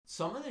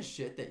some of the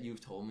shit that you've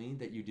told me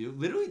that you do,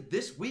 literally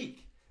this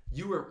week,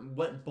 you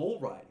went bull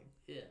riding.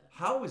 Yeah.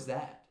 How was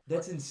that?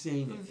 That's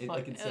insane. It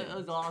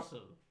was awesome.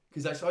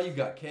 Because I saw you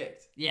got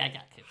kicked. Yeah, I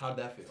got kicked. How'd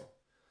that feel?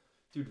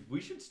 Dude, we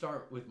should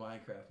start with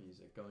Minecraft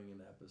music going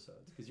into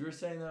episodes. Because you were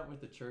saying that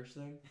with the church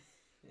thing.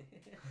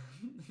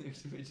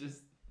 We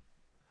just...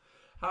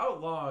 How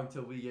long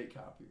till we get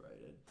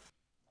copyrighted?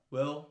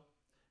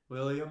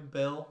 William,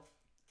 Bill,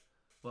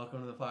 welcome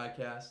to the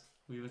podcast.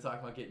 We've been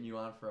talking about getting you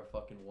on for a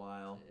fucking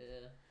while.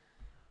 Yeah.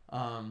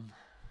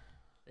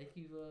 Thank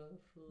you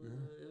for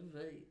the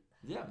invite.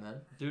 Yeah, man.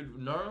 Dude,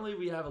 normally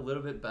we have a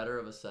little bit better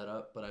of a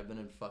setup, but I've been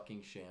in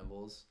fucking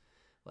shambles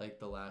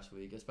like the last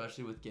week,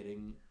 especially with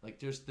getting like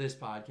just this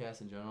podcast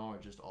in general or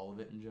just all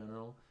of it in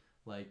general.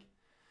 Like,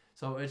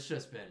 so it's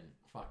just been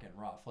fucking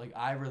rough. Like,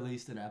 I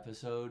released an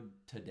episode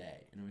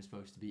today and it was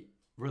supposed to be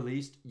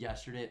released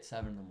yesterday at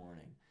 7 in the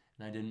morning,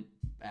 and I didn't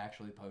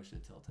actually post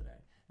it till today.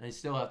 And I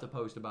still have to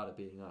post about it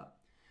being up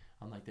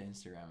on like the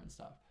Instagram and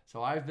stuff.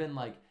 So I've been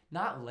like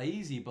not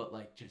lazy, but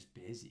like just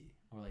busy,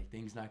 or like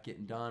things not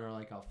getting done, or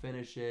like I'll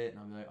finish it and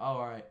I'll be like, oh,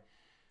 all right.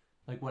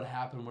 Like what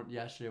happened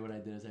yesterday, what I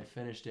did is I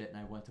finished it and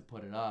I went to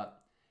put it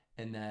up,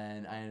 and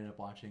then I ended up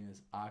watching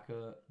this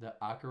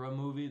Akira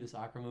movie. It's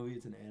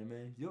an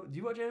anime. Do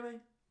you watch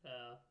anime?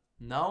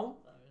 No?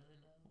 Not really,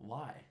 no.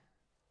 Why?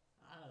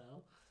 I don't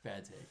know.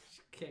 Bad take.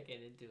 Just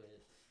kicking into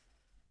it.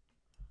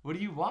 What do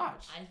you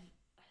watch? I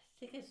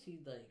think I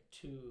see like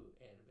 2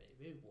 anime,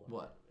 maybe 1.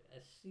 What? Anime. I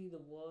see the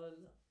one,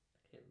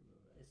 I can't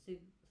remember. I see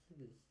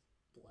this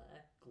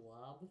black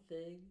glob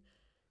thing,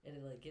 and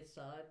it like gets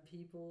on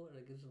people and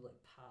it gives them like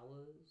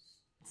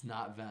powers. It's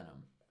not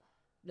Venom.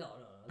 No.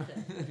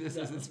 This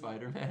isn't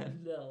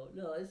Spider-Man. No,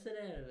 it's an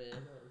anime.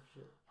 Oh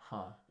shit.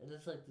 Huh. And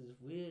it's like this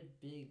weird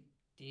big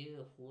deer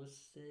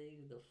horse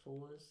thing, the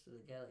forest, and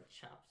the guy like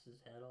chops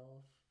his head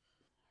off.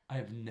 I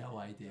have no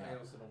idea.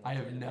 I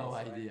have no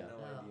idea.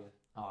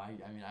 Oh, I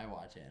mean, I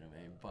watch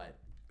anime, but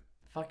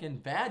fucking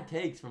bad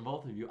takes from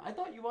both of you. I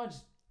thought you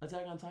watched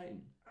Attack on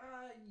Titan.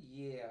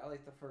 Yeah, I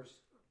like the first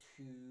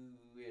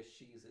 2-ish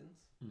seasons.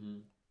 Mm-hmm.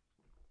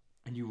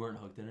 And you weren't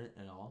hooked in it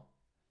at all?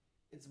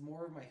 It's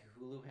more of my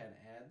Hulu had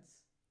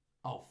ads.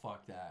 Oh,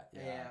 fuck that.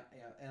 Yeah.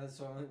 And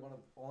so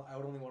I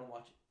would only want to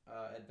watch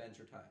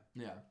Adventure Time.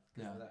 Yeah.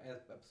 The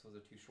episodes are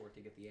too short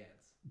to get the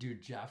ads.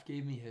 Dude, Jeff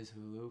gave me his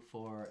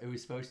Hulu it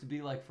was supposed to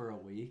be like for a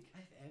week. I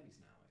have Abby's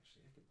now,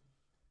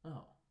 actually.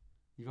 Oh.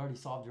 You've already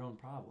solved your own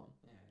problem.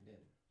 Yeah, I did.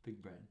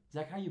 Big brain.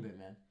 Zach, how you been,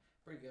 man?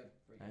 Pretty good.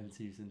 I haven't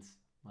seen you since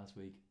last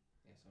week.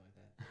 Yeah, something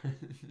like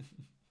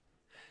that.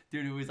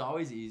 Dude, it was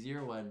always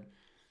easier when...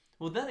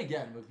 Well, then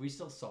again, like, we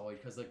still saw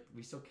it because like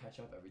we still catch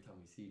up every time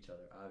we see each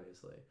other,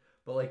 obviously.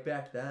 But like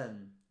back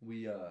then,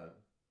 we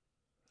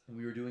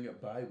were doing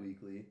it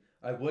bi-weekly.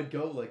 I would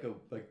go like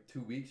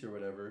 2 weeks or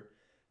whatever,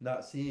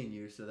 not seeing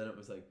you. So then it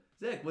was like,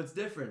 Zach, what's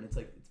different? It's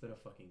like, it's been a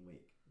fucking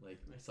week. Like,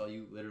 I saw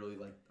you literally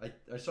like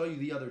I saw you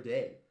the other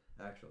day,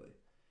 actually.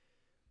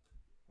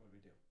 What did we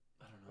do?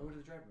 I don't know. We went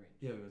to the driving range.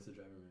 Yeah, we went to the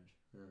driving range.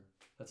 Yeah.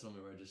 That's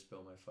normally where I just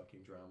spill my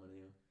fucking drama to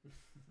you.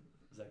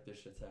 It's like, this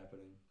shit's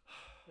happening.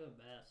 What a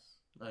mess.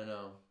 I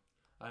know.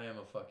 I am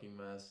a fucking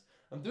mess.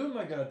 I'm doing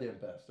my goddamn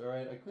best,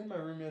 alright? I cleaned my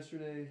room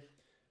yesterday.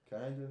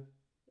 Kinda.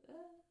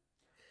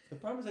 The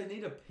problem is I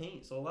need to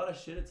paint, so a lot of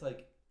shit, it's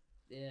like...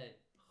 Yeah.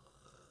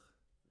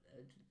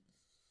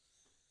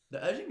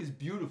 The edging is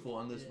beautiful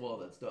on this wall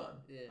that's done.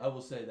 Yeah. I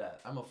will say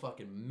that. I'm a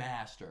fucking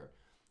master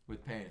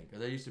with painting.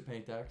 Because I used to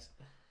paint decks.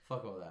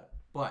 Fuck all that.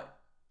 But,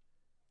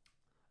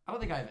 I don't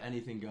think I have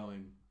anything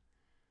going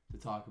to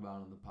talk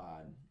about on the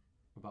pod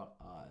about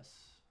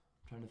us.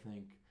 I'm trying to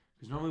think.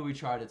 Because normally we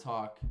try to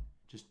talk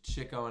just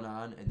shit going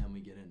on, and then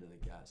we get into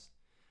the guest.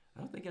 I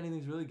don't think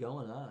anything's really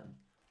going on.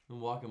 Been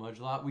walking much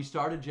a lot. We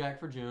started Jack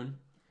for June.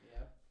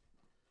 Yeah.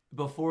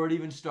 Before it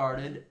even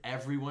started,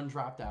 everyone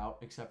dropped out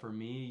except for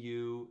me,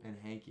 you, and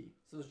Hanky.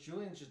 So is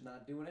Julian's just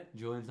not doing it?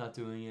 Julian's not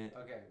doing it.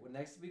 Okay. Well,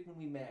 next week when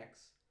we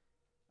max,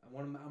 I'm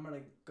gonna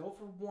go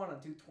for 1 on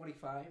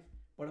 225,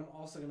 but I'm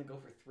also gonna go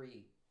for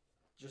 3,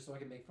 just so I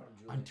can make fun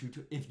of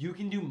Julian. If you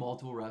can do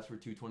multiple reps for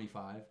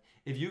 225,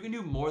 if you can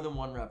do more than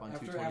 1 rep on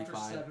 225,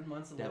 after 7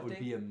 months of that lifting, would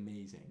be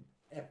amazing.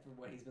 After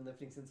what he's been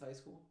lifting since high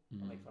school,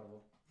 I'll make fun of him.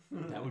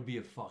 That would be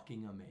a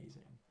fucking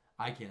amazing.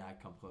 I cannot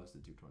come close to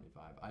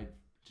 225. I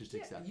just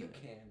accept it. You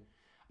can.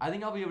 I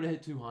think I'll be able to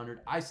hit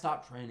 200. I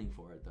stopped training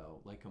for it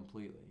though, like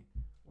completely.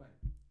 When?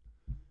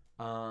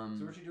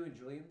 So weren't you doing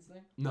Julian's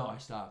thing? No, I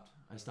stopped.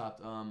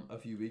 A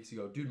few weeks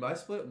ago. Dude, my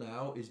split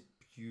now is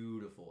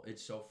beautiful.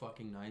 It's so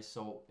fucking nice.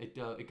 So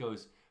it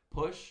goes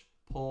push,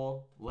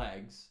 pull,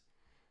 legs,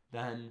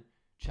 then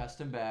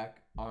chest and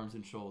back, arms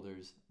and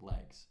shoulders,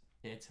 legs.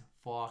 It's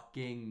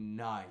fucking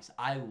nice.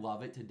 I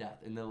love it to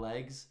death. In the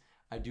legs,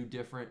 I do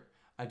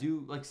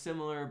like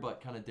similar but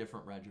kind of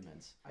different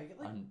regimens. I get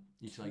like on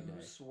each leg day.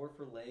 Sore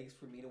for legs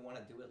for me to want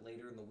to do it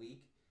later in the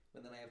week,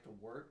 but then I have to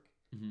work.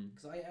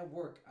 Because at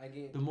work I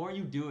get. The more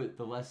you do it,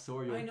 the less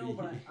sore you'll be. I know,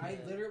 but I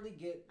literally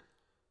get.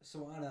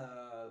 So on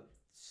a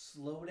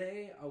slow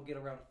day, I'll get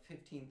around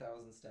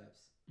 15,000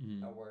 steps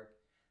at work.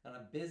 On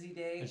a busy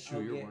day, It's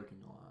true, you're working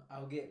a lot.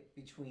 I'll get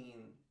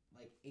between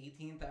like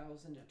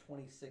 18,000 to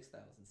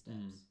 26,000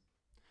 steps.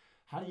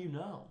 How do you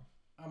know?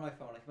 On my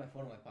phone. I keep my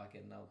phone in my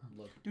pocket and I'll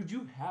look. Dude,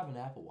 you have an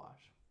Apple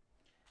Watch.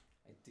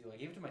 I do. I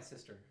gave it to my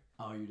sister.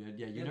 Oh, you did?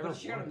 Yeah, you Yeah, never but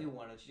she got a wore it. new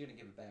one and she didn't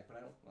give it back, but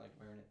I don't like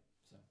wearing it.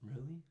 So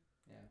Really?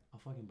 yeah, I'll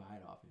fucking buy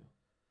it off you.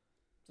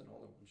 it's an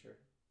older one, sure.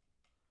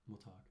 We'll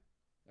talk.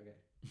 Okay.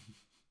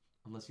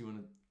 Unless you want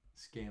to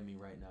scam me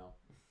right now.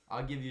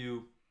 I'll give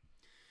you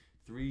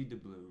 3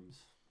 doubloons.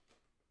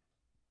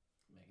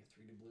 Make it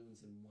 3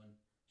 doubloons and 1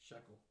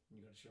 shekel. And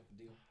you got a shekel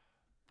deal.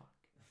 Fuck.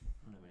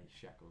 I don't have any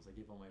shekels. I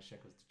gave all my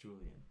shekels to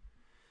Julian.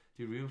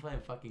 Dude, we've been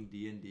playing fucking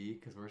D&D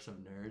because we're some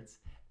nerds.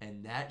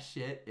 And that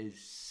shit is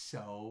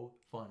so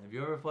fun. Have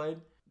you ever played?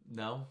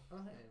 No?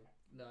 Okay.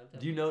 No,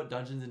 Do you know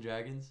Dungeons and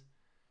Dragons?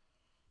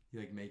 You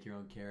like make your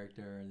own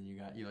character and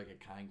then you like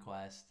a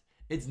conquest.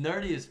 It's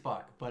nerdy as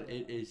fuck, but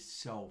it is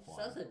so fun.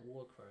 Sounds like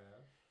Warcraft.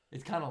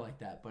 It's kind of like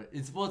that, but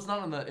it's not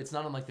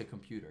on like the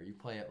computer. You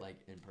play it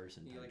like in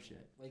person type like,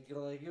 shit. Like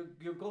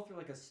you'll go through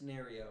like a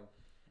scenario,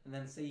 and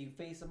then say you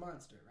face a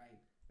monster, right?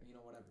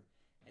 Or whatever,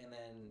 and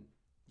then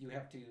you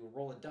have to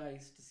roll a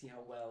dice to see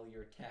how well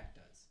your attack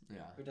does. Yeah.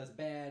 If it does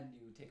bad,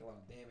 you take a lot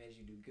of damage.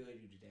 You do good,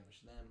 you do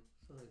damage to them.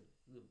 So like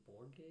the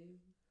board game.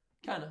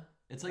 Kinda.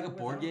 It's like a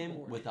board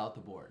game without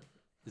the board.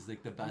 It's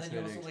like the best way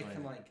to explain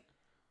it.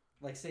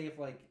 Like say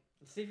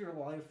if you're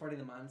alive fighting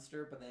the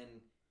monster, but then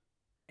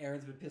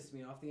Aaron's been pissing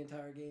me off the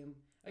entire game.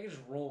 I can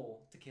just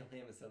roll to kill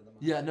him instead of the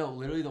monster. Yeah, no,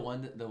 literally the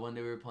one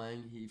day we were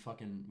playing, me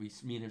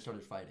and him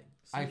started fighting.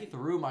 So I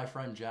threw my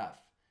friend Jeff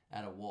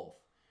at a wolf,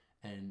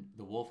 and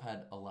the wolf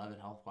had 11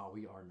 health. Wow,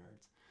 we are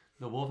nerds.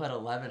 The wolf had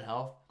 11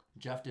 health.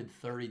 Jeff did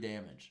 30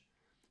 damage.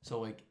 So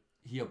like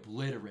he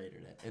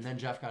obliterated it, and then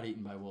Jeff got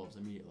eaten by wolves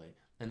immediately.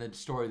 And the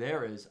story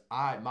there is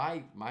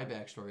my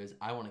backstory is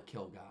I want to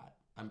kill God.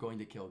 I'm going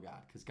to kill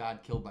God because God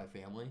killed my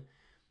family.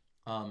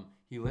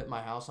 He lit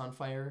my house on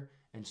fire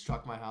and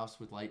struck my house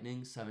with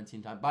lightning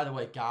 17 times. By the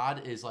way,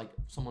 God is like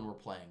someone we're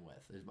playing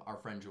with. Is our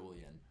friend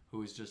Julian,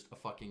 who is just a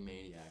fucking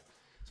maniac.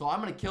 So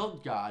I'm going to kill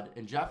God,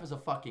 and Jeff is a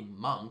fucking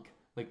monk.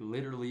 Like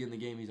literally in the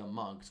game, he's a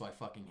monk, so I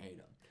fucking hate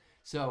him.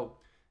 So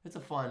it's a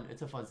fun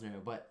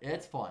scenario, but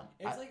it's fun.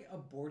 It's like a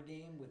board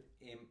game with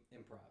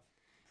improv.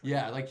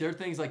 Yeah, like there are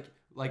things like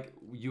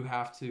you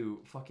have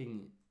to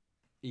fucking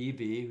EB,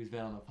 who's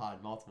been on the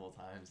pod multiple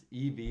times.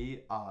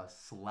 EB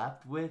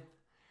slept with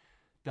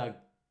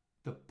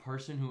the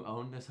person who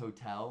owned this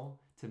hotel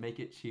to make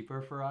it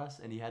cheaper for us,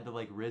 and he had to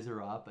like rizz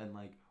her up and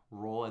like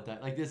roll at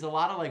that. Like there's a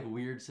lot of like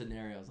weird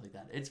scenarios like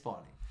that. It's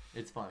funny.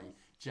 It's funny.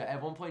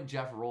 At one point,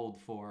 Jeff rolled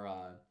for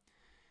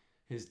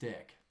his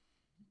dick,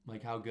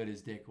 like how good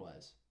his dick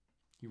was.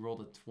 He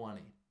rolled a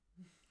 20,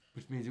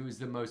 which means it was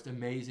the most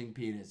amazing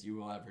penis you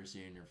will ever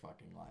see in your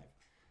fucking life.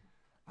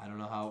 I don't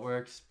know how it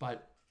works,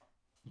 but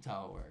it's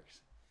how it works.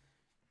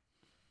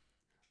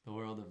 The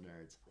world of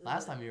nerds.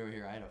 Last time you were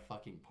here, I had a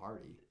fucking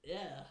party.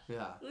 Yeah.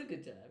 Yeah. It was a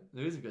good time.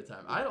 It was a good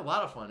time. I had a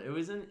lot of fun. It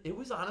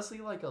was honestly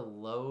like a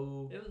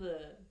low.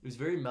 It was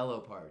very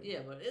mellow party. Yeah,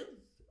 but it was.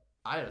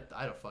 I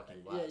had a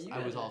fucking blast. Yeah,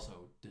 I was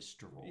also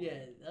destroyed. Yeah,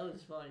 that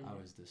was funny. I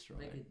was destroyed.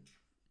 Making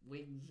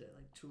wings at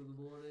like 2 in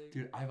the morning.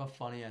 Dude, I have a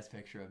funny ass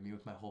picture of me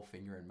with my whole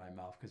finger in my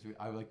mouth because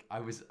I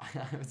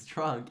was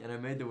drunk and I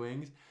made the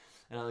wings,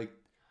 and I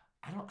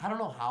don't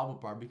know how,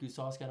 but barbecue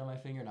sauce got on my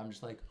finger, and I'm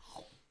just like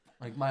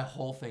my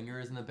whole finger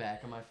is in the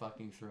back of my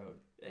fucking throat.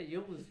 Hey,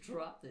 you almost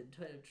dropped the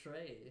entire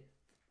tray.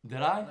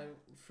 Did I? My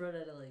friend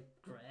had to like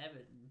grab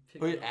it and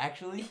pick Wait, it up.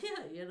 actually?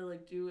 Yeah, you had to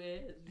like do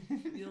it.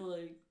 You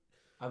like.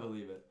 I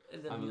believe it.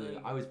 And then I believe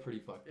it. I was pretty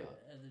fucked up.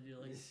 And then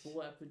you're like,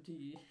 bon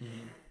appetit.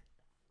 Mm-hmm.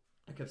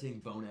 I kept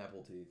saying bone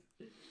apple teeth.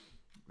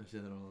 I say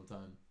that all the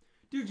time.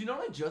 Dude, you know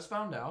what I just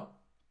found out?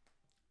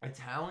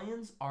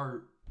 Italians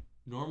are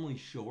normally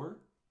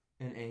short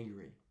and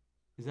angry.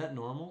 Is that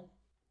normal?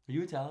 Are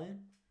you Italian?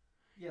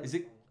 Yeah. Is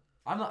it?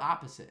 I'm the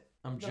opposite.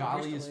 I'm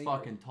jolly as angry.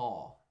 fucking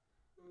tall.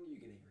 You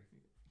get angry.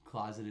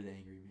 Closeted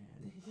angry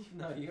man.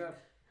 No, you have.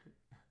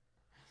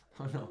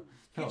 Oh no.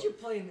 Can't you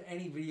play in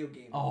any video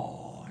game?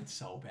 Oh, it's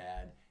so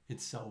bad.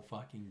 It's so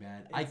fucking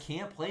bad. I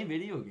can't play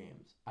video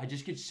games. I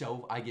get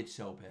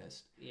so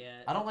pissed.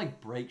 Yeah. I don't like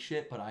break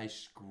shit, but I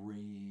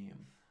scream.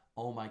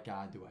 Oh my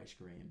god, do I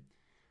scream.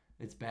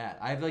 It's bad.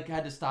 I've like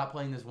had to stop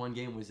playing this one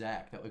game with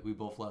Zach that like we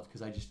both loved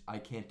because I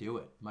can't do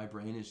it. My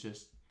brain is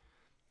just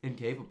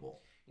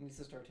incapable. You need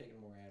to start taking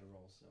more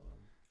Adderall. So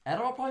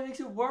Adderall probably makes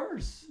it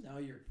worse. now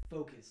you're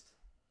focused.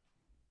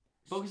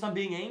 Focus on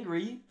being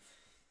angry.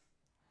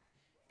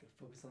 Gotta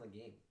focus on the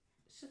game.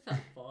 It's just not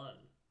fun.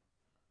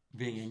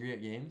 Being angry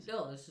at games?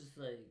 No, it's just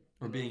like.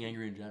 Or being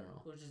angry in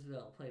general? Or just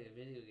about playing a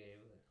video game.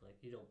 Like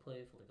you don't play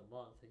it for like a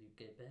month and you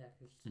get back.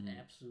 It's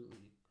absolutely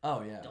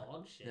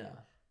dog shit. Yeah.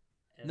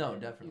 And No,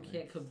 definitely. You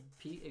can't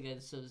compete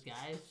against those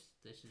guys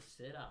that should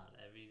sit on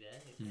every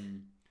day.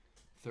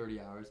 30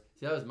 hours.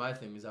 See, that was my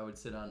thing, is I would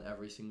sit on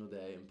every single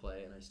day and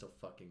play, and I still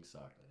fucking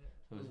sucked.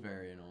 It was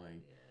very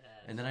annoying.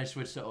 Yeah, And then I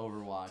switched to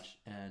Overwatch,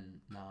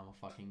 and now I'm a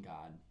fucking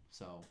god.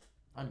 So,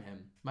 I'm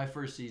him. My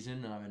first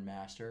season, and I'm in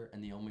Master,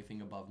 and the only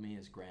thing above me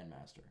is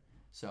Grandmaster.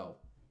 So,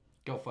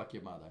 go fuck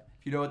your mother.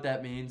 If you know what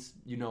that means,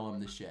 you know I'm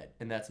the shit,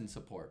 and that's in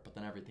support. But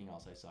then everything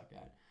else I suck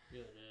at. Good,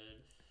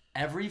 dude.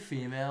 Every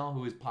female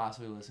who is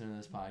possibly listening to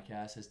this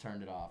podcast has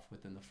turned it off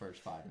within the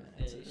first 5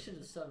 minutes. Yeah, you should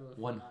have started with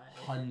 100%.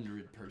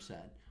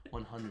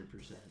 9.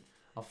 100%.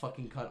 I'll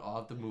fucking cut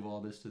off to move all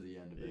this to the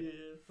end of it.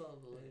 Yeah,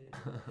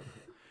 probably.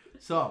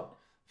 So,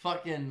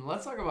 fucking,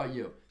 let's talk about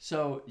you.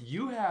 So,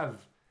 you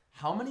have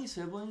how many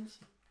siblings?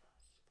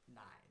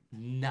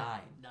 9. 9.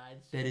 9.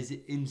 That is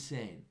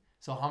insane.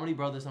 So, how many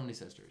brothers, how many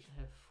sisters? I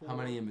have 4. How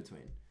many in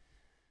between?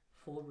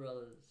 4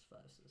 brothers, 5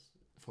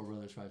 sisters. 4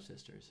 brothers, 5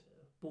 sisters. Yeah.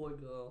 Boy,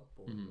 girl,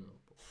 boy, Mhm. girl,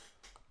 boy.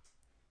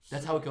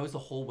 That's how it goes the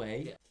whole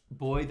way? Yeah.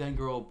 Boy, then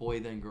girl,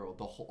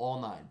 the whole,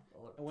 all 9.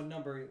 What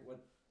number?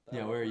 What?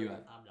 Yeah, where are you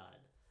at? I'm 9.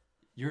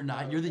 You're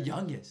 9. You're the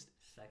youngest.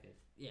 Second.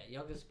 Yeah,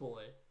 youngest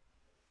boy.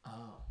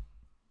 Oh.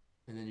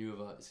 And then you have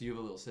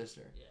a little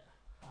sister. Yeah.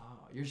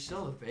 Oh, you're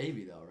still the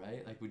baby though,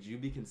 right? Like, would you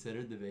be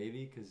considered the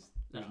baby? Because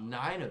there's No.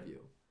 9 of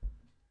you.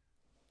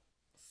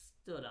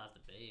 Still not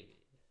the baby.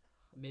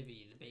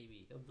 Maybe the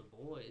baby of the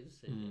boys.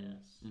 Say Mhm.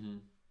 yes. Mm-hmm.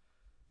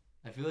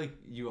 I feel like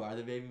you are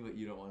the baby, but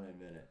you don't want to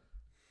admit it.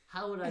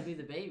 How would I be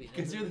the baby?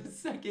 Because you're the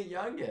second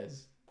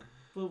youngest.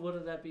 But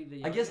wouldn't that be the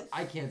I youngest? guess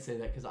I can't say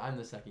that because I'm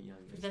the second But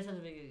youngest. that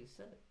doesn't make any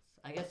sense.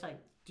 I guess I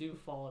do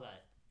follow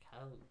that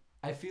count.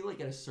 I feel like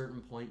at a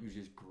certain point you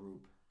just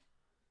group.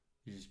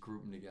 You just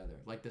group them together.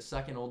 Like the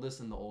second oldest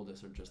and the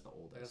oldest are just the I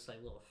guess oldest.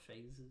 like little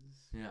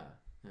phases. Yeah,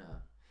 yeah.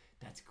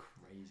 That's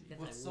crazy.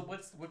 Yes.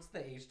 What's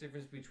the age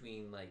difference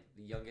between like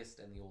the youngest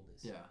and the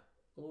oldest? Yeah.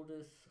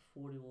 Oldest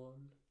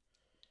 41.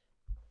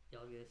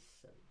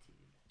 Youngest 17.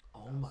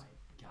 Oh my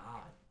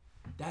god.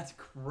 That's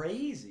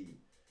crazy.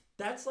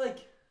 That's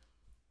like...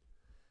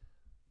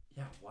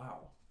 Yeah,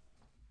 wow.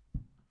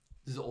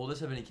 Does the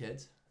oldest have any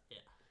kids? Yeah.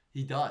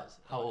 He does.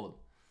 How old?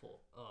 4.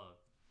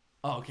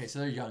 Oh, okay, so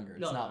they're younger.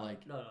 It's not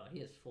like... No, he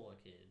has 4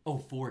 kids. Oh,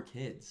 4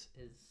 kids.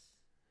 His.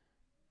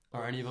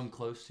 Are any of them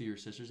close to your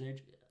sister's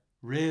age? Yeah.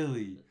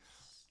 Really?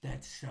 It's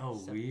That's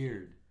so 17.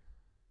 weird.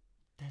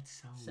 That's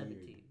so 17.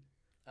 weird.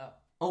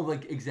 Oh,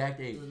 like exact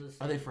age. They're the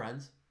Are they same.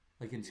 friends?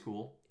 Like in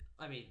school?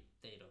 I mean,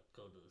 they don't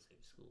go to the same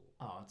school.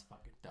 Oh, that's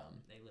fucking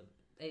dumb.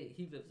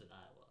 He lives in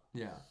Iowa.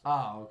 Yeah.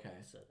 Oh, okay.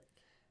 So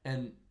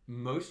And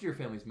most of your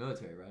family's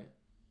military, right?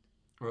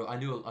 Or I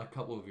knew a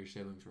couple of your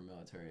siblings were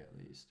military at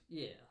least.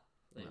 yeah,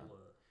 they Yeah.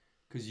 were.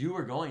 Because you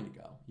were going to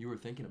go. You were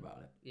thinking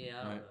about it. Yeah,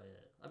 I don't Right. know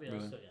yet. I mean,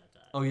 Really? I still got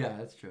time. Oh, yeah,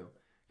 that's true.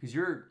 Because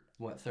you're,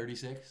 what,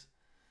 36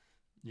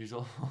 years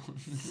old?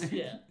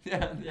 Yeah.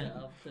 Yeah.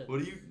 Yeah.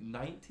 What are you,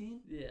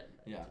 19? Yeah.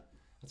 Yeah.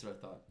 That's what I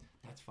thought.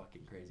 That's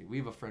fucking crazy. We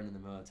have a friend in the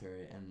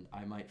military, and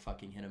I might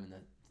fucking hit him in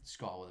the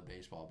skull with a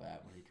baseball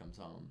bat when he comes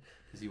home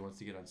because he wants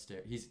to get on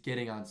He's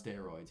getting on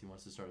steroids. He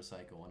wants to start a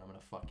cycle, and I'm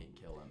gonna fucking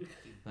kill him.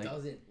 He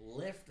doesn't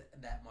lift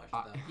that much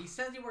though. He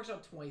says he works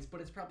out twice,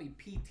 but it's probably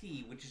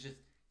PT, which is just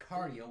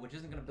cardio, which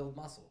isn't gonna build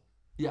muscle.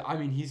 Yeah, I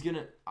mean he's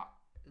gonna.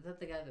 Is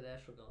that the guy at the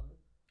National Guard?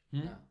 Hmm?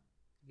 No.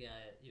 The guy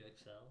at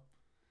UXL?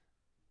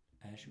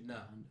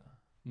 Ashwagandha.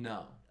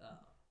 No. Oh.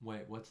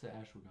 Wait, what's the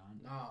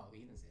ashwagandha? No, he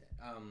didn't say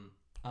that.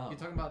 Oh. You're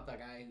talking about the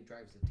guy who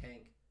drives the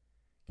tank.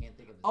 Can't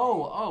think of his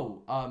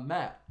name.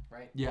 Matt.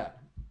 Right? Yeah.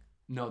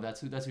 No,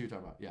 that's who you're talking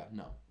about. Yeah,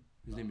 no.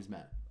 His name is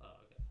Matt, Oh,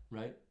 okay.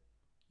 right?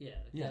 Yeah,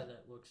 the Yeah. guy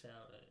that works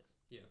out at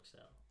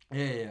UXL.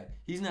 Yeah.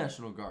 He's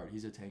National Guard.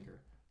 He's a tanker.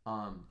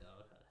 Oh,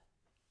 okay.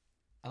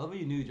 I love how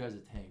you knew he drives a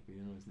tank, but you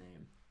didn't know his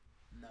name.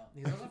 No.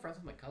 He's also friends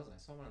with my cousin. I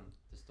saw him on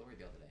the story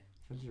the other day.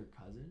 That's your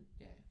cousin?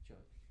 Yeah, Joe.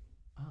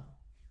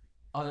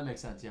 Oh, that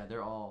makes sense. Yeah,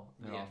 they're all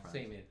friends.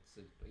 same. It's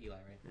Eli,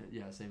 right?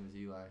 Yeah, same as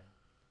Eli.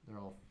 They're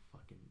all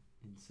fucking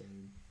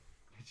insane.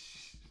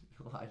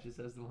 Elijah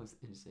says the most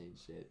insane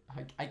shit.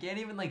 I can't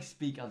even like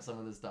speak on some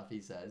of the stuff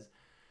he says.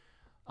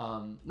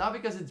 Not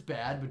because it's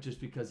bad, but just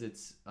because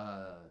it's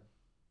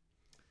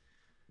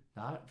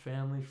not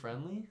family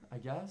friendly, I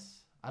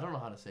guess. I don't know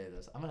how to say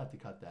this. I'm gonna have to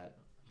cut that.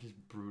 I'm just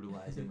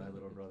brutalizing my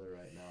little brother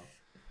right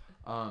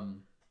now.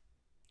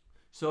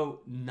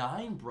 So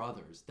 9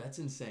 brothers. That's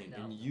insane.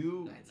 No, And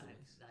you 9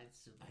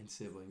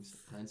 siblings.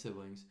 9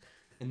 siblings.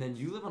 And then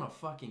you live on a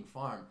fucking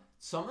farm.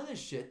 Some of the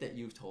shit that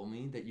you've told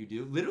me that you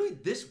do, literally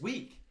this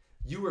week,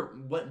 you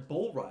went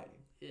bull riding.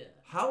 Yeah.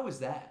 How was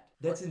that?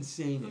 That's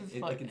insane.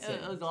 It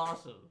was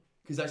awesome.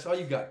 Because I saw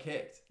you got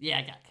kicked. Yeah,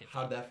 I got kicked.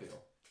 How'd that feel?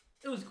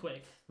 It was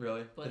quick.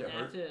 Really? But Did it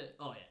hurt? after,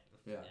 oh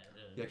yeah. Yeah.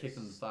 You got kicked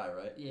in the thigh,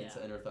 right? Yeah. It's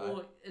the inner thigh.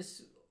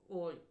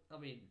 I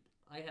mean,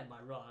 I had my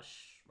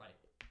rush, right?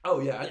 Oh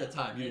yeah, at the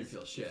time you didn't it's-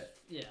 feel shit.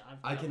 Yeah.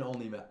 I can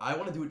only I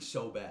want to do it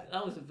so bad.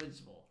 I was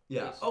invincible.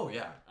 Yeah. basically. Oh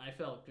yeah. I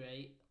felt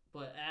great.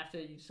 But after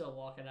you start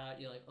walking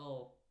out, you're like,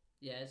 oh,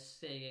 yeah, it's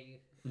stinging.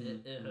 Mhm,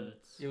 It mhm.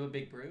 hurts. You have a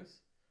big bruise?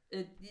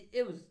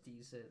 It was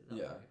decent.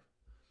 Yeah.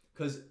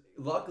 Because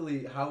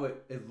luckily, how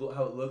it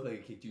looked like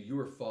it kicked you, you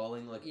were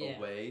falling like Yeah,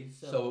 away,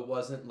 so- so it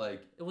wasn't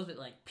like It wasn't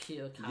like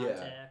pure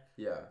contact.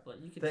 yeah.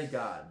 But you could. Thank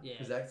God, Yeah.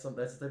 because that's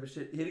the type of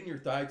shit hitting your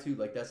thigh too.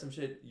 Like that's some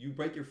shit. You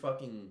break your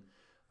fucking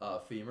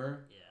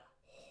femur. Yeah.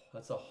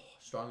 That's the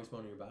strongest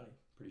bone in your body.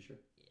 Pretty sure.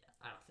 Yeah,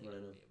 I don't think What I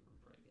I'd know. be able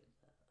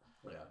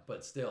to break it. Yeah,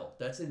 but still,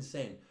 that's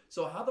insane.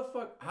 So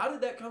how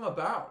did that come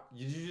about?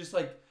 Did you just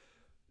like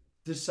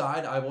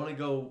decide I want to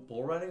go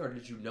bull riding, or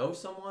did you know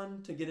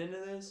someone to get into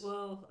this?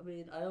 Well, I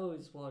mean, I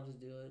always wanted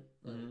to do it.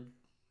 Like, Mm-hmm.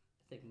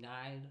 I think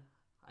 9,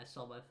 I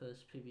saw my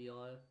first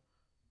PBR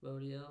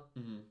rodeo,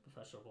 Mm-hmm.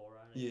 professional bull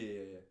riding.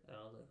 Yeah. And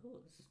I was like, oh,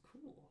 this is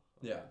cool.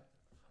 Yeah.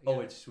 I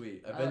got- It's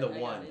sweet. I've been to I got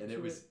one, and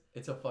into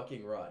it's a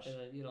fucking rush. And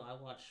then, I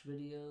watched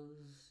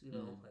videos,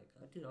 like,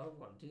 oh, dude, I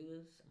want to do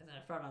this. And then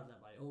I found out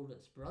that my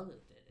oldest brother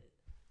did it.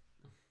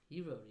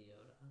 He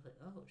rodeoed. I was like,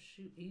 oh,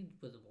 shoot, he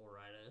was a bull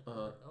rider. I was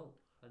like, oh,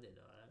 I didn't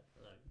know that.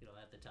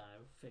 Like, at the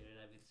time, figured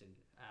everything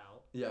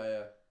out.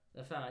 Yeah.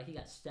 I found out he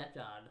got stepped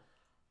on.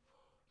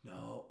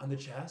 No, on the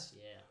chest.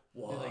 Yeah.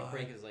 What? Did it, like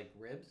break his like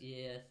ribs?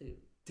 Yeah, I think.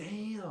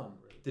 Damn.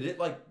 Did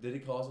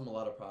it cause him a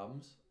lot of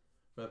problems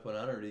when I put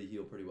on, or did he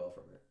heal pretty well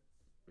from it?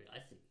 I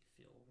think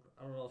he feel.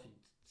 I don't know if he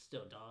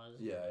still does.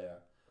 Yeah.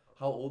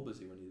 How old was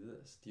he when he did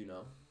this? Do you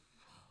know?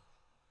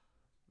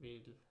 I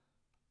mean,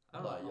 A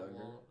I don't lot know how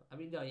younger. long. I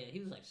mean, no, yeah, he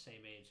was like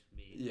same age as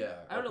me. Yeah.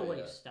 I don't know okay, when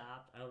yeah. he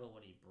stopped. I don't know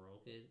when he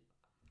broke it.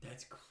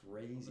 That's I'm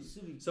crazy.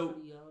 assuming So,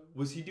 pretty young.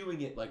 Was he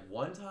doing it like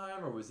one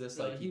time, or was this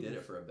No, like he he did it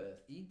was- for a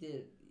bit? He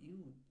did. You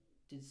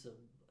did some.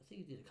 I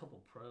think he did a couple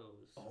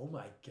pros. Oh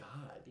my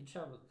god. He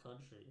traveled the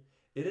country.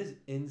 It is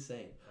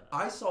insane.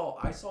 I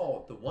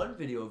saw the one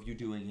video of you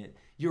doing it.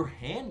 Your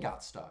hand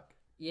got stuck.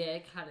 Yeah,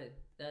 it kind of.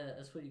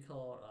 That's what you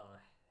call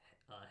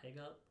hang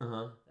up,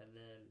 Uh-huh. and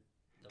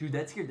then. Dude,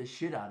 that scared the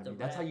shit out of the me.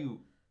 That's how rat- you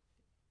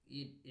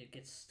It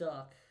gets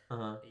stuck,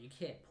 Uh-huh. and you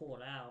can't pull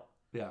it out,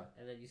 Yeah.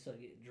 and then you start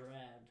getting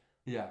dragged.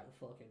 Yeah. The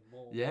fucking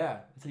mold.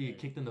 Yeah. That's how you get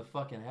kicked in the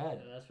fucking head.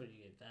 And that's when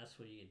you get. That's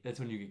when you get That's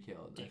when you get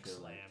killed. I dick feel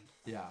like. slammed.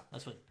 Yeah.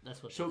 That's what.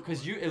 So, they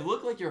because call it. it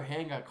looked like your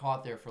hand got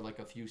caught there for like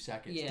a few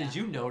seconds. Yeah. Did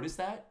you notice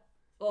that?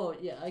 Oh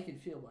yeah, I can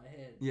feel my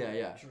hand. Yeah.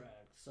 Drag.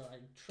 So I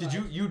tried. Did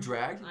you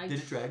dragged? I Did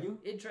it drag you?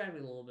 It dragged me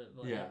a little bit,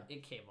 but Yeah.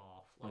 it came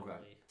off. Okay.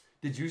 Luckily.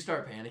 Did you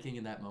start panicking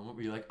in that moment?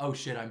 Were you like, "Oh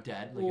shit, I'm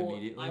dead"? Like Well,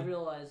 immediately? I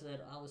realized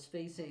that I was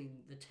facing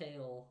the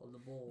tail of the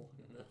bull,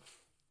 and the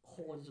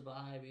horns are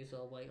behind me.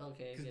 So I'm like,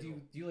 okay. Because you do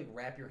know. you like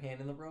wrap your hand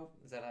in the rope?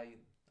 Is that how you?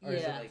 Or Yeah.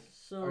 is it like?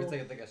 So Or it's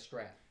like a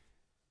strap?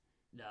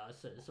 no,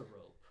 it's a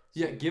rope.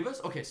 Yeah, give us.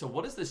 Okay, so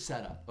what is the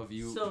setup of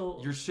you? So-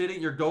 you're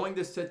sitting. You're going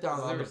to sit down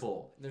Is on there the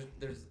bull.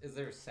 Is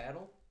there a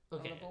saddle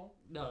Okay. on the bull?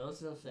 No,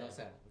 there's no saddle. No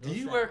saddle. Did you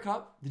saddle. wear a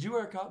cup? Did you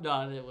wear a cup? No,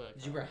 I didn't wear.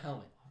 Did you wear a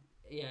helmet?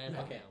 Yeah, I had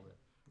a Okay. helmet.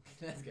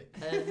 That's good. I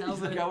had a He's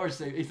like,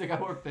 helmet. He's like, I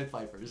wore pit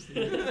vipers.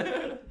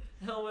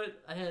 Helmet.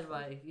 I had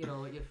my,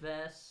 your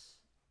vest.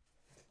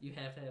 You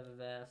have to have a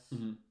vest.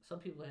 Mhm. Some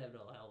people have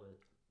no helmet.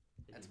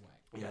 That's whack.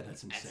 Yeah,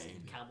 that's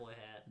insane. Cowboy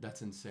hat.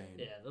 That's insane.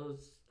 Yeah,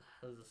 those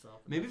are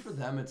something. Maybe for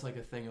them, it's like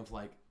a thing of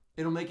like,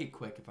 it'll make it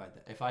quick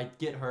if I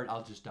get hurt,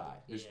 I'll just die.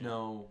 There's Yeah.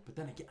 no. But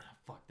then again,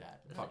 fuck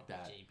that. It's Fuck like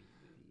that. JB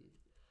movie.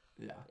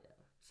 Yeah.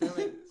 So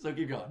like, So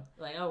keep going.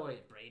 I don't want to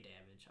get brain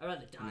damage. I'd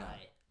rather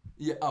die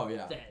Yeah. Oh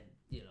yeah. than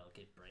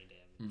get brain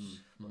damage.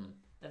 Mhm, mhm.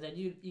 And then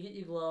you get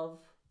your glove.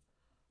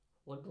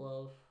 One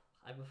glove.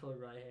 I prefer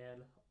right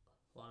hand.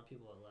 A lot of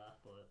people are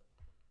left, but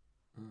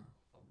Mm.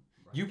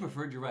 right You hand.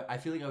 preferred your right. I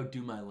feel like I would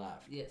do my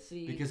left. Yeah,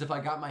 see, Because if I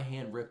got my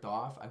hand ripped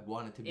off, I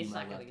want it to be it's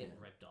my not left gonna hand. get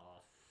ripped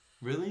off.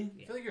 Really?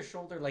 I feel like your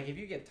shoulder, like if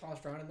you get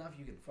tossed around enough,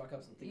 you can fuck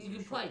up some things. You in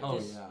can your probably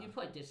shoulder. Oh, yeah. you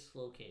probably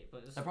dislocate,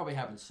 but it's, That probably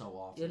happens so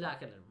often. you're not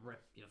gonna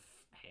rip your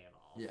hand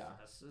off. Yeah.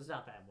 There's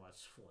not that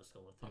much force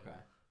going through. Okay.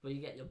 But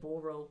you get your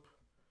bull rope,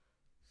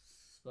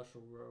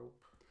 special rope.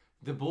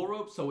 The bull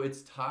rope, so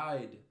it's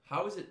tied.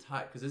 How is it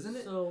tied? Because isn't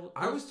it? So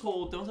I was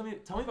told. Don't tell me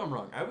if I'm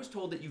wrong. I was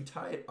told that you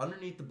tie it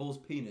underneath the bull's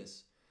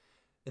penis,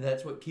 and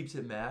that's what keeps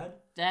it mad.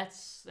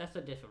 that's a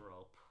different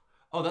rope.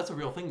 Oh, that's a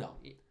real thing though.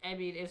 I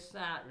mean, it's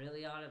not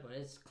really on it, but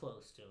it's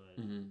close to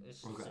it. Mhm.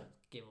 It's just Okay. to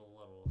give a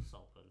little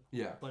something.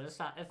 Yeah. But it's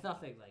not. It's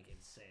nothing like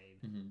insane.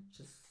 Mm-hmm.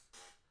 Just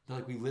They're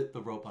like we lit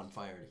the rope on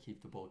fire to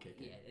keep the bull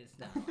kicking. yeah, it's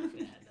not like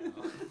that.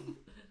 No.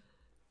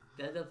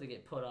 That doesn't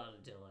get put on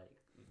until like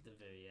the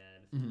very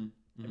end. Mm-hmm.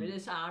 I mean,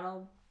 it's on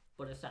them,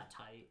 but it's not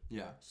tight.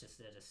 Yeah. It's just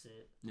there to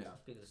sit. Yeah.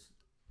 Because,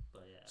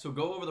 but yeah. So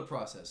go over the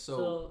process.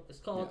 So. it's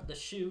called yeah. the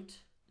chute.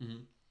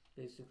 Mhm.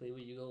 Basically,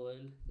 when you go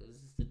in, this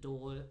is the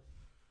door,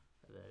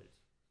 and then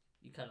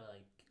you kind of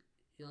like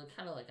you're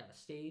kind of like on a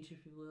stage,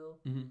 if you will,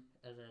 Mhm.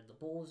 and then the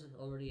bull's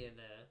already in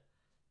there,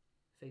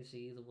 facing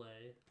either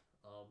way.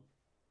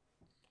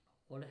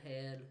 One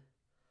hand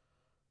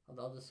on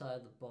the other side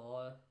of the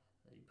bar,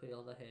 and you put your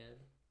other hand,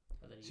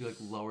 and then So you like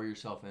lower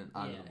yourself in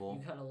onto the bull.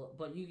 You kind of,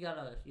 but you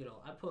gotta,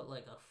 I put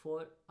like a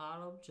foot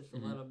on him just to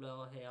let Mhm. him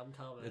know, hey, I'm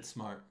coming. It's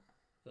smart.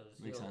 Cause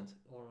makes you don't sense.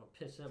 want to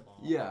piss him off.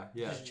 Yeah.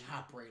 Yeah. Just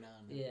chop right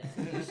on. Yeah,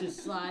 you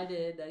just slide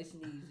in nice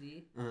and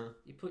easy. Uh-huh.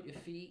 You put your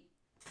feet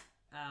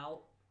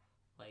out,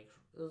 like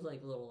it was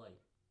like little like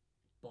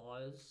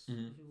bars,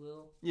 Mhm. if you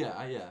will.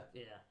 Yeah. Yeah.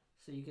 Yeah,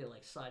 so you can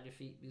like slide your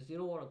feet because you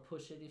don't want to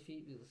push any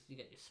feet because you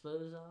got your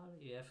spurs on.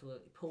 You have to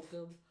like, poke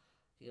him.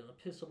 You gotta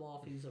piss him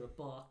off. He's gonna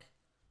buck,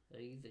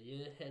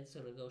 Your head's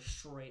gonna go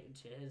straight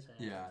into his head.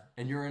 Yeah,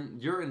 and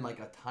you're in like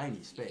a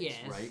tiny space,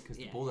 right? Because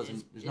the bull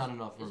doesn't. There's not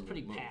enough room. It's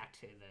pretty to move.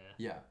 packed in there.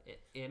 Yeah.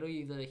 And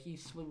either he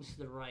swings to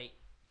the right,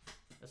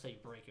 that's how you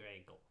break your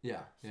ankle.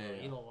 Yeah. So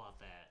yeah. you don't want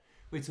that.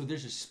 Wait, so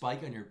there's a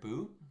spike on your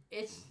boot?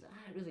 It's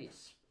not really.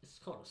 It's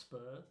called a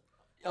spur.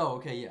 Oh,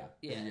 okay, yeah.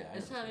 Yeah.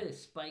 It's not really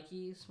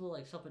spiky. It's more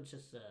like something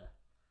just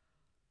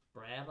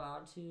grab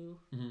onto.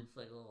 It's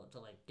like a little to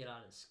like get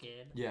on his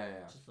skin. Yeah.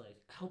 Just like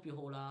help you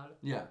hold on.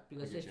 Yeah.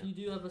 Because if you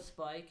do have a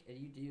spike and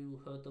you do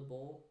hurt the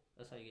bull,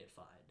 that's how you get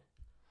fined.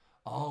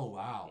 Oh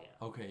wow.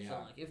 Yeah. Okay, yeah. So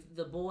like if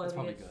the bull That's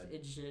ever gets probably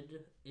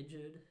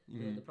injured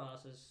in the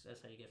process,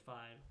 that's how you get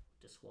fined,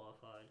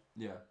 disqualified.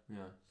 Yeah.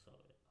 So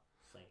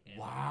it's like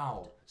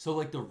wow. So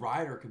like the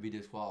rider could be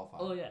disqualified.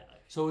 Oh yeah.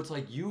 So it's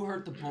like you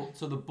hurt the bull.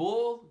 So the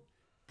bull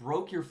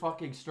broke your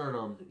fucking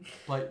sternum,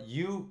 but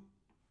you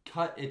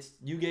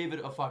gave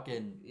it a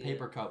fucking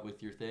paper cut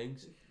with your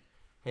things.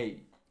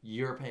 Hey,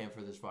 you're paying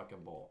for this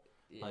fucking bull.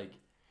 Yeah. Like.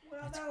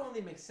 Well, that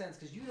only makes sense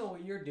because you know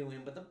what you're doing,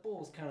 but the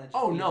bull's kind of.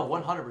 Oh no,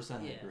 100%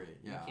 I agree.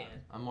 Yeah,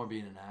 I'm more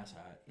being an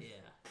asshat. Yeah,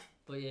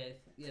 but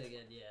yet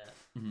again.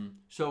 Mm-hmm.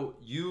 So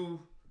you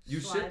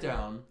Slide sit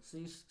down. So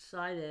you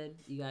slide in.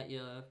 You got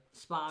your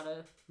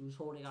spotter who's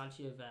holding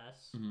onto your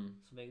vest. Mm-hmm.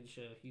 So making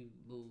sure if you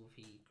move,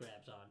 he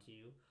grabs onto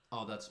you.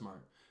 Oh, that's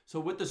smart. So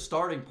with the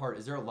starting part,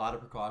 is there a lot of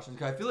precautions?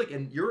 Because I feel like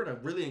you're in a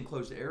really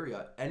enclosed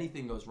area.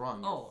 Anything goes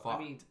wrong, you're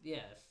fucked. I mean,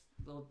 yes.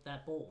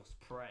 That bull's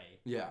prey.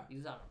 Yeah.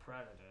 He's not a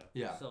predator.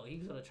 Yeah. So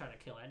he's gonna try to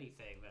kill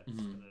anything that's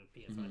gonna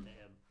be a threat to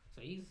him.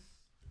 So he's.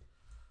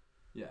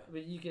 Yeah. I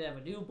mean, you can have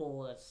a new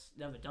bull that's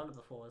never done it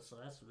before, so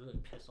that's a really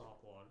piss off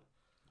one.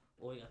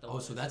 Or you got the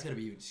so that's gonna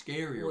be even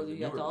scarier. Or you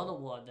got the other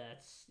one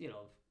that's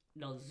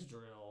knows the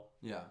drill.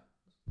 Yeah.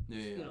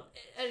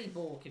 Any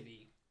bull can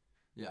be.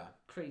 Yeah.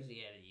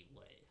 Crazy any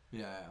way.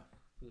 Yeah.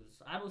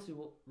 Because I mostly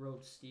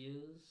rode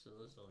steers, so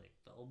those are like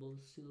the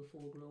almost to the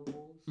full-grown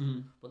bulls. Mm-hmm.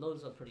 But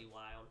those are pretty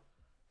wild.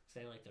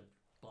 They like to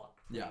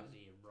buck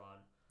crazy and run.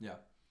 Yeah.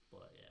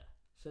 But yeah.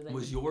 So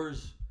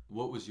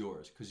what was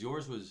yours? Because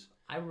yours was.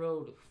 I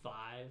rode 5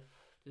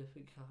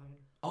 different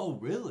kinds. Oh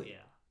really?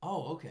 Yeah.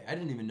 Oh okay. I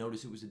didn't even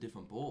notice it was a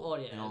different bull. Oh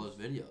yeah. In all those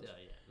videos. Yeah.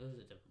 It was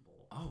a different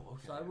bull. Oh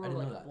okay. So I I rode didn't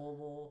like know a that.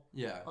 bull.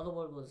 Yeah. Other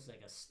one was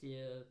like a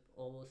steer,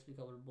 almost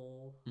becoming a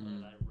bull,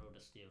 and I rode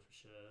a steer for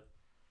sure.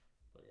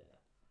 But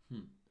yeah.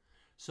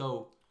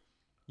 So,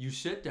 you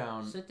sit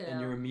down, and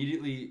do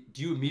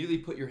you immediately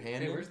put your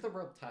hand in? Where's the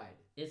rope tied?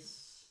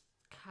 It's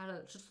kind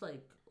of just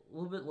like a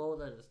little bit lower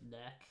than his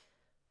neck.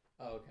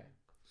 Oh, okay.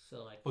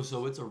 So like. Oh,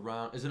 so it's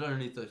around. Is it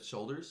underneath the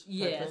shoulders?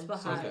 Yeah, it's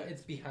behind. So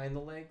it's behind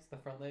the legs, the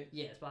front legs.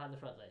 Yeah, it's behind the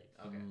front legs.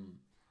 Okay.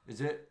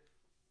 Is it?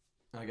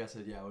 I guess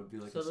it would be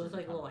like. So there's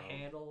like a little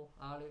handle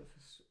on it.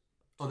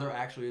 Oh, there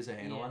actually is a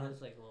handle on it.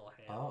 There's like a little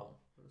handle.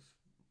 Oh. It's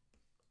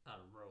out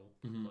of rope,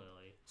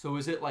 clearly. So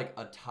is it like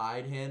a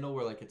tied handle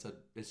where like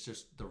it's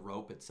just the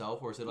rope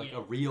itself, or is it like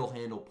a real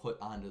handle put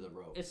onto the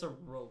rope? It's a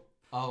rope.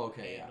 Oh,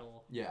 okay,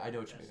 handle. Yeah, I know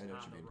what you mean.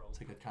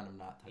 It's like a kind of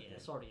knot type. Yeah,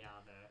 it's already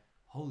on there.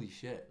 Holy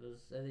shit!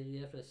 And then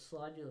you have to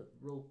slide your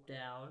rope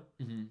down,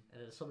 and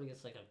then somebody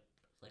gets like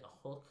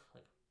a hook,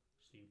 like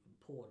so you can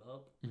pull it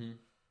up.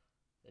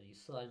 And you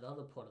slide the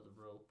other part of the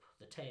rope,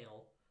 the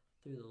tail,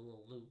 through the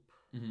little loop,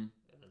 and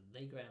then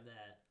they grab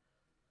that,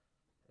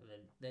 and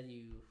then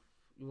you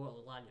want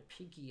to line your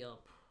pinky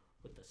up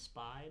with the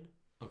spine.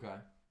 Okay.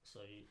 So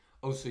you.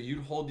 Oh, so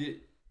you'd hold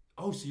it.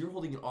 Oh, so you're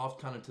holding it off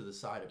kind of to the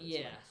side of it.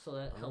 Yeah, so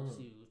that helps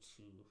you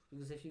to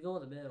because if you go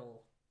in the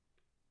middle,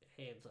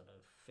 your hands on a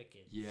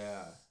thicket.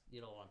 Yeah.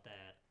 You don't want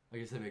that. I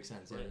guess that makes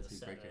sense. Yeah, that's how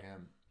you break your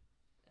hand.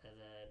 And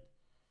then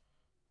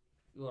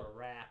you want to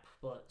wrap,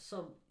 but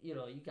you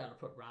gotta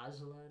put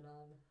Rosaline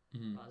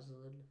on.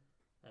 Rosaline,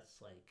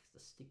 that's like the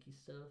sticky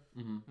stuff.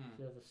 You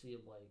ever see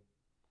them like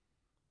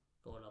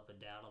going up and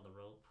down on the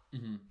rope?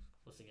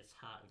 Once it gets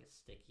hot, it gets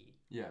sticky.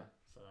 Yeah.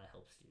 So that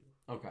helps you.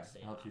 Okay,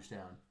 it helps you stay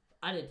on.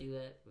 I didn't do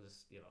that. It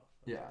was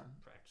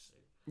practicing.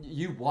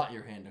 You want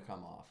your hand to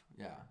come off.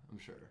 Yeah, I'm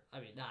sure.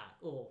 I mean, not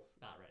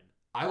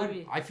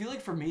right. I feel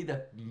like for me,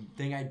 the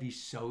thing I'd be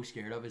so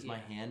scared of is my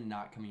hand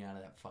not coming out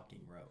of that fucking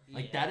rope.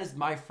 Like, that is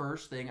my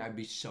first thing I'd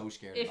be so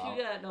scared about. If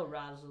you got no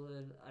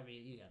Rosaline, I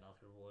mean, you got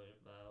nothing to worry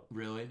about.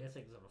 Really? That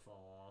thing's gonna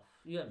fall off.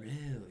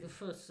 Really? The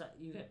first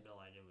you have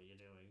no idea what you're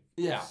doing.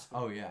 Yeah.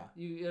 Oh, yeah.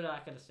 You're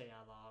not gonna stay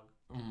on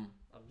long.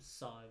 I'm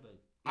sorry, but...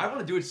 I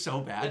want to do it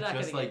so bad. You're not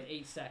just gonna like get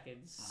 8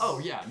 seconds. Oh,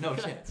 yeah. No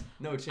chance.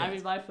 No chance. I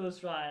mean, my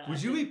first ride...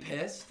 Would you be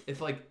pissed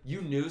if, like,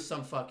 you knew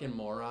some fucking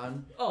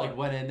moron,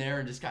 went in there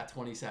and just got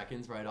 20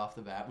 seconds right off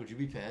the bat? Would you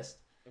be pissed?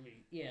 I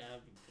mean, yeah,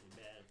 I'd be pretty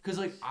bad. Because,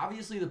 like,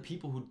 obviously the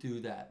people who do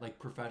that, like,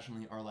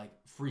 professionally are, like,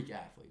 freak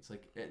athletes.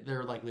 Like,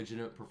 they're, like,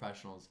 legitimate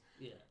professionals.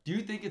 Yeah. Do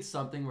you think it's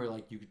something where,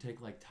 like, you could take,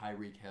 like,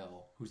 Tyreek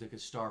Hill, who's, like, a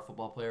star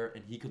football player,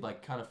 and he could,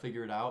 like, kind of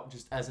figure it out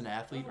just as an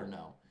athlete, or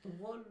no? The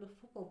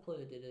football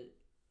player did it.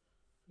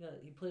 Yeah,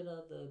 he played on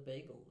the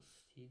Bengals.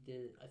 He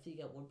did. I think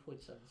he got 1.7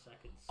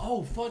 seconds.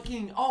 Oh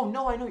fucking! Oh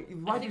no, I know.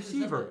 Wide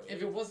receiver.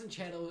 If it wasn't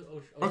Chad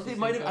I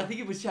think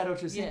it was Chad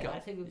Ochocinco. Yeah, I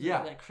think it was.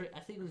 Yeah. I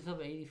think it was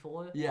number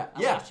 84. Yeah,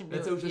 that's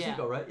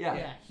Ochocinco, right? Yeah.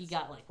 Yeah, he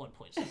got like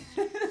 1.7.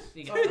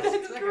 Dude,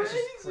 that's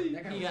crazy.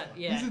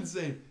 He's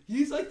insane.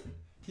 He's like,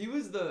 he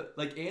was the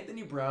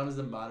Anthony Brown is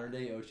the modern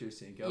day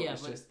Ochocinco. Yeah,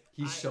 it's just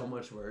he's so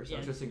much worse. Yeah.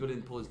 Ochocinco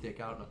didn't pull his dick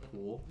out in a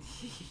pool.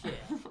 Yeah.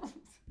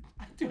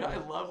 Dude, I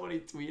love what he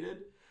tweeted.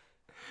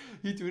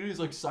 He tweeted he's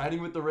like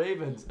signing with the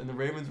Ravens, and the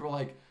Ravens were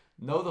like,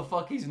 "No, the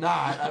fuck he's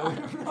not." I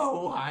don't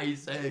know why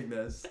he's saying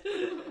this.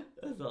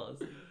 That's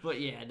awesome. But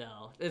yeah,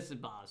 no, it's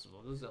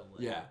impossible. There's no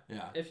way.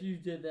 Yeah. If you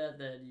did that,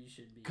 then you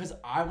should be. Because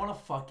I want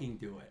to fucking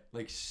do it,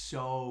 like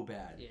so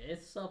bad. Yeah,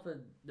 it's something.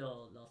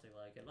 No, nothing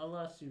like it.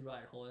 Unless you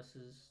ride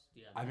horses.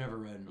 Yeah. I've never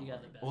ridden. You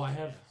got the best. Well, I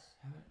have. chance.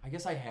 I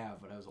guess I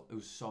have, but it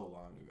was so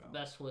long ago.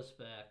 Best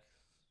horseback.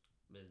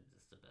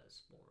 It's the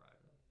best bull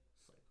rider.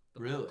 It's like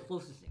the Really?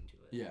 closest thing to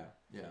it. Yeah.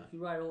 So if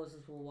you ride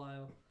horses for a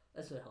while,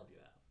 that's gonna help you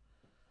out.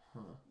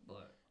 Huh.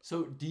 But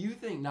So, do you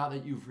think now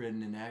that you've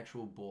ridden an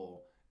actual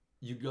bull,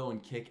 you go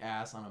and kick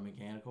ass on a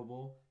mechanical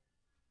bull?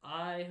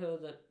 I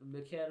heard that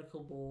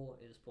mechanical bull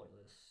is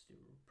pointless to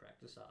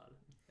practice on,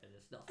 and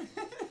it's nothing.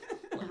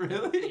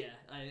 Really?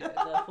 Yeah,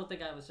 that's what the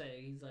guy was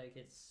saying. He's like,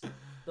 it's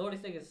the only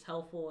thing that's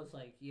helpful is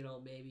like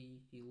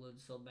maybe you learn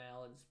some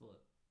balance, but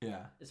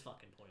Yeah. it's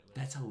fucking pointless.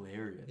 That's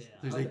hilarious. Yeah.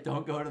 There's like,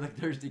 don't go to the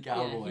Thirsty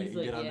Cowboy and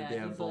get on the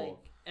damn he's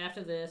bull. like,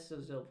 after this,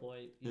 there's no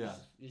point. You're Yeah.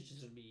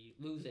 just gonna be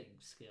losing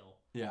skill.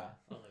 Yeah.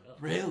 I was like, oh,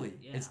 Really?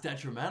 Yeah. It's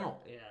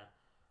detrimental. Yeah.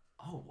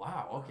 Oh,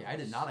 wow. Okay, I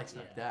did not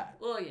expect that.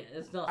 Well, yeah,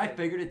 it's not. I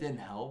figured it didn't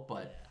help,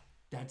 but Yeah.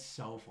 that's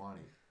so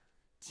funny.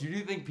 Do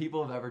you think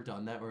people have ever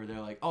done that where they're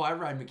like, "Oh, I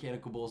ride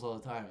mechanical bulls all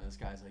the time," and this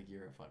guy's like,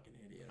 "You're a fucking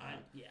idiot."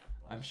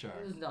 I'm sure.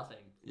 There's nothing.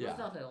 Yeah. There's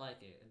nothing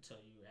like it until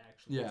you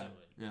actually Yeah. do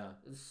it. Yeah.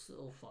 It's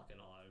so fucking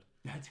hard.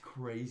 That's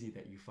crazy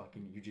that you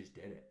just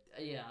did it.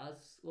 Yeah,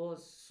 it's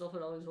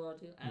something I always want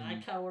to do, and I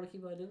kind of want to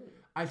keep on doing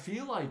it. I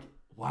feel like,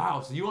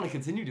 wow, so you want to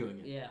continue doing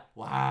it? Yeah.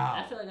 Wow.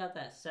 After I got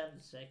that 7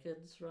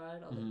 seconds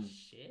ride, I was like,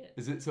 shit.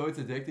 Is it so? It's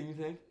addicting, you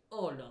think?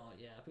 Oh no,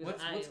 yeah.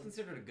 Because What's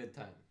considered a good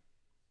time?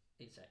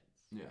 8 seconds.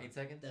 Yeah. 8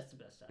 seconds? That's the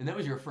best time. And that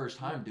was your first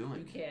time doing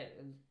You it. can't.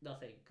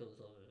 Nothing goes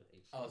over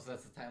 8 seconds. Oh, so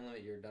that's the time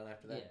limit. You're done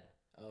after that.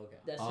 Yeah. Oh, okay.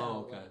 That's Oh, how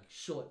okay. like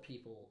short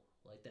people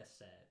that's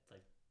sad.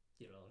 Like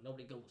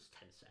nobody goes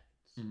 10 seconds.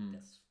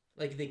 That's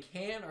Like they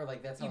can, or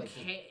like that's how You like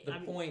can't- the I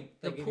mean,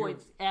 point. the Like, if point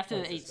you're- after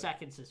point 8 system.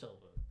 seconds is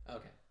over.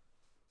 Okay.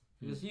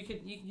 Because you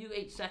can do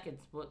 8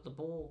 seconds, but the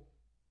bull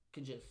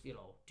could just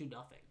do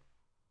nothing.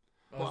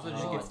 Oh, so it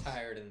just Oh. gets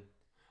tired and.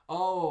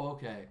 Oh,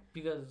 okay.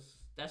 Because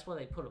that's why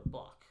they put a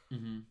buck.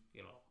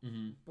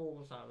 Mm-hmm.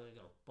 Bulls aren't really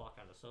gonna buck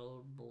on its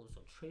own. Bulls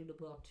will train the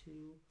buck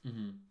too,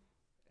 Mm-hmm.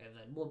 and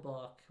then more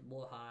buck,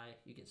 more high,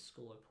 you get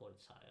score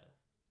points higher.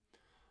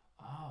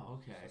 Oh, So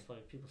okay. that's why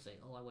people say,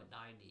 "Oh, I went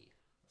 90.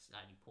 That's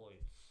 90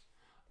 points."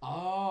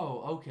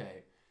 Oh,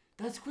 okay.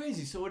 That's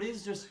crazy. So it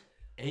is just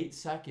 8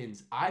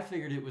 seconds. I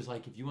figured it was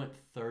like if you went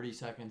 30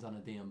 seconds on a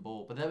damn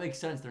bull, but that makes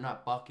sense. They're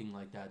not bucking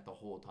like that the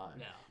whole time.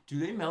 No, Do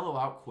they mellow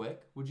out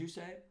quick, would you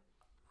say?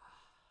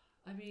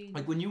 I mean,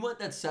 Like when you went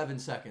that 7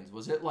 seconds,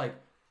 was it like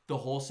the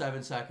whole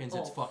 7 seconds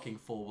it's Oh. fucking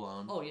full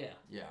blown? oh yeah,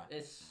 Yeah,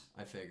 it's.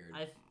 I figured.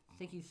 I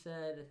think he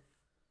said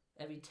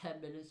every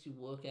 10 minutes you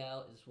work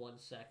out is 1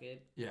 second.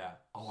 Yeah.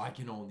 Oh, I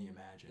can only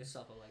imagine. It's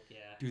something like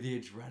Dude, the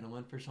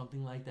adrenaline for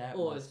something like that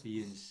Oh, must be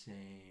it's-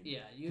 insane. Yeah,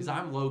 you. Because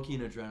I'm low key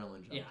an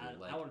adrenaline junkie. Yeah,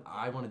 like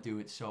I I want to do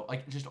it so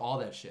like just all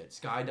that shit.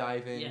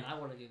 Skydiving. Yeah, I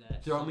want to do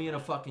that. Throw me in a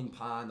fucking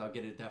pond. I'll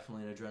get it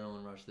definitely an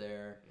adrenaline rush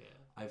there. Yeah.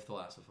 I have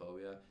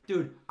thalassophobia.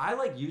 Dude, I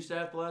used to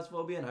have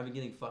thalassophobia and I've been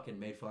getting fucking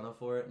made fun of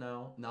for it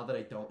now. Now that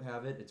I don't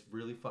have it, it's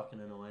really fucking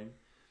annoying.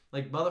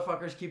 Like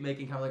motherfuckers keep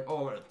making kind of like, "Oh,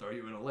 I'm gonna throw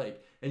you in a lake,"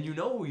 and you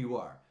know who you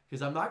are,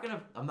 because I'm not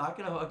gonna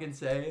fucking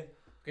say.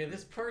 Okay,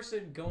 this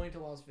person going to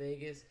Las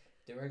Vegas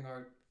during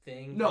our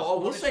thing. No, just we'll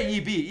wanted- say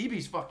EB.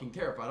 EB's fucking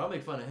terrified. I'll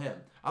make fun of him.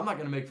 I'm not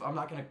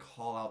gonna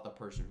call out the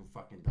person who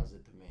fucking does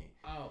it to me.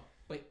 Oh,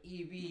 but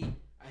EB,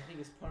 I think,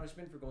 is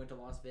punishment for going to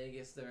Las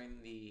Vegas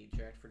during the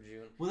draft for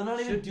June. Well, they're not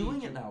even Should be doing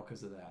it June. now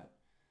because of that.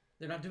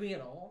 They're not doing it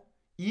at all.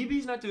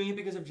 EB's not doing it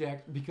because of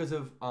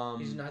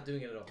He's not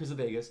doing it at all. because of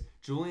Vegas.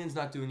 Julian's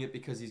not doing it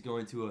because he's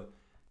going to a.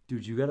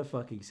 Dude, you gotta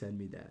fucking send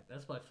me that.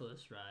 That's my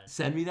first ride.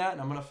 Send me that,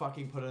 and I'm gonna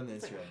fucking put it on the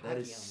It's like a Instagram. That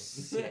hockey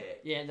is helmet.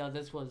 sick. Yeah, no,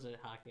 this was a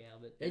hockey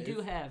helmet. They It do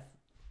is. have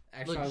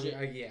Actually,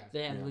 legit- yeah.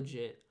 they have Yeah.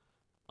 legit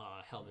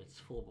helmets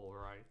full bull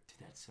ride.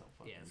 Dude, that's so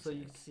fucking. Yeah, so you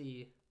sick. can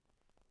see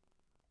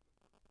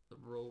the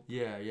rope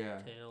Yeah,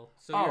 yeah. tail.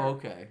 So Oh, you're,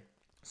 okay.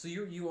 so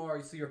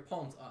your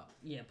palms up.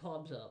 Yeah,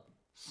 palms up.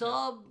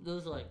 Some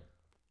there's like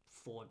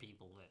 4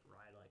 people that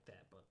ride like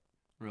that, but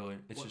Really,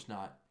 it's What- just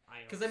not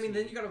Because I mean,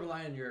 then you gotta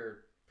rely on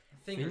your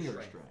finger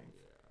strength.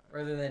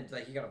 Rather than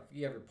like you have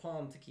your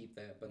palm to keep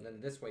that, but then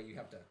this way you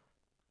have to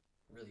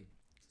really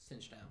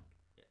cinch down.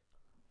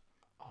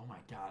 Oh my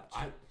god,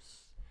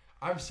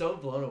 I'm so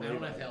blown away. I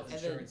don't by have health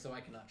this. insurance, so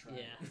I cannot try.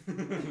 Yeah.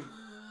 it.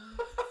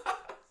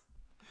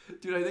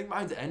 Dude, I think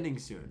mine's ending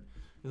soon.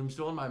 Because I'm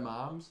still in my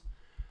mom's.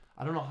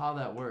 I don't know how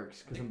that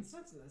works. I think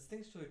this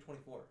thing's still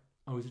 24.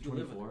 Oh, is it You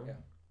live with 24? her,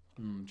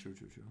 yeah. True.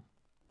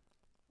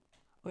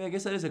 Oh, yeah, I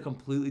guess that is a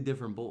completely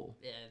different bowl.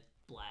 Yeah, it's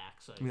black,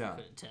 so you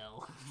couldn't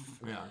tell.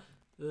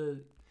 Yeah.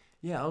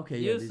 Yeah, okay,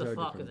 he yeah, was these the are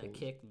fucker different that bowls.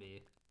 kicked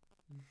me.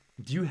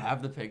 Do you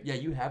have the pic? Yeah,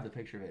 you have the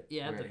picture of it.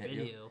 Yeah, I have where the it hit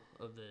you? video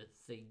of the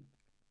thing.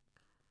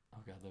 Oh,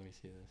 God, let me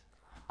see this.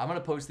 I'm going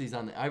to post these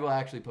I will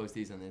actually post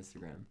these on the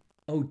Instagram.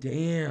 Oh,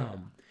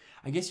 damn.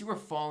 I guess you were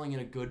falling in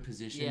a good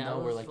position, though,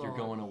 where, like, you're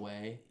going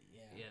away.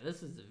 Yeah,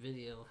 this is the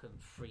video of him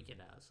freaking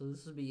out. So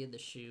this is me in the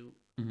shoot.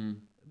 Mm-hmm.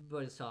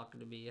 Everybody's talking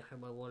to me. I have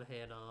my one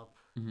hand up,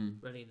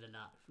 ready to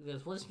nod.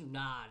 Because once you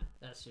nod,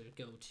 that's your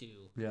go-to.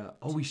 Yeah.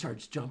 Oh, he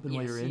starts jumping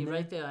while you're in there?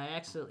 right there, I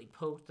accidentally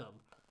poked him.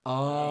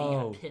 Oh. And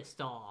he got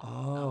pissed off. Oh.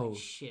 I'm like,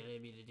 shit, I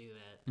didn't mean to do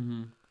that.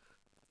 Mm-hmm.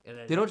 And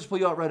then, They don't just pull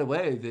you out right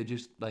away. They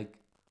just, like,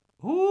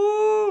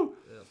 ooh.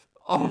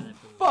 Oh,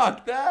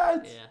 fuck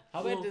that. Yeah.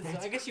 How bad does...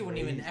 I guess you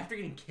wouldn't even... crazy. After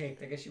getting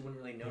kicked, I guess you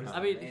wouldn't really notice I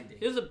mean, landing.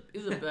 here's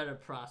a better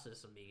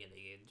process of me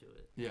getting into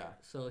it. Yeah.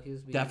 So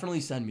here's me.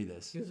 Definitely send me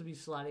this. Here's me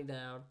sliding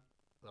down.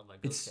 I'm like,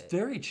 It's okay.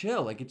 very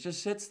chill. Like, it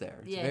just sits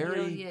there. It's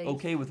very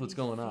okay with what's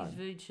going on. He's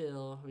very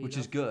chill. Which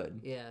is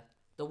good. Yeah.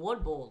 The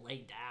one bull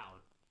laid down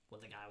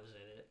when the guy was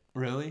in it.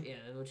 Really? Yeah,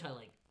 and we're trying to,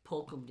 like,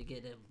 poke him to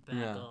get him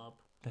back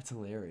up. That's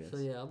hilarious. So,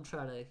 yeah, I'm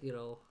trying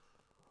to,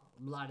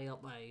 I'm lining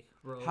up my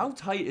rope. How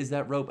tight is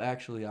that rope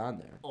actually on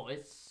there? Oh,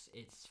 it's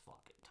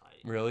fucking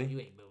tight. Really? You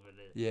ain't moving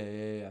it.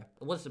 Yeah.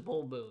 Once the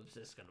bull moves,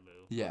 it's gonna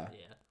move. Yeah.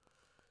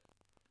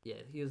 Yeah,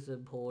 here's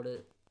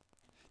important.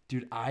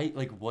 Dude,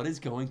 what is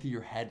going through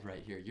your head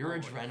right here? Your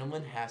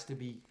adrenaline has to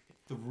be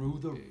through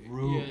the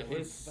roof.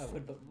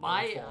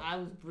 Yeah, I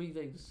was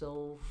breathing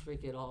so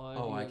freaking hard.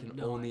 Oh, I can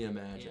only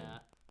imagine. Yeah.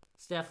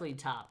 It's definitely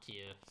top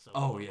tier. So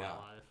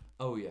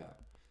Oh, yeah.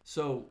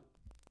 So,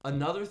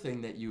 another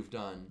thing that you've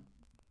done,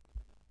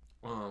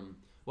 well,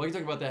 I can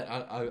talk about that.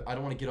 I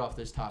don't want to get off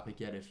this topic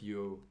yet if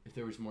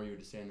there was more you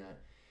would say on that.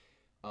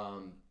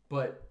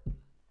 But,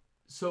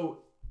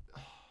 so,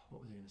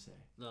 what was I going to say?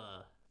 You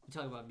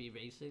talking about me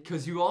racing?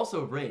 Because you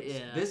also race.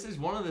 Yeah. This is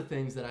one of the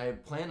things that I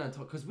planned on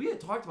because we had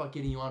talked about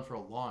getting you on for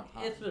a long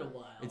time. It's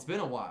been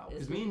a while.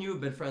 Because me and you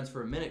have been friends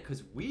for a minute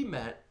because we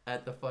met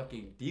at the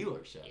fucking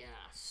dealership. Yeah,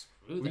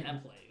 screw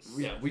that place.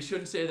 Yeah, we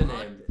shouldn't say the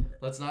name.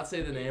 Let's not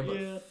say the name,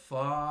 but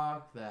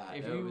fuck that.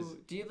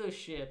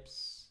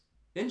 Dealerships...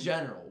 In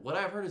general, what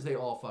I've heard is they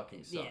all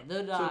fucking suck. Yeah,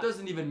 they're not... So it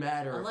doesn't even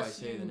matter if I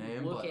say the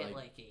name. Look but at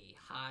like a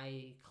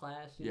high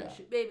class Yeah.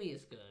 dealership, maybe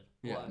it's good.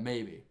 Yeah, But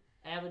maybe.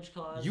 average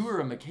cost... You were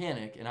a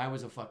mechanic and I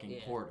was a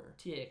fucking porter.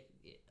 Yeah.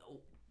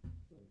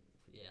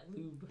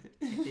 Lube.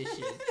 This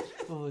shit.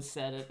 Oh,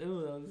 said it.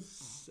 Ooh, that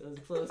was a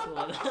close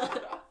one.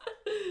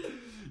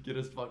 Get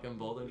us fucking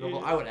both in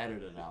trouble. I would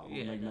edit it out.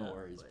 Yeah, no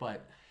worries.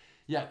 But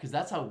yeah, because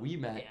that's how we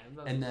met.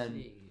 Yeah, and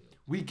then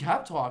we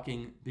kept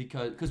talking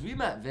because we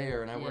met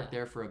there and I worked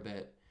there for a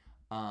bit.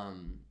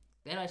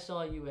 Then I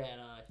saw you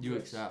at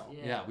UXL.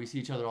 Yeah, we see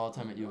each other all the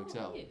time at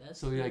UXL. Yeah,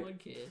 that's so one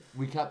kid.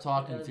 We kept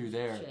talking through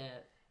there.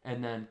 Chat.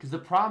 And then, because the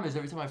problem is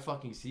every time I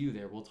fucking see you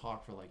there, we'll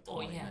talk for like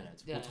 20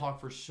 minutes. Yeah. We'll talk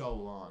for so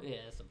long. Yeah,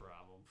 that's a problem.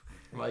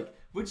 Like,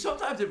 which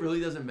sometimes it really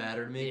doesn't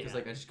matter to me because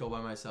like I just go by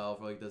myself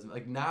or like doesn't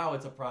like now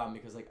it's a problem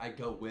because like I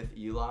go with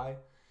Eli,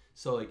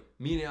 so like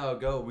me and Eli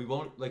go. We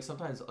won't like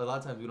sometimes a lot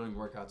of times we don't even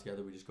work out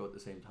together. We just go at the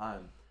same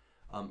time.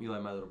 Eli,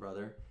 my little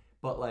brother,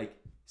 but like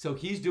so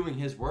he's doing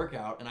his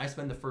workout and I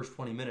spend the first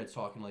 20 minutes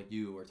talking like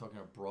you or talking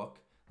to Brooke.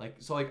 Like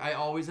so like I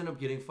always end up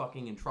getting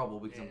fucking in trouble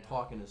because I'm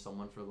talking to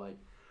someone for like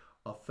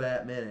a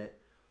fat minute,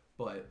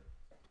 but.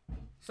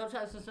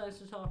 Sometimes it's nice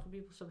to talk to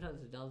people. Sometimes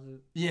it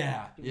doesn't.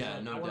 Yeah,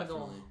 Because no,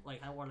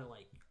 definitely. I want to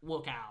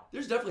look out.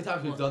 There's definitely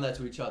times we've done that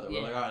to each other.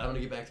 We're like, all right, I'm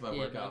gonna get back to my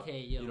workout. Okay,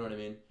 you know what I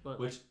mean? But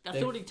that's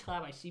the only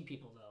time I see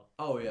people though.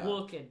 Oh yeah.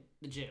 Look at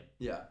the gym.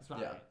 Yeah, yeah.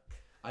 Right.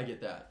 I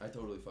get that. I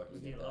totally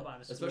fucking get that.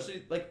 Honest,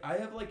 especially like I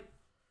have like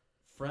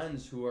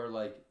friends who are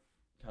like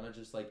kind of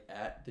just like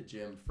at the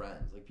gym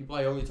friends, like people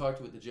I only talk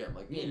to at the gym.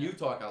 Like me and you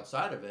talk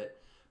outside of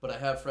it, but I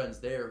have friends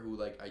there who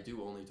like I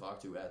do only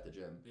talk to at the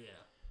gym. Yeah.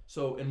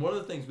 So, and one of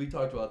the things we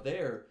talked about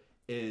there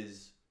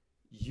is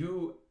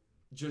you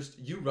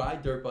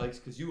ride dirt bikes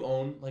because you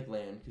own like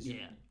land.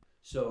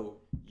 So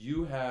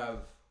you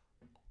have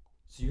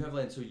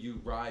land. So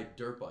you ride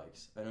dirt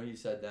bikes. I know you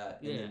said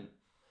that. And then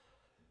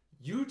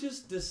you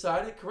just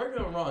decided. Correct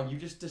me if I'm wrong. You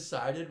just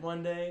decided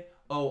one day.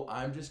 Oh,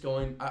 I'm just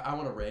going. I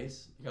want to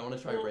race. I want to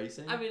try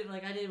racing. I mean,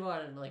 like I did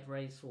want to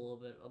race a little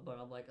bit, but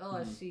I'm like,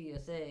 I see a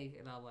thing,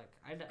 and I'm like,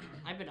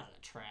 I've been on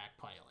a track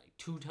probably like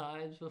 2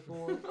 times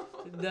before.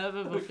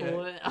 Never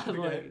before. Okay. I'm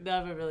like,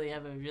 never really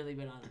ever really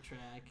been on a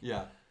track.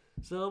 Yeah.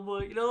 So I'm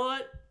like, you know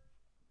what?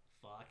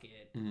 Fuck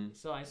it. Mm-hmm.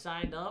 So I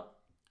signed up,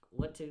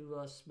 went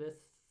to Smith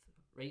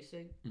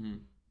Racing. Mm-hmm.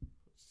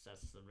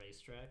 That's the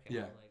racetrack.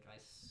 Yeah. I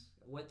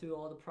went through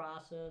all the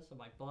process of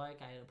my bike.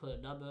 I had to put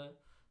a number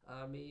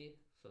on me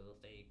so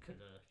they could,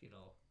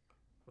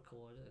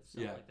 record and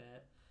stuff like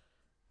that.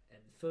 And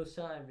the first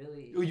time,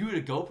 really... Oh, you had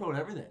a GoPro and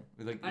everything?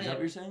 Like, is that what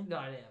you're saying? No,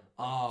 I didn't.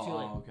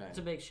 Oh, okay.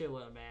 To make sure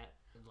where I'm at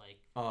and,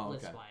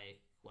 list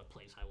what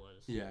place I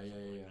was. Yeah.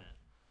 That.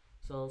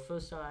 So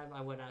first time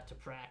I went out to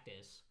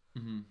practice,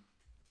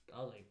 I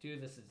was like,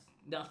 dude, this is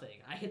nothing.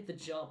 I hit the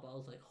jump. I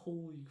was like,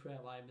 holy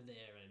crap, I'm in the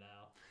air right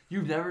now.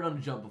 You've never done a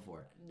jump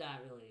before?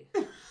 Not really.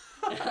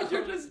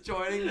 You're just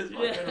joining this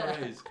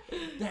fucking race.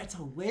 That's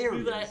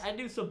hilarious. Dude, I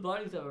knew some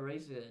buddies that were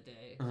racing that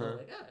day. So I'm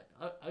like,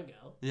 I'll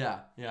go. Yeah.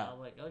 I'm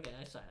like, okay,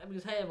 I signed.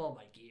 Because I have all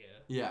my gear.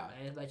 Yeah.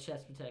 I have my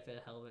chest protector,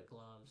 helmet,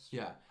 gloves.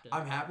 Yeah.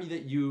 I'm happy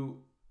that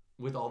you,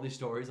 with all these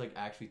stories, like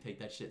actually take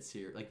that shit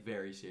like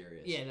very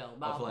serious. Yeah, no,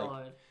 mouth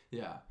guard.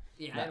 Yeah.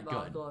 Yeah, I had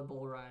mouth guard,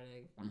 bull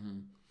riding.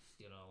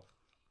 You know.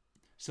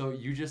 So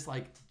you just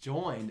like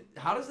joined.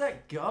 How does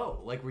that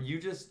go? Like, were you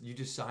just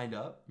signed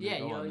up? Yeah,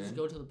 you just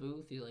go to the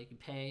booth. You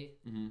pay.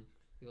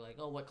 You're like,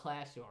 oh, what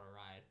class you want to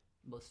ride?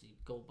 Mostly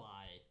go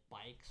by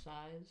bike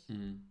size.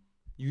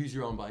 You use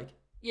your own bike?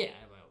 Yeah, I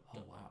have my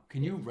own. Oh wow!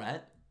 Can you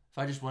rent? If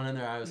I just went in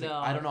there, I was no.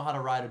 like, I don't know how to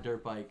ride a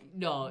dirt bike.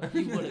 No,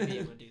 you wouldn't be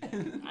able to do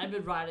that. I've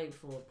been riding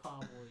for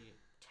probably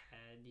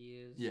 10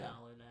 years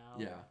solid now.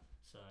 Yeah.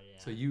 So yeah.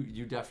 So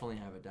you definitely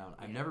have it down.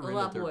 I've never ridden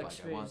a dirt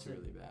bike. I want to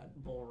really bad.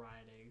 Bull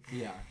riding.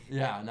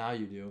 Yeah. Now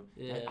you do.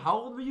 Yeah. How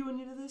old were you when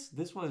you did this?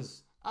 This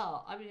was.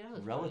 Oh, I mean, I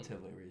was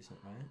relatively recent,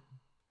 right?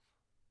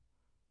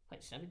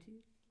 Like 17.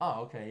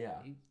 Oh, okay,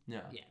 yeah.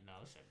 Yeah, no,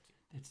 I was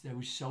 17. It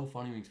was so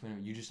funny when you explained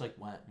it. You just like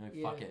went,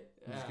 you're like, fuck it,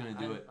 I'm just gonna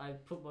do it. I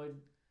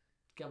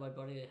got my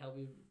buddy to help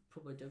me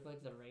put my dirt bike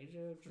in the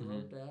Ranger,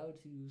 drove down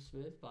to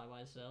Smith by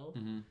myself,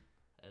 and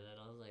then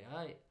I was like, all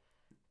right.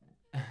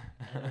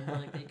 And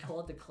then they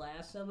called the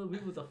class number. We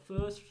were the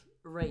first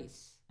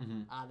race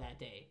on that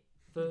day.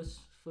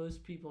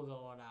 First people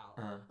going out.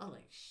 I was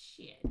like,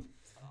 shit.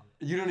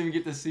 You don't even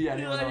get to see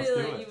anyone else do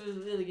it.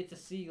 You really get to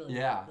see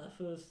the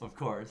first. Of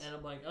course. And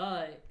I'm like, all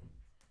right.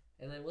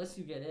 And then once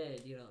you get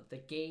in, the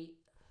gate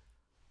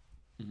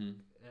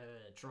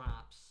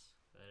drops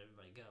and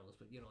everybody goes.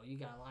 But, you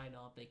got to line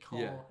up. They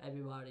call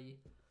everybody.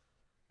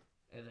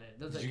 And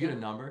then Did you get a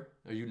number?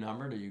 Are you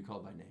numbered or are you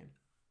called by name?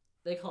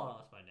 They call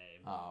us by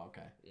name. Oh,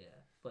 okay. Yeah.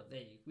 But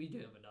we do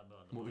have a number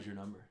on the What was your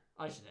number?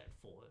 I should have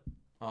 4.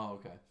 Oh,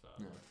 okay. So,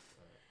 yeah.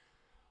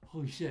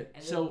 Holy shit!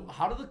 And so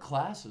how do the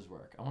classes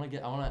work? I want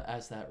to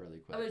ask that really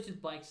quick. I mean, it's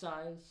just bike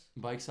size.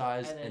 Bike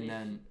size, and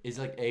then is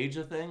like age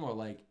a thing, or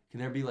like can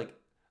there be like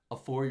a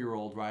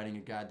 4-year-old riding a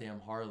goddamn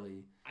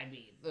Harley? I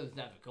mean, there's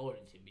never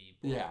going to be.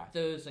 But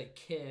there's a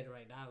kid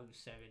right now who's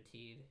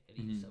 17, and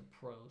he's a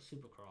pro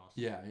supercross.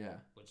 Yeah.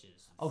 Which is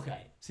insane.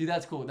 Okay. See,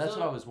 that's cool. That's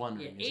what I was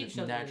wondering. Yeah, is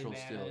it natural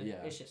skill? Yeah.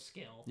 It's just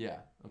skill. Yeah.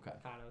 Okay.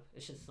 Kind of.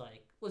 It's just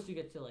like once you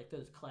get to like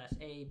those class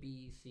A,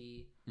 B,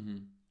 C.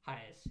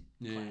 Highest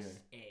class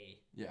A.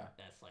 Yeah.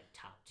 That's like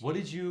top tier. What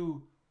did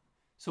you?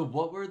 So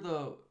what were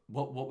the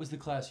what was the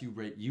class you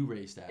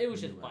raced at? It was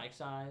just bike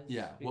size.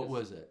 Yeah. What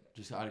was it?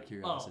 Just out of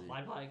curiosity. Oh,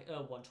 my bike,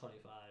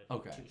 125.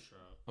 Okay.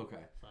 2-stroke.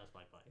 Okay. So that's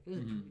my bike. It was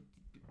a pretty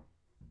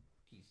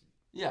decent.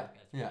 Yeah.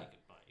 That's a pretty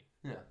good bike.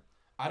 Yeah.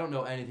 I don't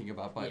know anything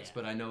about bikes,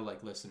 but I know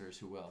like listeners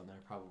who will, and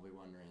they're probably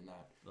wondering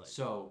that. Like,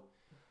 so.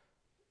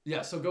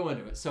 Yeah. So go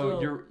into it.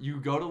 So you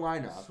go to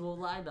line up. So we'll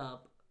line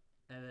up.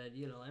 And then,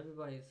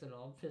 everybody's,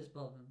 I'm fist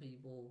bumping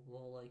people.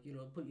 Well, like,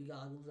 put your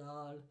goggles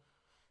on.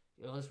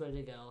 It's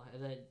ready to go.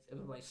 And then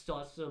everybody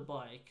starts their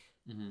bike.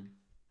 And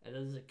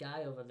there's a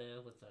guy over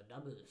there with the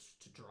numbers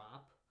to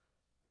drop.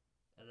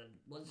 And then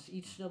once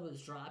each number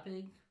is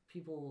dropping,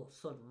 people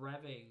start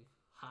revving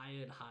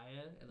higher and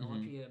higher. And the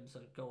RPMs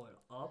are going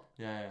up.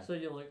 Yeah. So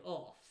you're like,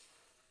 oh,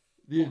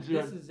 this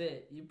is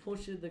it. You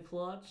push in the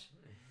clutch.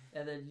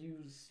 And then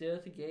you stare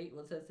at the gate.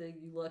 Once that thing,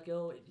 you let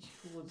go. And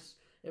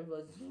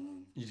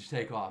you just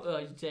take off.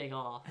 You take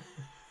off.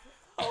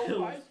 Oh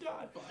my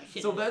god!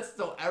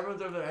 So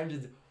everyone's over their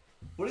engines.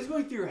 What is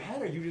going through your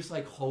head? Are you just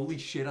like, holy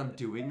shit, I'm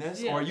doing this?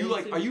 Yeah, or are you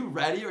like, are you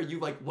ready? Or are you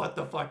like, what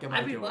the fuck am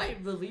I doing? My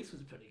release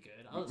was pretty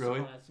good. I was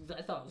really?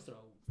 I thought it was throwing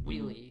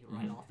wheelie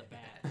right off the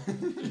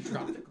bat. Just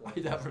drop the clutch.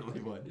 I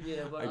definitely would.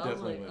 Yeah, but I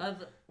was like,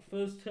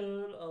 first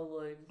turn, I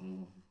was like,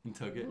 you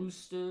took it.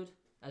 Boosted.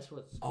 That's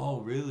what's. Oh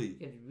really?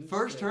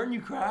 First turn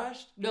you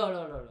crashed?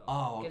 No.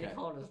 Oh okay. Getting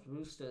called as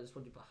rooster is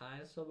when you're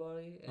behind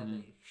somebody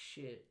and they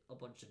shit a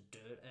bunch of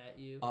dirt at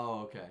you.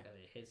 Oh okay. And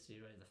it hits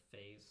you right in the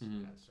face.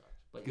 Kind of sucks.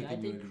 But good I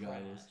did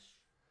crash. crash.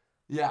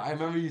 Yeah, I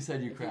remember you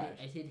said you crashed.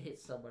 I did hit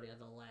somebody on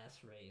the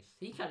last race.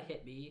 He kind of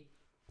hit me.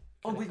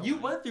 Oh, but you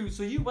went through.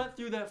 So you went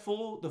through the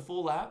full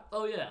lap.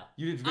 Oh yeah.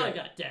 You did great. I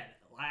got dead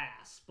at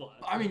last, but.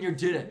 I mean, you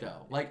did it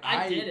though. Like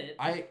I did it.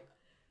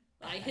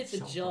 I hit the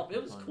jump.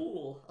 It was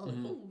cool. I was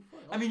like, oh, fuck.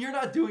 I mean, you're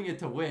not doing it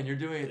to win. You're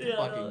doing it to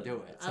fucking do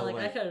it. So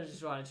I kind of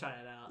just want to try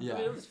it out. Yeah. I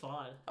mean, it was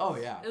fun. Oh,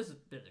 yeah. It was a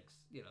bit,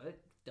 it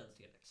does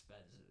get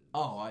expensive.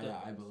 Oh, yeah,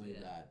 I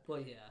believe that.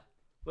 But yeah.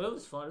 But it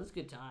was fun. It was a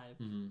good time.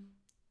 Mm-hmm.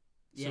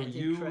 Yeah, so it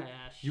did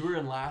crash. You were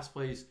in last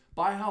place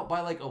by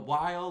like a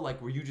while?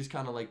 Like, were you just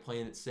kind of like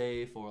playing it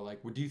safe? Or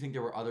like, do you think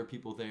there were other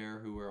people there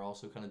who were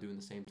also kind of doing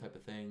the same type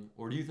of thing?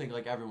 Or do you think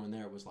like everyone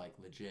there was like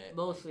legit?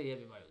 Mostly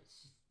everybody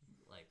was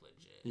like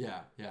legit.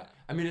 Yeah.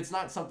 I mean, it's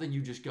not something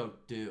you just go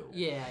do.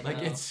 Yeah, like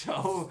no, it's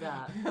so.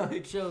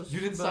 Like, you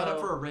didn't sign up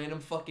for a random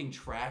fucking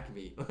track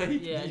meet.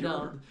 Like,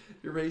 you're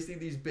racing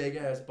these big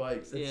ass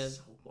bikes. It's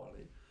so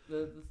funny.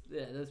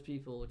 Those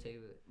people would take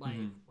it. Like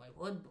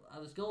one, I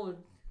was going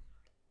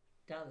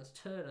down this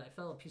turn and I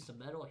felt a piece of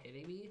metal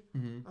hitting me. I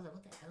was like,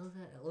 what the hell is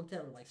that? I looked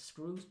at it, like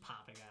screws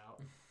popping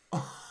out. I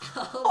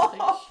was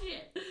like,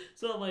 shit.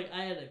 So I'm like,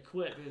 I had to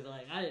quit because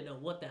like I didn't know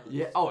what that was.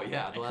 Yeah. Oh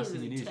yeah. The I last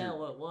couldn't thing you really need tell is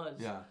what it was.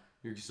 yeah,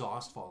 your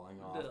exhaust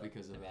falling off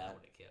because of I that.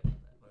 would have kept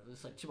that. But it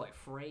was like to my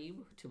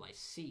frame, to my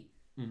seat.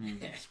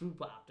 Screw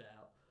popped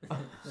out.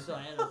 So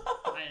I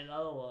had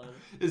another one.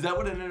 Is that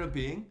what it ended up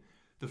being?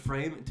 The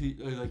frame to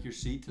like your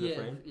seat to the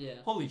frame? Yeah.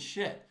 Holy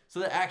shit. So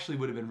that actually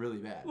would have been really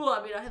bad. Well,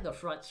 I mean, I had the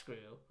front screw,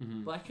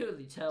 but I couldn't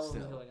really tell what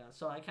was going on.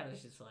 So I kind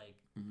of just like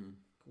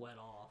went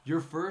off.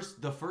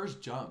 The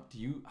first jump,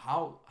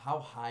 how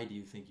high do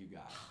you think you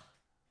got?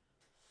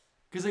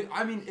 Because like,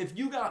 I mean, if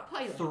you got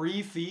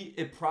 3 feet,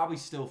 it probably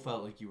still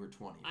felt like you were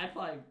 20.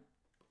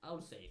 I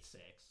would say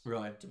 6.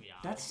 Really? To be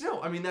honest. That's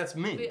still, I mean, that's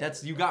me.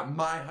 You got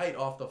my height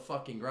off the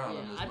fucking ground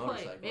on this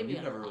motorcycle.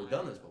 You've never really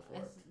done this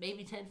before.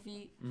 Maybe 10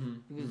 feet.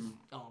 Because,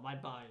 my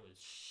body was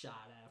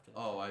shot after that.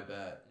 Oh, I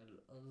bet. And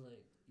I was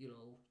like,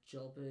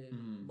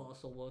 jumping,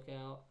 muscle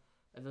workout.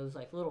 And there's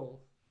like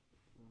little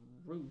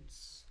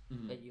roots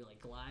that you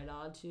like glide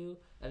onto.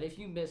 And if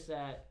you miss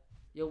that,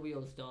 your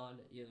wheel's done,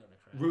 you're going to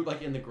crash. Root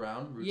like in the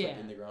ground? Roots like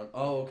in the ground?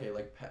 Oh, okay.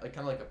 Like kind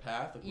of like a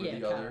path? Like where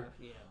the other...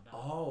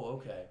 Oh,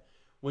 okay.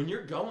 When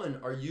you're going,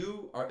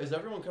 is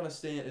everyone kind of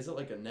staying, is it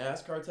like a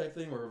NASCAR type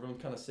thing where everyone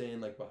kind of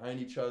staying like behind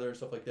each other and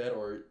stuff like that?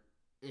 Or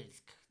it's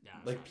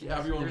like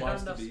everyone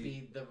wants to be.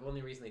 Speed. The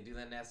only reason they do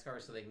that in NASCAR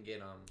is so they can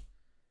get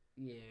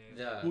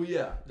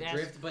the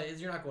drift, but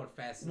you're not going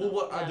fast enough.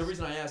 Well, the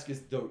reason I ask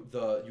is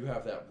the you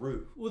have that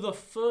route. Well, the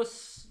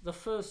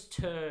first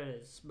turn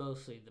is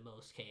mostly the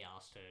most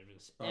chaos turn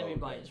because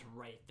everybody's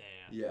right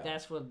there. Yeah,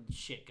 that's when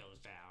shit goes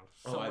down.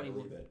 Somebody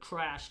would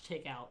crash,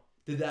 take out.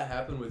 Did that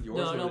happen with yours?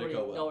 No, or nobody. Did it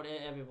go well? No,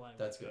 everyone.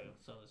 That's good.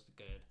 So it's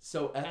good.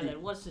 So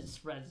then once it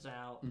spreads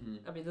out,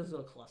 I mean, there's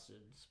no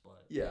clusters,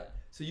 but yeah.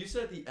 So you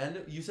said at the end.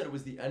 You said it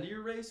was the end of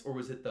your race, or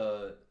was it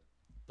the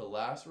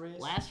last race?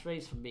 Last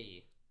race for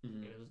me.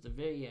 It was the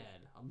very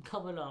end. I'm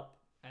coming up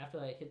after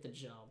I hit the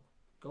jump,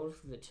 going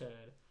through the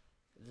turn,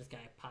 and this guy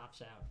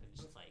pops out and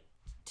just like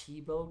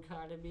T-bone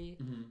kind of me,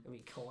 and we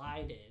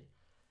collided.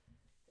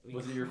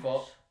 Was it your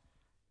fault?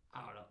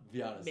 I don't know.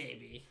 Be honest.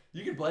 Maybe.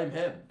 You can blame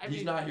him.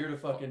 He's not here to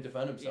fucking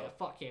defend himself.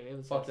 Yeah, fuck him. It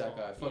was fuck that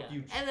guy. Fuck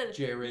you, and then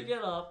Jared. We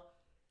get up,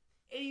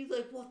 and he's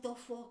like, "What the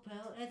fuck,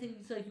 pal?" And then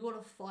he's like, "You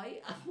want to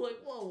fight?" I'm like,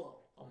 "Whoa.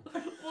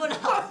 We're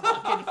not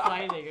fucking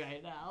fighting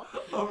right now."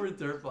 Over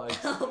dirt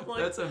bikes. Like,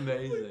 that's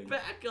amazing.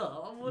 Back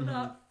up. We're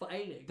not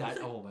fighting.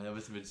 Oh man, that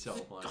must have been so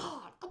funny.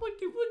 God, I'm like,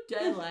 dude, we're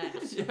dead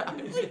last.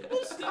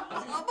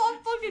 I'm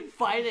not fucking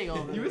fighting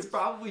over this. He was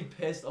probably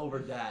pissed over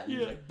that. He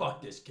was like,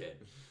 fuck this kid.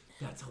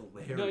 That's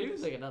hilarious. No, he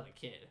was like another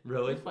kid.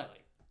 Really? He was probably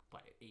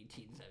like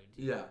 18, 17.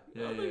 Yeah.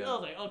 I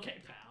was like, okay,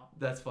 pal.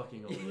 That's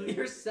fucking hilarious.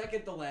 You're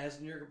second to last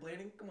and you're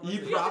complaining? Come on.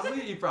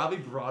 He probably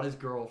brought his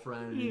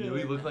girlfriend and he knew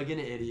he looked like an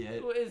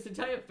idiot. Well, his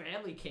entire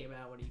family came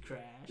out when he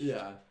crashed.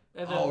 Yeah.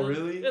 And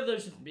really? And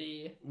there's just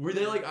me. Were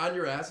they like on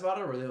your ass about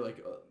it, or were they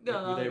like?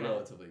 No, were they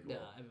relatively cool? No,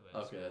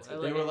 everybody. Okay, that's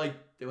good. They were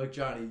like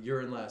Johnny,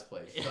 you're in last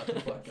place. Shut the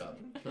fuck up.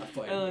 Not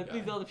fighting and the guy.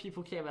 these other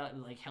people came out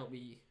and like helped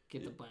me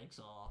get the bikes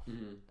off,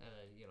 and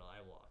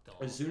I walked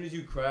off. As soon as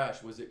you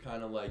crashed, was it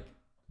kind of like?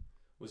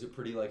 Was it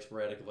pretty like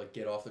sporadic of like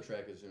get off the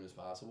track as soon as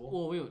possible?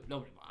 Well,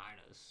 nobody behind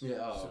us. Yeah.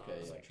 Oh, so okay. it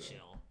was Yeah. like True.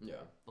 chill. Yeah.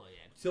 But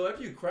yeah. So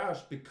after you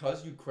crashed,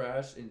 because you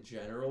crashed in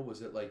general,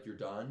 was it like you're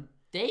done?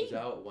 Is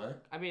that how it went?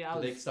 I mean,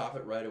 Did they stop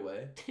it right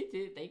away?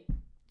 They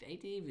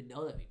didn't even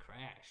know that we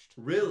crashed.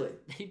 Really?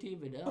 They didn't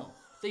even know.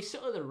 They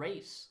saw the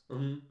race.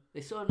 Mm-hmm. They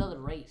saw another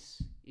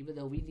race, even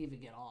though we didn't even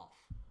get off.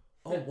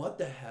 Oh, what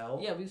the hell?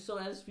 Yeah, we saw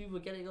as we were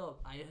getting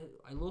up.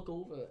 I look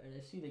over and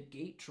I see the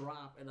gate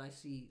drop and I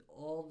see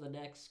all the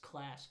next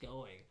class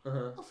going. I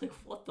was like,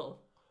 what the?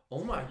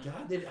 Oh my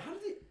god!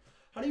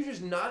 How do you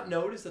just not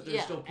notice that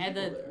there's still people and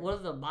then there? one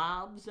of the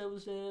moms that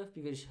was there,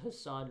 because her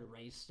son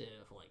raced there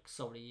for like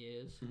so many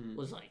years,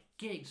 was like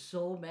getting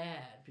so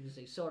mad because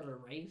they started a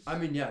race. I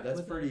mean, yeah,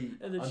 that's pretty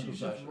and then she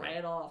unprofessional. just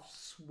ran off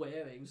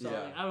swearing. So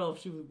Yeah. like, I don't know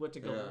if she went to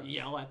go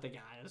yell at the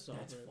guy or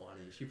something. That's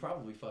funny. She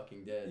probably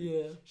fucking did.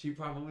 Yeah. She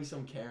probably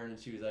some Karen, and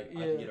she was like, "I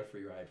can get a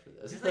free ride for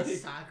this." It's like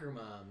soccer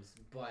moms,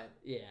 but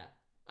yeah.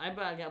 I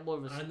got more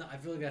of a. I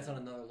feel like that's on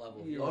another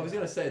level. Yeah. I was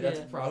gonna say that's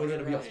probably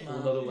gonna be a whole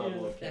other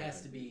level of It Karen.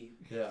 has to be.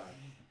 Yeah.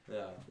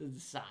 Yeah.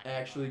 Soccer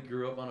Actually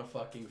grew up on a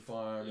fucking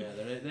farm. Yeah,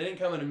 they didn't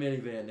come in a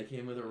minivan. They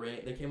came with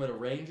a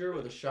Ranger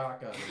with a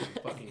shotgun and a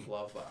fucking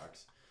glove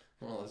box.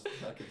 One of those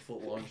fucking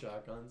foot-long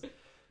shotguns.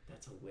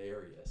 That's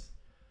hilarious.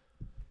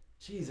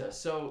 Jesus.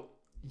 So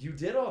you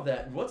did all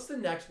that. What's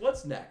next?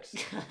 What's next?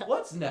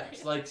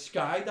 Like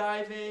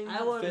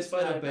skydiving? Fist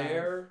fight a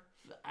bear?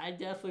 I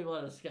definitely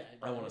want to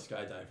skydive. I want to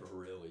skydive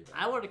really bad.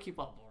 I want to keep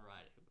on bull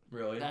riding.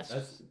 Really?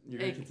 You're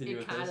gonna continue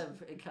with this?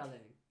 It kind of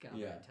got my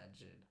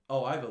attention.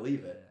 Oh, I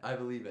believe it. I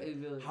believe it.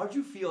 Really, How'd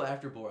you feel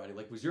after bull riding?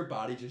 Like, was your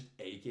body just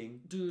aching?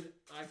 dude,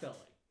 I felt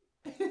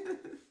like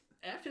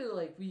after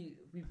like we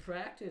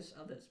practiced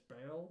on this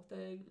barrel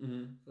thing,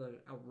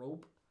 like a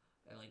rope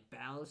and like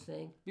balance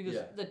thing, because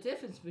the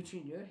difference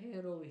between your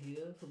hand over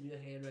here from your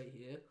hand right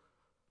here,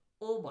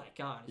 oh my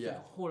god, it's like a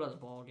whole other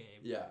ball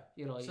game. Yeah.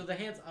 You know. So the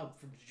hand's up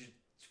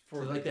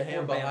for so like the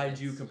hand behind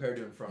balance. you compared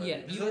to in front of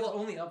you. So it's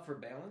only up for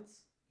balance.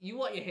 You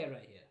want your hand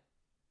right here.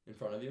 In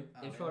front of you?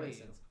 In front of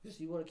you. Because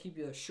you want to keep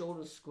your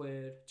shoulders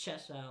squared,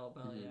 chest out,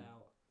 belly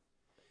out.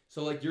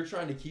 So like you're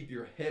trying to keep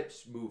your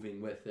hips moving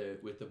with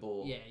the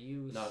bull. Yeah,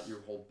 not your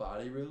whole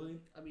body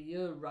really? I mean,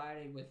 you're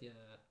riding with your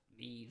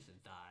knees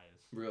and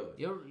thighs. Really?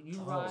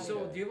 You ride.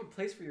 So do you have a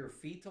place for your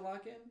feet to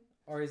lock in?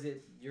 Or is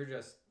it you're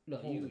just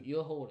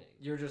you're holding.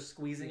 You're just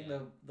squeezing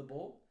the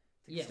bull?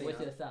 Yeah, with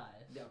your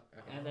thighs. Yeah.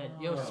 Okay. And then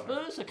your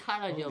spurs are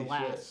kind of your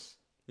last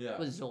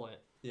resort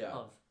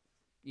of,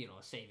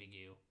 saving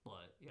you.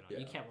 But,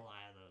 you can't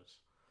rely on those.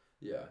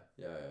 Yeah.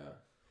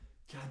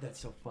 God, that's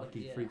so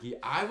fucking freaky.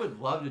 I would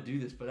love to do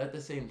this, but at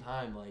the same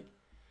time, like,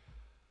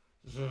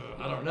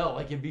 I don't know.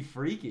 Like, it'd be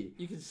freaky.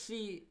 You can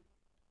see,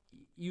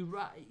 you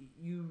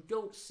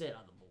don't sit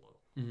on the bull.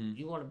 Mm-hmm.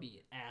 You want to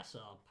be ass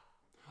up.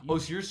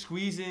 So you're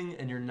squeezing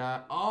and you're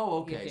not...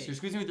 Oh, okay. So you're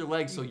squeezing with your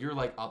legs, so you're,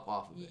 like, up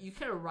off of it. You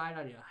kind of ride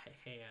on your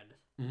hand,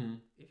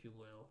 if you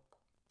will.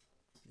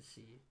 You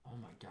see. Oh,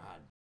 my God.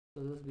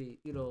 So this would be,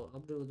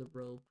 I'm doing the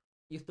rope.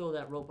 You throw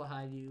that rope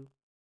behind you,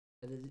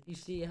 and then you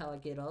see how I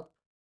get up?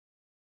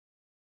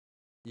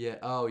 Yeah.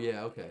 Oh,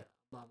 yeah, okay.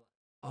 Mama.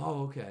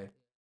 Oh, okay.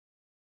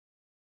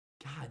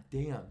 God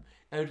damn.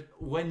 And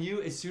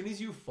as soon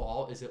as you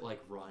fall, is it,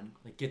 like, run?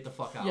 Like, get the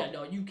fuck out? Yeah,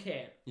 no, you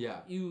can't.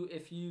 Yeah.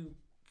 If you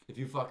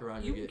fuck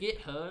around, you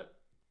get hurt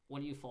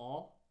when you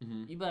fall.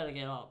 Mm-hmm. You better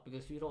get up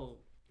because if you don't,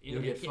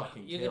 you'll get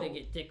fucking You're killed. gonna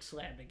get dick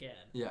slammed again.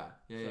 Yeah.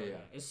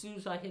 As soon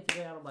as I hit the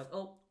ground, I'm like,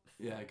 oh,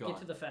 get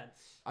to the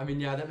fence. I mean,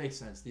 yeah, that makes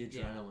sense. The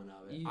adrenaline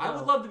of it. I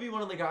would love to be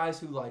one of the guys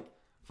who like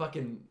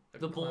fucking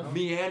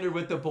meander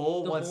with the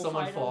bull once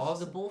someone falls.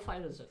 The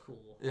bullfighters are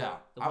cool. Yeah.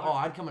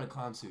 I'd come in a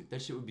clown suit.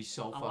 That shit would be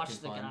so fucking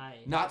fun.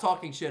 Not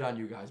talking shit on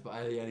you guys, but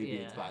any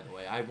means, by the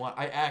way.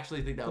 I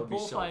actually think that would be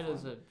so fun. The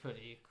bullfighters are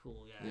pretty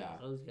cool. Yeah.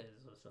 Those guys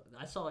are so.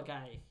 I saw a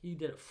guy. He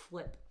did a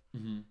flip.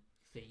 Mm-hmm.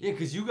 Yeah,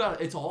 because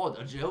it's all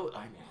a joke.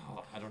 I mean,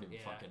 I don't even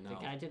fucking know. The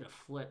guy did a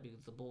flip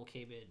because the bull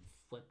came in and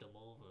flipped him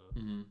over.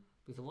 Mm-hmm.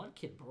 Because the one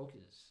kid broke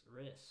his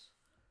wrist.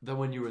 The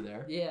one you were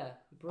there? Yeah.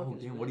 He broke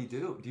his wrist. What'd he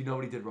do? Do you know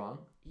what he did wrong?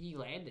 He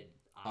landed.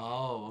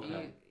 Oh,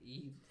 okay.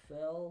 He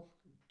fell,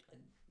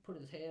 put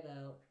his hand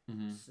out,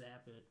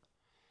 snapped it.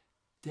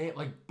 Damn,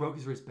 like broke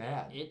his wrist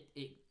bad.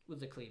 It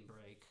was a clean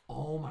break.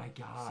 Oh my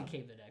god. He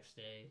came the next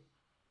day.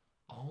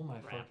 Oh my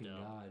fucking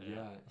god,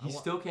 yeah. He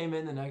still came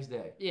in the next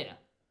day. Yeah.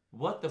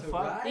 What the fuck?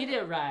 Ride? He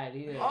didn't ride.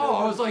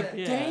 I was like,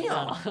 damn.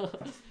 No.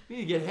 We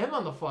need to get him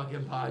on the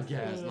fucking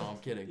podcast. No, I'm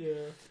kidding. Yeah.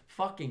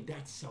 Fucking,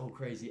 that's so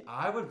crazy.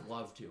 I would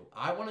love to.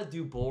 I want to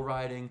do bull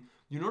riding.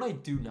 You know what I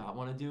do not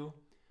want to do?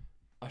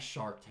 A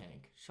Shark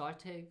Tank. Shark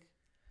Tank?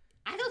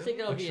 I don't think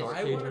that'll be.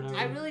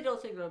 I really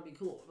don't think that'll be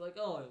cool. Like,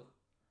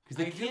 because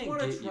they can't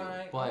get you.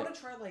 But I want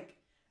to try like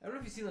I don't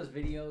know if you've seen those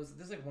videos.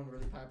 There's like one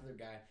really popular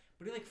guy,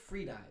 but he like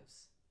free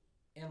dives.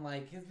 And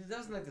like he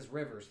doesn't like this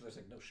river, so there's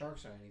like no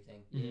sharks or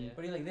anything. Yeah.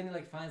 But he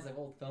finds like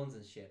old phones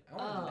and shit. I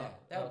want to do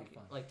that. That would be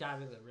fun. Like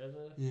diving in the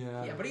river.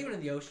 Yeah. Yeah, but even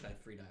in the ocean, I'd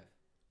free dive.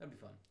 That'd be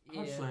fun.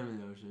 I'd Yeah. swim in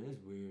the ocean.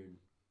 It's weird.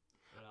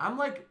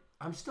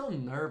 I'm still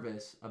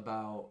nervous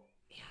about.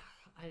 Yeah,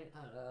 I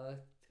don't know.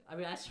 I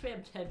mean, I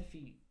swam 10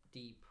 feet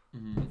deep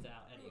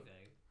without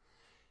anything.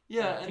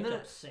 Yeah, and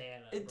then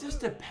sand it just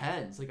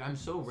depends. Like I'm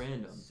so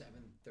random.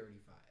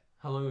 7:35.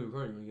 How long are we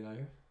recording? You want to get out of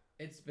here?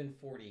 It's been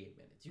 48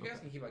 minutes. You guys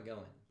can keep on going,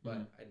 but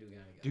I do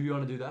gotta go. Do you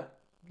want to do that?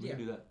 We can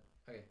do that.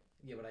 Okay.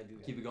 Yeah, but I do.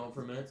 Keep it going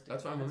for a minute.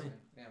 That's fine with me.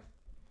 Yeah.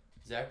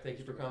 Zach, thank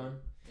you for coming.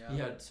 Yeah. He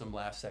had some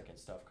last second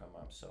stuff come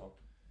up, so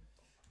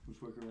we'll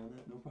just work around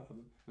that. No problem.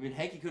 I mean,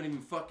 Hanky couldn't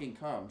even fucking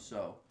come,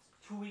 so.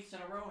 2 weeks in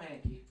a row,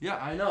 Hanky. Yeah,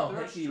 I know.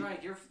 Third Hanky...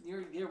 strike.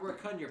 We're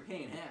cutting your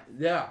pay in half.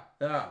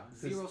 Yeah.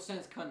 0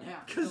 cents cut in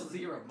half. Still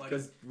zero, buddy.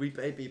 Because we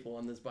pay people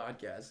on this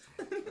podcast.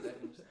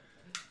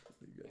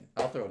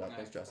 I'll throw it up.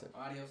 Thanks, Justin.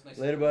 Adios. Nice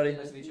Later, buddy.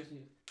 Nice to meet you.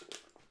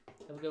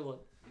 Have a good one.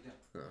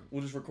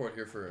 We'll just record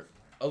here for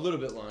a little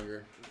bit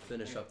longer.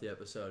 Finish up the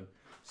episode.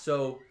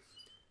 So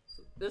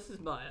this is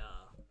my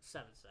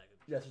 7 seconds.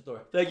 Yes,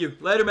 Thor. Thank you.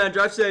 Later, man.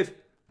 Drive safe.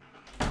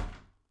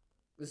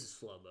 This is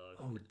slow mode.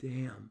 Oh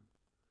damn,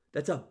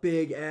 that's a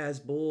big ass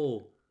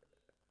bull.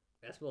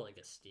 That's more like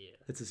a steer.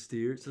 It's a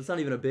steer, so it's not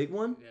even a big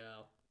one.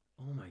 Yeah.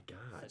 Oh my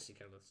god. It's actually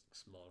kind of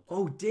small.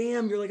 Oh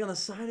damn, you're like on the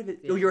side of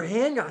it. Yeah. Oh, your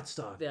hand got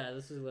stuck. Yeah,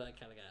 this is where I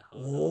kind of got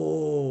hung.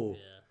 Oh. Yeah.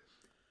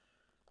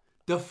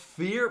 The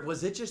fear,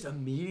 was it just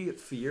immediate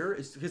fear?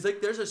 Because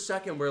like there's a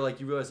second where like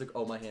you realize like,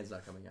 oh, my hand's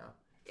not coming out.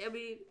 I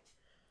mean,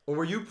 or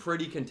were you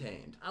pretty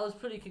contained? I was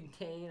pretty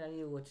contained. I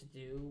knew what to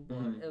do,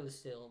 but it was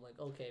still I'm like,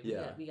 okay,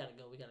 we gotta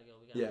go.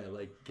 Yeah,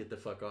 like get the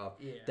fuck off.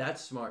 Yeah.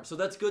 That's smart. So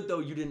that's good though.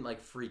 You didn't like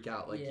freak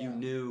out. Like you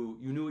knew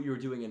what you were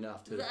doing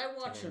enough to. I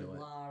watched to a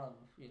lot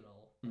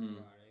of bull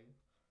riding.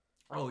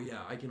 Oh yeah,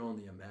 I can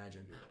only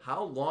imagine.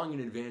 How long in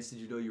advance did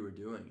you know you were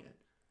doing it?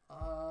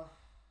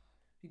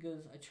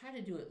 Because I tried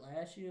to do it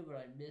last year, but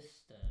I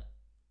missed the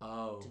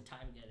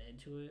time to get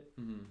into it.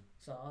 Mm-hmm.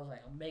 So I was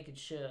like, I'm making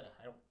sure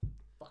I don't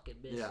fucking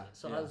miss it.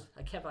 So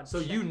I kept on. So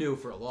checking. You knew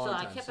for a long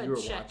time. I kept so on you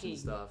were checking watching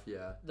stuff.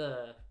 Yeah.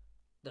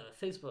 The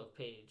Facebook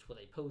page where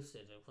they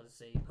posted it. Once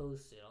they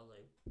posted, I was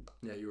like,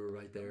 yeah, you were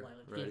right there,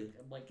 ready.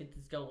 I'm like, get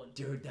this going,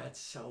 dude. That's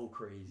so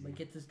crazy. I'm like,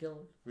 get this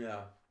going.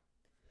 Yeah.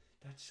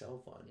 That's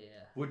so fun. Yeah.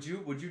 Would you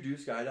do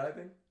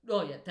skydiving?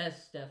 Oh yeah,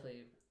 that's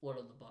definitely one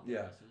of the bucket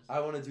lists. I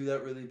want to do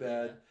that really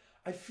bad. Yeah.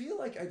 I feel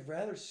like I'd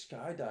rather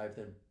skydive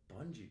than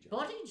bungee jumping.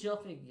 Bungee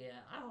jumping,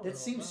 I don't know. That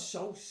seems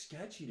so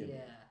sketchy to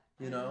me.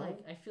 You know?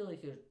 I feel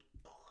like you're...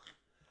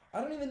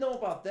 I don't even know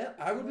about that.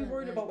 I would be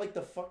worried about like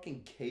the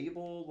fucking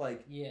cable,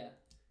 like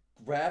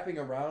wrapping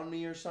around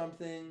me or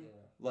something,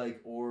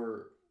 like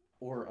or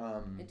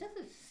It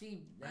doesn't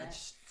seem that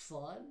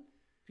fun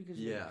because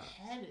you're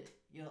headed,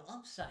 you're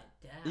upside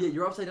down. Yeah,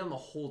 you're upside down the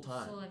whole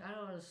time. So like I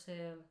don't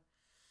understand.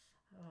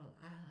 I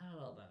don't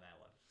know about that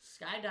one.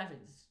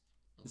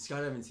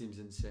 Skydiving seems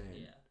insane.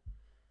 Yeah.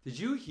 Did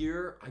you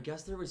hear? I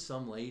guess there was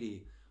some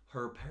lady.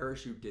 Her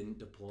parachute didn't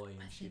deploy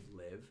and she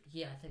lived.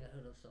 Yeah, I think I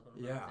heard of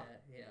something about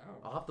that. Yeah,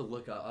 I'll have to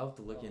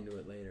look into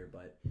it later,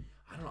 but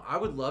I don't know. I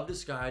would love to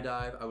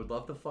skydive. I would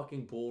love to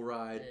fucking bull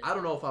ride. I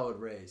don't know if I would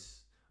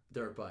race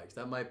dirt bikes.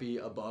 That might be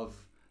above.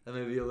 That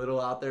may be a little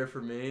out there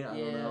for me. I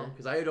don't know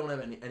because I don't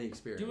have any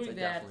experience. Doing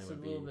that's a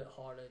little bit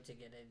harder to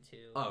get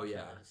into. Oh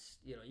yeah.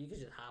 You know, you could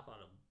just hop on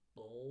a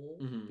bull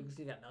because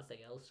you got nothing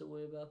else to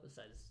worry about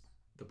besides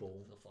the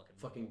bull. The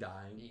fucking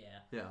dying.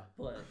 Yeah.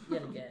 But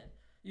yet again,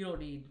 you don't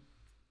need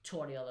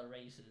 20 other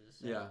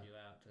races you out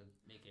to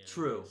make it.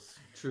 True.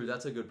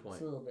 That's a good point.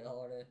 It's a little bit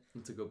harder.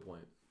 That's a good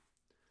point.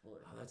 Oh,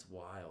 that's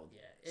wild.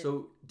 Yeah.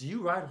 So, do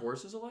you ride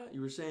horses a lot?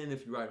 You were saying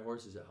if you ride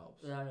horses, it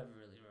helps. I never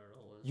really rode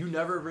a horse. You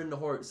never ridden a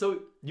horse.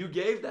 So, you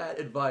gave that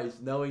advice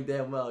knowing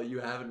damn well you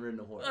haven't ridden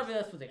a horse. I mean,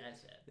 that's what the guy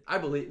said. I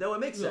believe. No, it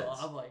makes sense.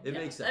 I'm like, it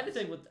makes sense.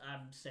 Everything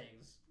I'm saying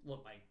is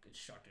what my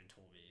instructor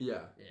told me.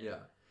 Yeah.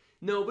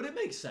 No, but it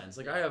makes sense.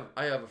 Like, I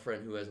have a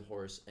friend who has a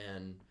horse,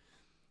 and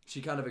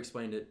she kind of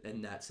explained it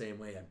in that same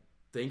way. I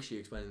think she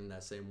explained it in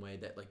that same way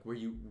that, like,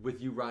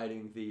 with you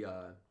riding the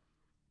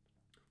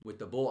with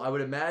the bull, I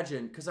would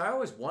imagine, because I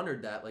always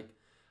wondered that, like,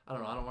 I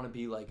don't know, I don't want to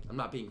be like, I'm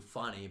not being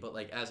funny, but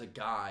like as a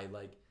guy,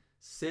 like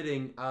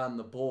sitting on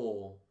the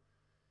bull,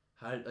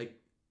 how do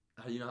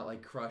you not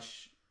like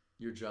crush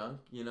your junk,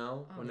 you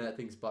know, when that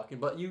thing's bucking?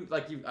 But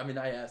I mean,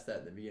 I asked that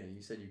in the beginning.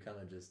 You said you kind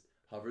of just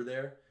hover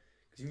there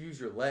because you use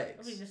your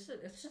legs. I mean,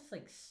 it's just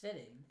like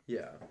sitting.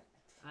 Yeah.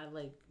 I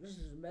like just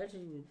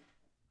imagine.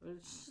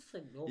 It's just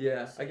like normal.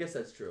 Yeah, I guess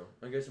that's true.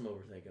 I guess I'm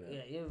overthinking it.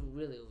 Yeah, you're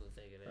really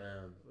overthinking it.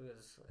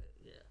 Because,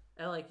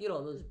 and like, you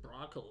know, those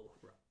Bronco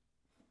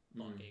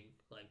bucking,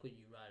 like when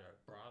you ride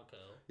a Bronco.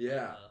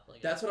 Yeah,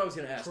 like that's what I was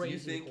gonna ask. Do you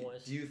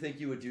think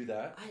you would do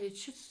that? It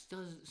just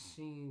doesn't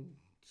seem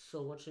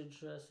so much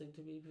interesting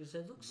to me because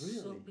it looks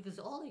because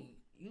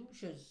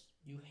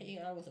you hang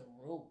out with a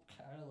rope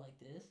kind of like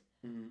this,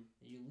 and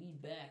you lean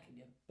back and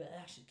your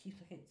back should keep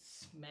getting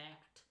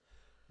smacked.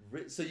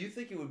 So you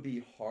think it would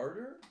be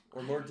harder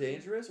or more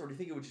dangerous, or do you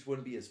think it just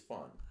wouldn't be as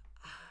fun?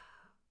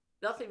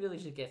 Nothing really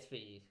just gets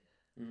me.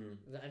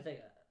 I think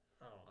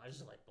I don't know. I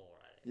just like bull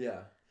riding.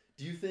 Yeah.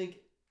 Do you think,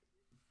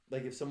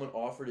 like, if someone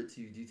offered it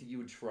to you, do you think you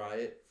would try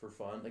it for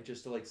fun, like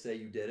just to like say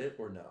you did it,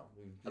 or no?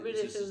 I mean,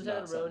 if it was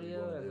at a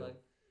rodeo, I'd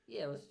like,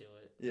 yeah, let's do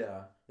it.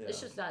 Yeah.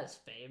 It's just not as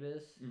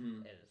famous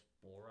as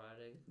bull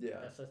riding. Yeah.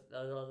 That's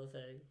another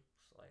thing.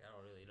 It's like I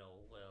don't really know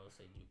what else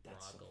they do.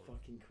 That's so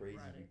fucking crazy.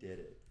 Riding. You did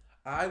it.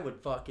 I would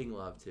fucking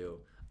love to.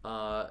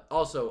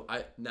 Also,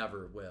 I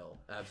never will.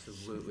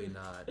 Absolutely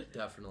not.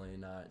 Definitely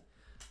not.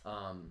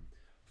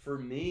 For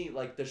me,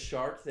 like the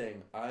shark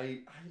thing, I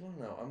don't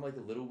know. I'm like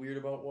a little weird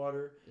about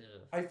water. Yeah.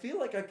 I feel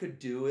like I could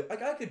do it.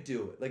 Like I could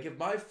do it. Like if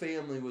my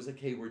family was like,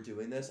 "Hey, we're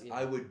doing this,"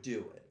 I would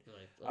do it.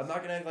 Like, I'm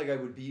not gonna act like I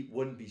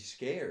wouldn't be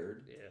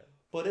scared. Yeah.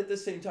 But at the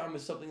same time,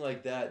 with something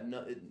like that,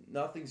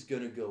 nothing's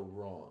gonna go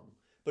wrong.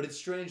 But it's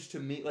strange to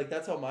me. Like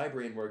that's how my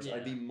brain works. Yeah.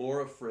 I'd be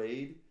more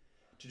afraid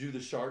to do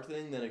the shark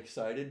thing than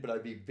excited, but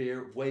I'd be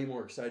way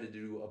more excited to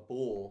do a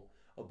bull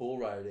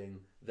riding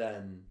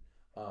than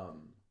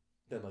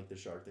like the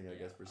shark thing, I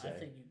guess per se. I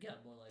think you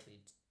got more likely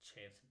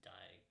chance of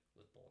dying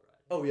with bull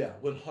riding. Oh yeah,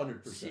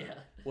 100%. Yeah,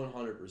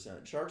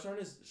 100%. Sharks aren't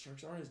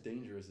as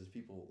dangerous as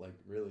people like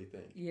really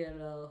think. Yeah,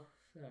 no,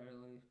 not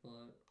really,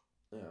 but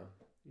yeah,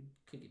 you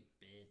could get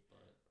bit,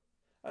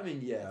 but I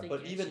mean, yeah,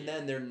 but even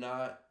then they're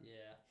not.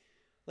 Yeah.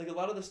 Like a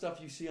lot of the stuff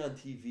you see on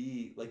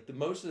TV, like the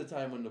most of the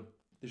time when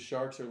the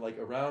sharks are like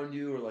around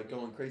you or like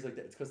going crazy like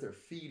that, it's because they're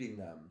feeding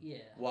them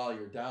while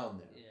you're down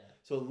there. Yeah.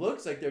 So it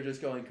looks like they're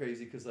just going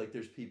crazy because like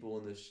there's people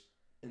in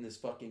this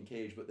fucking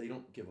cage, but they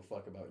don't give a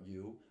fuck about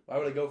you. Why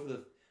would I go for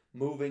the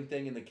moving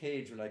thing in the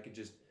cage when I could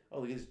just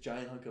look at this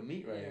giant hunk of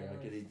meat right here? I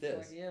could eat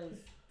this. Yeah,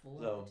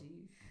 so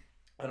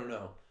I don't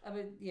know. I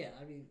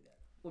mean,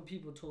 when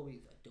people told me,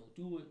 like, don't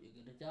do it,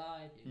 you're gonna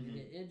die, you're gonna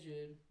get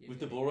injured. With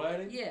the bull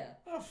riding? Yeah.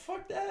 Oh,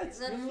 fuck that.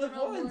 You only live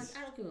once.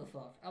 Like, I don't give a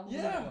fuck. I only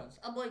live once.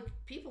 I'm like,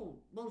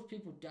 most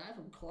people die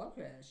from car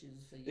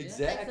crashes. So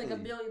Exactly. Like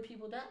 1 million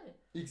people die.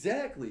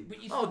 Exactly.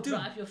 But you still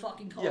drive your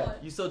fucking car. Yeah,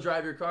 you still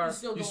drive your car.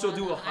 You still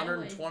do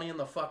 120 on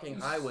the fucking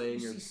highway.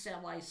 You see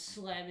semis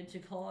slam into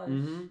cars.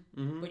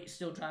 But you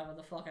still drive on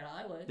the fucking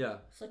highway. Yeah.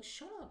 It's like,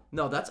 shut up.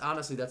 No, that's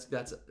honestly, that's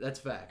facts.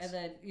 And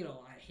then,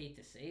 I hate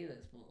to say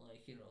this, but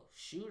like,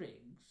 shootings.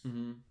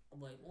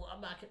 I'm like, well,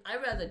 I'm not gonna.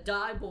 I'd rather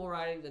die bull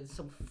riding than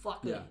some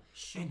fucking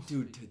shooting. And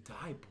dude, to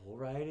die bull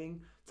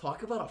riding,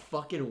 talk about a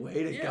fucking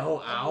way to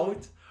go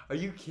out. Are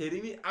you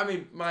kidding me? I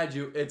mean, mind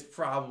you, it's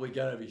probably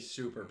gonna be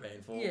super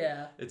painful.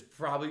 Yeah. It's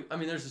probably. I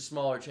mean, there's a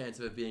smaller chance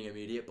of it being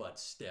immediate, but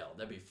still,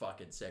 that'd be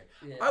fucking sick.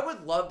 Yeah. I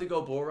would love to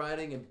go bull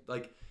riding and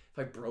like. If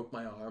I broke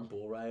my arm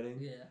bull riding,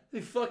 yeah, it'd be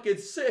fucking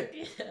sick.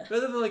 Yeah.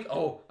 Rather than like,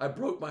 oh, I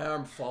broke my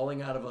arm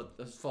falling off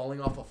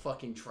a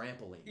fucking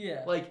trampoline.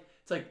 Yeah. Like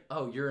it's like,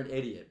 oh, you're an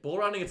idiot. Bull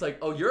riding, it's like,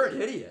 oh, you're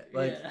an idiot.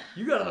 Like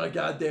you got on a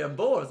goddamn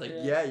bull. It's like,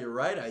 yeah, you're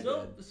right. I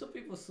did. Some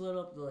people slid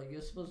up to like,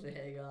 you're supposed to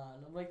hang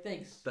on. I'm like,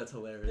 thanks. That's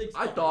hilarious. Thanks,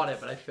 I thought it,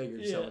 but I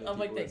figured so many I'm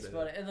like, people thanks,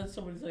 buddy. And then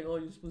somebody's like, oh,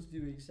 you're supposed to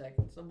do 8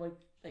 seconds. I'm like,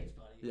 thanks,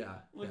 buddy. Yeah.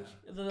 And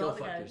then the Go other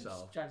fuck guy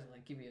yourself. tries to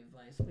like give me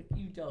advice. I'm like,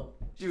 you don't.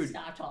 Dude,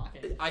 stop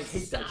talking. I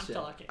hate that shit.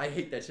 Talking. I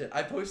hate that shit.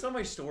 I posted on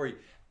my story,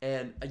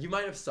 and you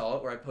might have saw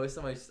it where I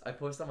posted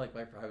on like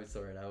my private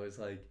story, and I was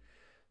like,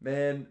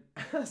 man,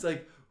 I was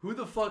like, who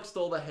the fuck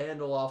stole the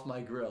handle off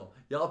my grill?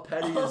 Y'all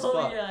petty as fuck.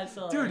 Oh yeah, I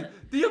saw Dude,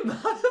 that. the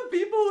amount of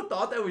people who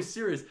thought that was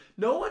serious.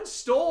 No one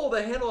stole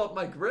the handle off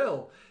my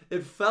grill.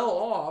 It fell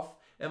off,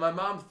 and my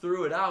mom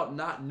threw it out,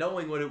 not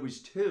knowing what it was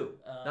to.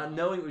 Not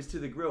knowing it was to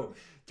the grill.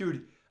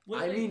 Dude,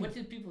 what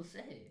did people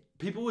say?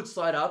 People would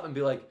slide up and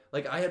be like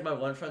I had my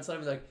one friend slide up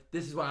and be like,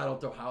 this is why I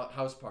don't throw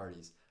house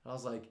parties. And I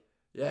was like,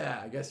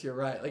 yeah, I guess you're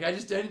right. Like, I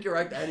just didn't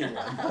correct anyone.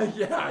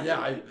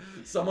 Like,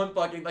 someone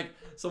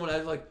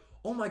was like,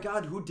 oh my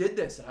God, who did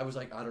this? And I was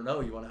like, I don't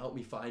know. You want to help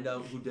me find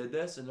out who did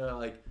this? And they're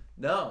like,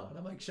 no. And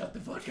I'm like, shut the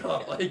fuck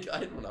up. Like, I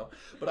don't know.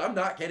 But I'm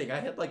not kidding.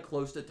 I had like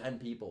close to 10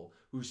 people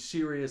who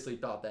seriously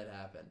thought that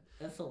happened.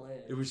 That's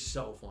hilarious. It was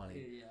so funny.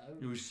 Yeah.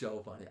 It was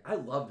so funny. I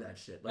love that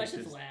shit. Like, I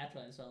just laughed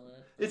when I saw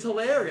that. It's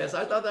hilarious.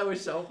 I thought that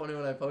was so funny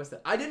when I posted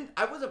it.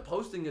 I wasn't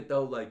posting it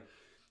though like,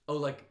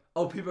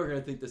 oh, people are going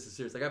to think this is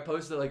serious. Like, I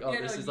posted like, oh,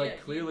 this is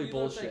like clearly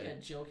bullshit. Like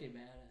a joking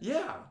man.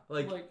 Yeah,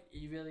 like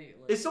you really.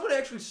 If someone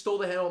actually stole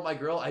the handle of my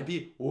grill, I'd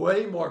be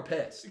way more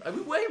pissed. I'd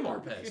be way more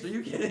pissed. Are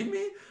you kidding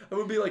me? I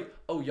would be like,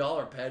 oh, y'all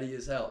are petty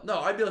as hell. No,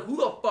 I'd be like, who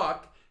the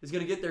fuck is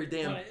gonna get their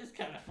damn it's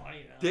kind of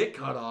funny though. dick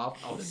cut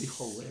off? Oh, that'd be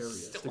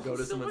hilarious to go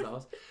to someone's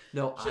house.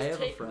 No, just I have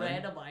take a friend.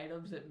 Random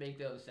items that make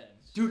no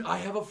sense. Dude, I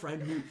have a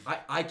friend who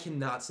I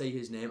cannot say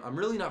his name. I'm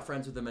really not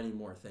friends with him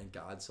anymore, thank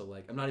God. So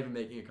like, I'm not even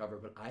making a cover.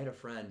 But I had a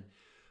friend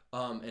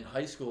in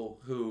high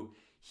school who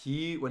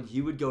when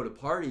he would go to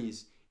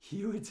parties,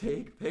 he would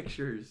take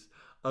pictures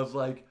of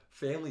like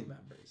family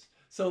members.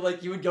 So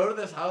like, you would go to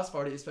this house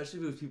party, especially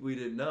if it was people you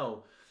didn't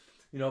know,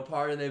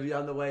 party, and they'd be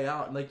on the way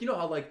out, and like,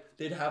 how like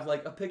they'd have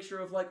like a picture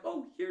of like,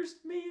 oh, here's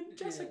me and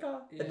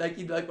Jessica, and like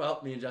he'd be like, well,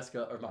 me and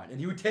Jessica are mine,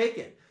 and he would take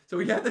it. So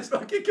he had this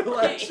fucking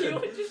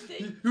collection.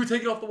 He would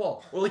take it off the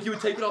wall, or like he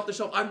would take it off the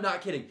shelf. I'm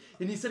not kidding.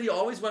 And he said he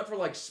always went for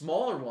like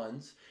smaller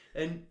ones,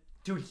 and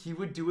dude, he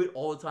would do it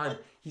all the time.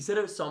 He said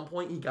at some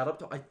point he got up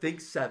to I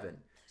think 7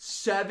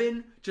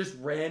 just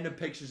random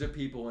pictures of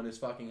people in his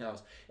fucking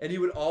house. And he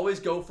would always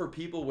go for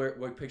people where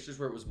pictures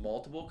where it was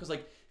multiple. Because,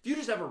 like, if you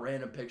just have a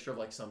random picture of,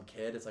 like, some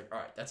kid, it's like, all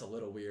right, that's a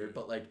little weird.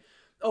 But, like,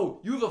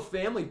 oh, you have a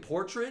family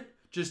portrait?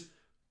 Just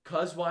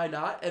cause why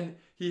not? And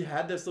he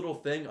had this little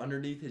thing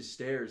underneath his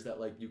stairs that,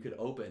 like, you could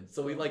open.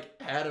 So he,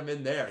 like, had him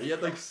in there. He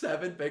had, like,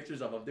 7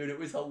 pictures of him. Dude, it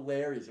was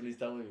hilarious when he's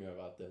telling me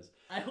about this.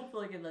 I hope,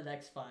 like, in the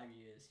next 5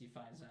 years he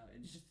finds out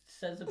and just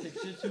sends a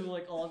picture to,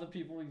 like, all the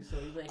people he saw.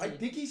 Like, I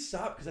think he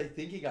stopped because I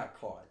think he got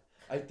caught.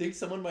 I think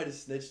someone might have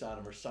snitched on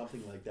him or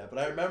something like that. But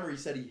I remember he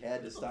said he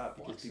had to stop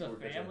because people were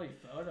family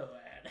photo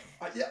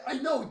ad. Yeah, I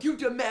know,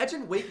 dude.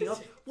 Imagine waking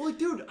up. Well, like,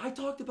 dude, I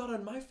talked about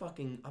on my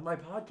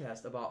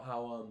podcast about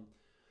how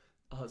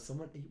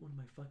someone ate one of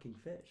my fucking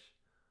fish.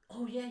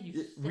 Oh yeah,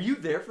 were you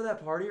there for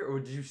that party or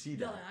did you see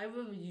that? No, I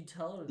remember you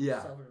telling something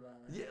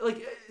about that. Yeah,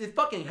 like it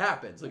fucking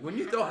happens. Like when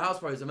you throw house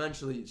parties,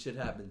 eventually shit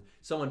happens.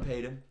 Someone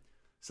paid him.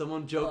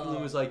 Someone jokingly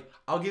was like,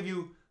 "I'll give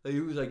you." Like, he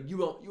was like, "You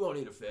won't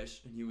eat a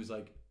fish," and he was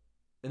like.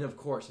 And of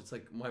course, it's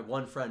like my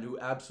one friend who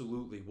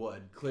absolutely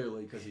would,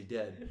 clearly, because he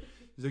did.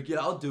 He's like, yeah,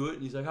 I'll do it.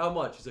 And he's like, how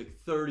much? He's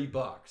like,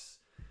 $30.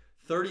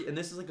 30, and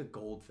this is like a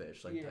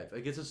goldfish type.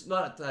 Like it's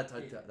not that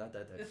type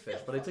of fish,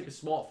 but it's like a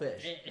small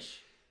fish.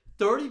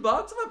 $30? I'm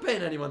not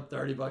paying anyone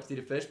 $30 to eat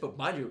a fish, but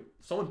mind you,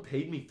 if someone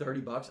paid me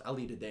 $30, I'll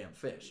eat a damn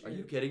fish. Are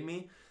you kidding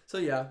me? So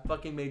yeah,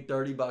 fucking made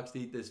 $30 to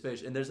eat this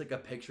fish, and there's like a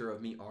picture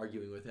of me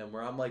arguing with him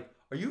where I'm like,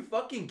 are you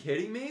fucking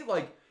kidding me?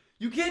 Like.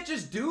 You can't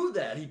just do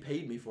that. He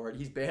paid me for it.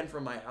 He's banned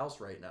from my house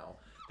right now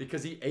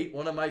because he ate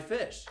one of my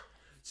fish.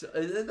 So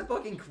isn't that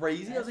fucking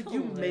crazy? I was like,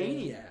 you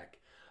maniac.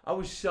 I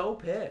was so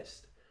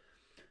pissed.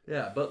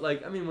 Yeah, but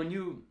like I mean, when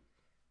you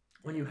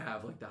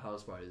have like the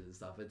house parties and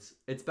stuff,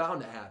 it's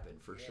bound to happen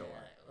for sure.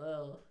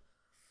 Well,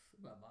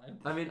 not mine.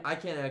 I mean, I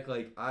can't act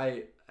like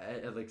I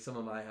at like some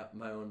of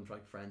my own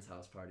like friends'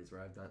 house parties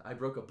where I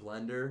broke a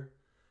blender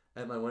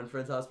at my one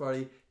friend's house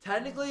party.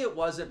 Technically, it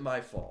wasn't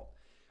my fault.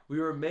 We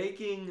were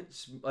making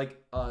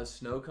like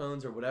snow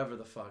cones or whatever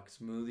the fuck,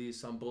 smoothies,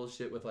 some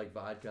bullshit with like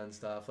vodka and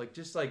stuff, like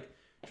just like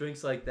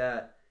drinks like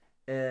that.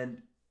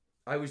 And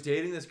I was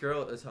dating this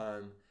girl at the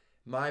time.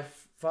 My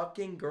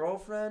fucking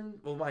girlfriend,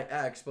 well, my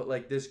ex, but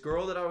like this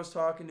girl that I was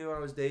talking to, I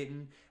was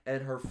dating,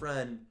 and her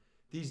friend,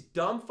 these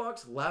dumb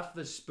fucks left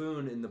the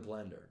spoon in the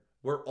blender.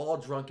 We're all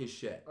drunk as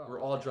shit. We're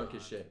all drunk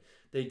as shit.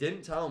 They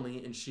didn't tell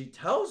me, and she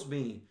tells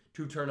me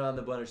to turn on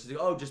the blender. She's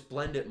like, oh, just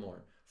blend it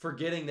more.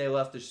 Forgetting they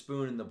left the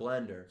spoon in the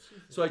blender.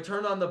 So I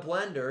turn on the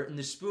blender, and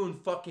the spoon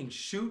fucking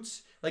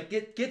shoots, like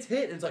gets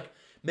hit, and it's like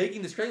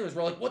making this crazy noise.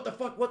 We're like, what the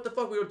fuck?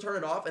 We would turn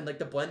it off, and like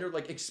the blender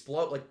like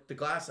explode, like the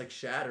glass like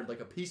shattered, like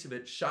a piece of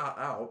it shot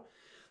out.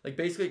 Like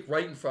basically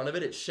right in front of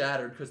it, it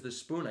shattered because the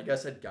spoon, I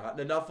guess, had gotten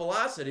enough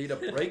velocity to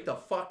break the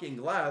fucking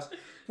glass.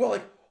 Well,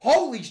 like,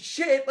 holy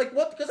shit, like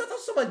what? Because I thought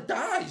someone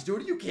dies,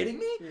 dude. Are you kidding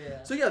me?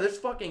 Yeah. So yeah, this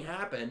fucking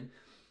happened.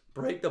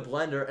 Break the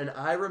blender, and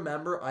I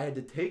remember I had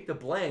to take the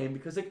blame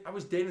because like I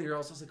was dating the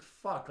girl, so I was like,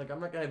 fuck, like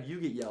I'm not gonna have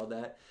you get yelled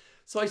at.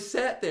 So I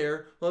sat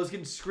there while I was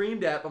getting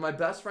screamed at by my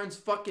best friend's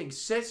fucking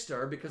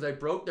sister because I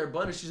broke their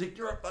blender. She's like,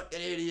 you're a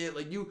fucking idiot.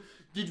 Like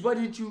why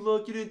didn't you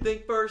look? You didn't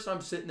think first.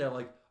 I'm sitting there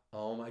like,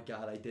 oh my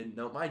God, I didn't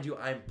know. Mind you,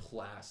 I'm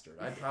plastered.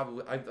 I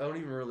don't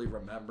even really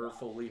remember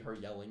fully her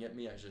yelling at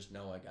me. I just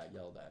know I got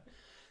yelled at.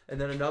 And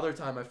then another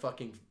time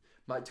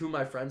two of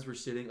my friends were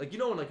sitting, like, you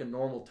know, in like a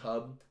normal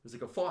tub, there's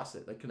like a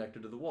faucet like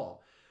connected to the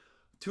wall.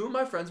 Two of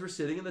my friends were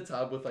sitting in the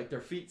tub with like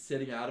their feet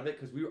sitting out of it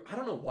because I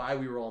don't know why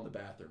we were all in the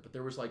bathroom, but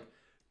there was like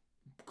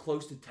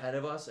close to 10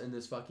 of us in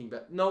this fucking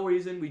bed. No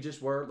reason, we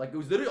just were. Like, it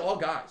was literally all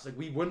guys. Like,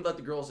 we wouldn't let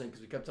the girls in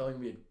because we kept telling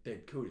them they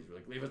had cooties. We're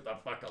like, leave us the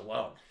fuck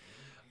alone.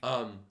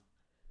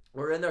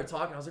 We're in there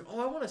talking. I was like,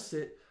 oh, I want to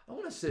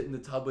sit in the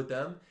tub with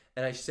them.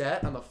 And I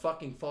sat on the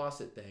fucking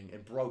faucet thing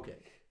and broke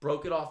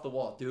it off the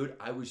wall. Dude,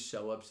 I was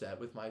so upset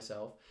with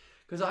myself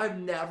because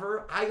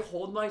I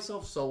hold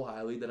myself so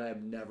highly that I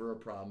am never a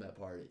problem at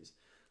parties.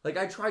 Like,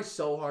 I try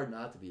so hard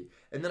not to be.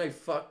 And then I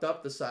fucked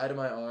up the side of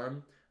my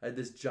arm. I had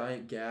this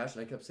giant gash,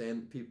 and I kept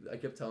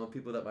telling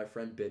people that my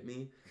friend bit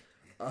me.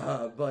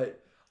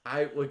 But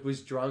I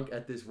was drunk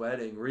at this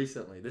wedding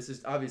recently.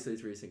 Obviously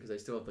it's recent because I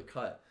still have the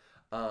cut.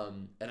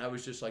 And I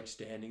was just like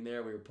standing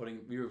there.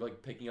 We were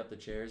like picking up the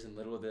chairs, and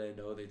little did I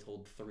know they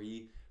told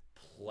 3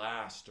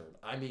 plastered.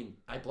 I mean,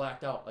 I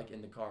blacked out like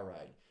in the car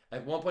ride.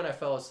 At one point I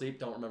fell asleep.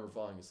 Don't remember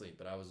falling asleep,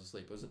 but I was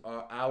asleep. It was an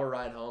hour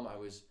ride home. I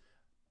was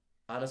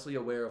honestly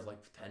aware of like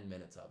 10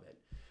 minutes of it.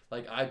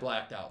 Like, I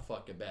blacked out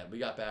fucking bad. We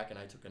got back and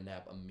I took a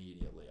nap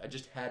immediately. I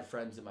just had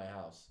friends in my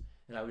house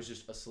and I was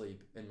just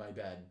asleep in my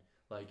bed.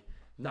 Like,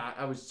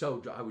 I was so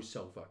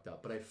fucked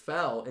up. But I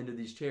fell into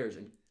these chairs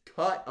and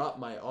cut up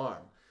my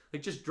arm.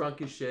 Like, just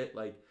drunk as shit.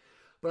 Like,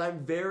 but I'm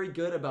very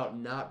good about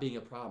not being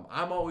a problem.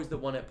 I'm always the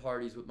one at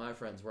parties with my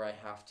friends where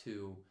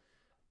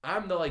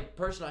I'm the like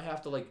person I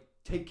have to like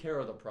take care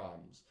of the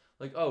problems.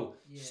 Like, oh,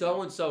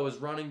 so-and-so is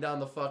running down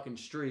the fucking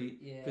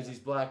street because he's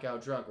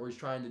blackout drunk, or he's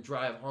trying to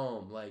drive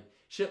home. Like,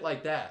 shit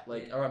like that.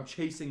 Like, or I'm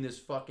chasing this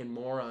fucking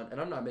moron. And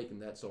I'm not making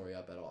that story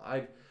up at all.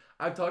 I've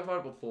talked about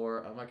it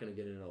before. I'm not going to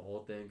get into the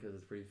whole thing because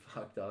it's pretty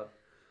fucked up.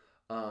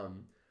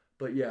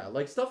 But yeah,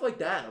 like stuff like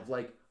that of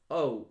like,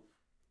 oh,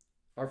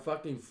 our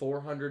fucking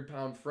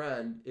 400-pound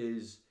friend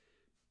is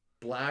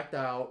blacked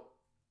out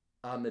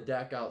on the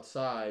deck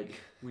outside.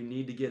 We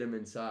need to get him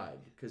inside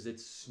because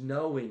it's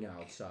snowing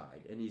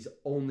outside and he's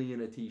only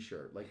in a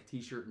t-shirt, like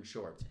t-shirt and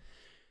shorts.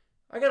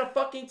 I got a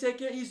fucking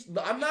ticket.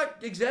 I'm not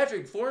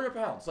exaggerating. 400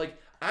 pounds. Like,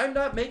 I'm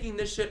not making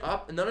this shit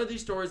up. And none of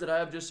these stories that I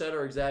have just said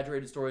are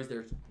exaggerated stories.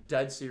 They're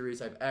dead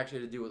serious. I've actually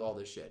had to deal with all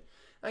this shit.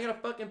 I gotta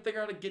fucking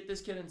figure out how to get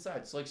this kid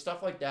inside. So like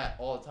stuff like that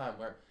all the time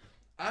where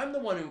I'm the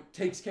one who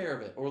takes care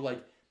of it or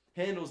like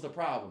handles the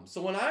problem.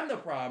 So when I'm the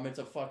problem, it's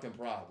a fucking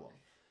problem.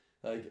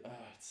 Like,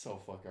 it's so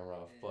fucking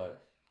rough. Yeah.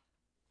 But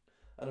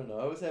I don't know.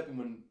 I was happy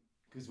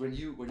because when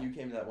you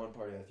came to that one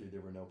party I threw, there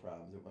were no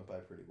problems. It went by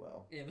pretty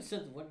well. Yeah, but so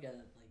the one guy that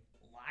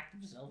like locked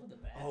himself in the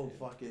bathroom.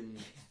 Oh, fucking!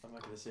 I'm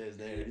not gonna say his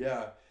name.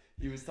 Yeah,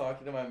 he was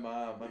talking to my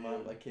mom. My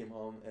mom like came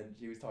home and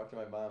he was talking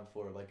to my mom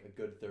for like a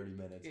good 30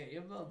 minutes. Yeah,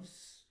 your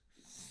mom's.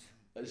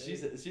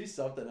 She's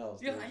something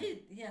else. Yeah,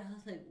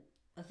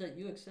 I thought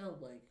you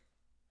excelled like.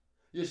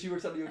 Yeah, she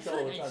works at the UXL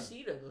all the time. I've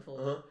seen her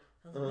before.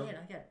 I was like, man,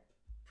 I got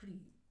pretty.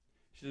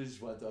 She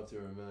just went up to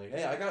her and be like,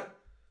 hey, I got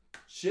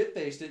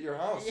shit-faced at your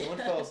house. Someone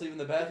fell asleep in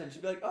the bathroom.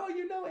 She'd be like, oh,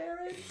 you know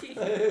Aaron?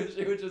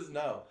 She would just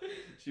know.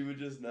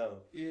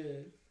 Yeah.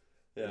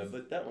 Yeah,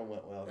 but that one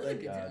went well.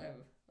 Thank God.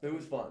 It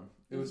was fun.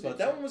 It was fun.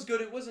 That one was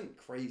good. It wasn't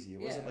crazy.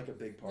 It wasn't like a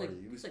big party.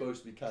 It was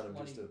supposed to be kind of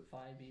just a...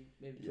 25,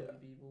 maybe 20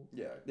 people.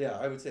 Yeah,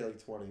 I would say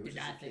like 20. It was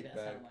just I think that's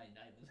how my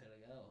night was going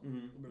to go.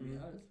 Mm-hmm. To be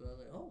honest, but I was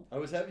like, oh. I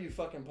was happy you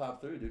fucking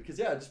popped through, dude. Because,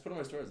 I just put on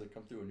my story. I was like,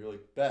 come through. And you're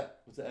like, bet.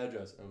 What's the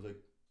address? And I was like,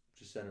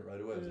 just send it right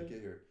away. I was like,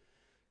 get here.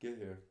 get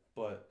here,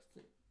 but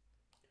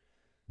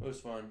it was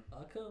fun.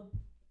 I'll come.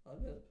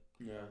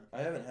 Yeah,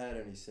 I haven't had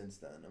any since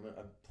then. I'm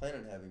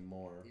planning on having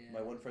more. Yeah.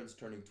 My one friend's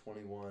turning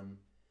 21,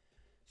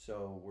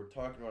 so we're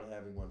talking about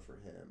having one for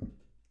him.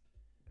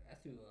 I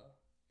threw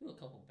a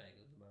couple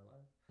bangers in my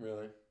life.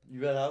 Really?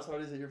 You had house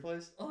parties at your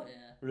place? Oh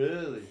yeah.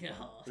 Really? Yeah.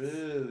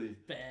 Really?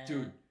 Bad.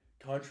 Dude,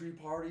 country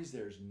parties,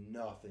 there's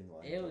nothing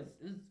like It was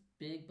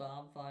big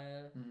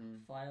bonfire,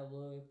 Mhm.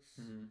 fireworks.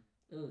 Mhm.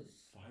 It was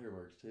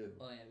Fireworks too.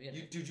 Oh yeah, we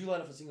had Dude, you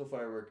light off a single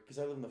firework because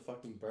I live in the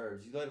fucking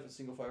burbs. You light off a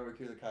single firework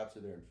here, the cops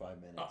are there in 5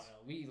 minutes. Oh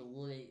no, we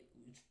lit.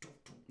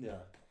 Yeah,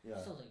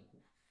 yeah. Sounds like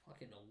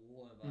fucking a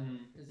war about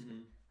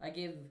Mhm.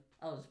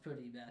 I was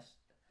pretty messed.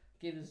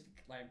 Gave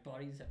my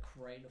buddies a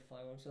crate of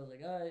fireworks. I was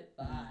like, alright,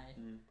 bye.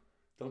 Mhm.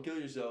 Don't kill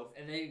yourself.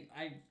 And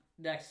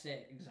next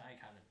day, because I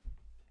kind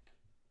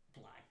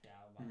of blacked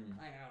out. I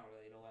don't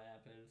really know what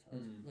happened. I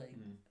was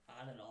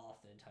on and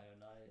off the entire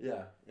night.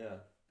 Yeah.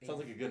 Sounds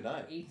like a good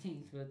night.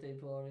 18th birthday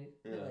party.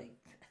 Yeah. Like,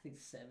 I think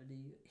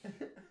 70,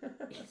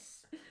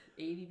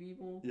 80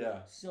 people.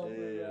 Yeah.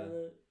 Somewhere Yeah. around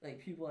it. Like,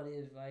 people I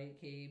didn't invite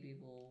came,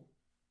 people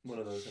One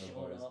of those kind of showed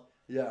parties. up.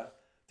 Yeah.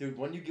 Dude,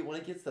 when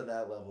it gets to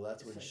that level,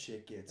 that's It's when like-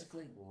 shit gets it's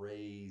like-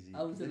 crazy.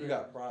 I was Then in you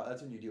a- got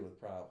that's when you deal with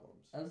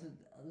problems. I was in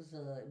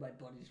my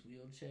buddy's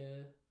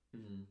wheelchair.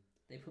 Mm-hmm.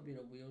 They put me in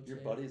a wheelchair.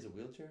 Your buddy is a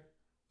wheelchair?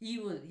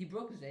 He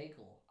broke his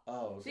ankle.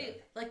 Oh, okay.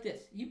 See, like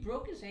this. He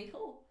broke his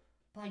ankle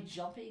by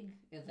jumping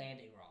and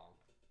landing wrong.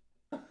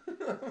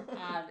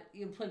 And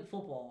he was playing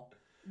football.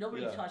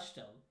 Nobody Yeah. touched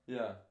him.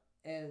 Yeah.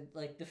 And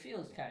like the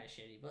field's kind of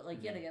shitty, but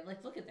like yet again,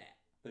 like look at that.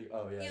 Like,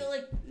 oh yeah. You know,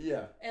 like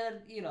Yeah.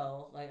 and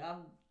like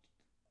I'm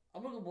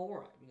gonna go more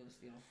right because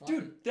fuck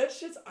Dude, it. that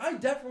shit's. I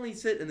definitely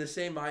sit in the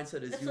same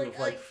mindset as It's you like- of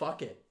like-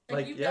 fuck it.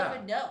 Like you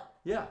never know.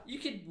 Yeah. You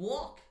can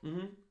walk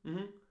Mm-hmm.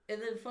 and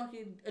then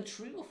fucking a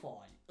tree will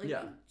fall on you. Like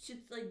Yeah. you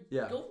should like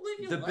Yeah. go live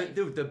your life.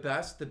 Dude, the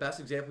best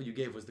example you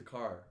gave was the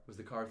car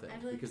thing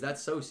I'm like- because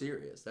that's so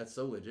serious. That's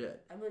so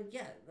legit. I'm like,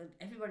 yeah, like,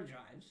 everybody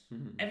drives.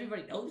 Mhm.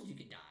 Everybody knows you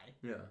can die.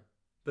 Yeah.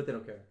 But they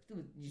don't care.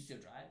 Dude, you still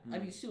drive. I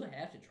mean, you still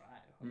have to drive.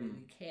 I mean,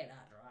 you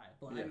cannot drive,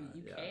 but I Yeah, mean,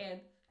 you yeah.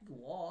 can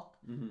walk.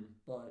 Mm-hmm.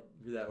 But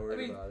You're that worried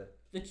I mean, about it.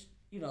 it's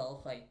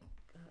like,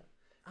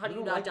 how I do you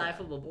don't not like die that.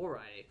 from a bull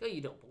riding? No,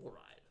 you don't bull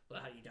ride.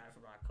 But how do you die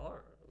from a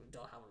car?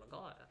 Don't have a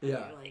car.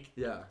 Yeah. Like,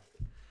 Yeah.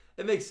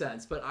 It makes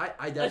sense, but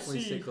I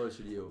definitely see. sit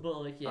closer to you. but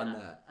like, yeah, On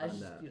that, I on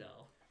just, that.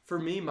 For For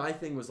me, my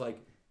thing was like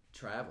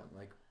traveling.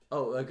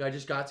 Like, I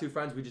just got 2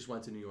 friends. We just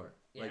went to New York.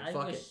 yeah, Like, I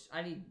fuck wish it.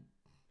 I need.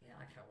 Yeah,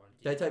 I kind of want to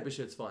do That type of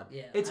shit's fun.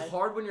 Yeah, It's I-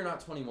 hard when you're not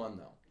 21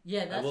 though.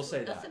 Yeah, that's, I will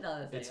say that's that.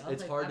 another thing. It's I was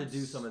like, hard to I'm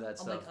do some of that I'm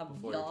stuff like, I'm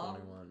before young,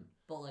 you're 21.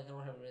 But like, I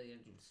don't have really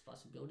any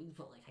responsibilities.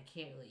 But like, I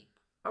can't really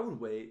I would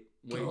wait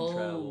and go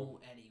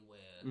travel. anywhere.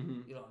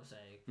 Mhm. You know what I'm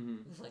saying?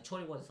 Mhm. It's like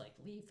 21 is like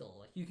lethal.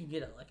 Like you can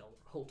get a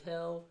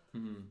hotel.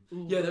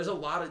 Mm-hmm. Yeah, there's a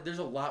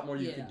lot more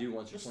you Yeah. can do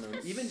once you're It's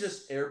 21. kinda Even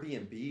just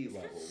Airbnb it's kinda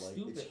level, like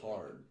stupid, it's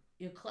hard.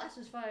 You're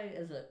classified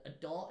as an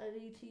adult at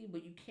 18,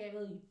 but you can't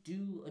really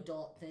do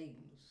adult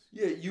things.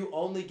 Yeah, you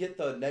only get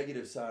the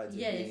negative sides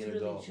of Yeah, being it's an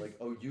really adult. just-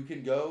 Like, you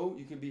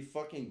can be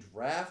fucking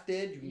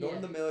drafted, you can go Yeah.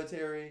 in the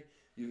military,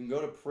 you can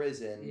go to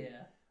prison.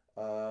 Yeah.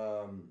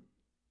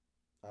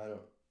 I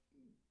don't.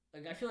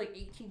 Like I feel like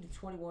 18 to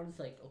 21 is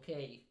like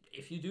okay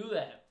if you do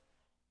that.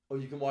 Oh,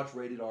 you can watch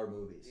rated R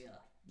movies. Yeah.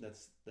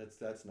 That's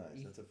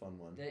nice. That's a fun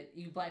one. That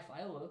you can buy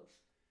fireworks.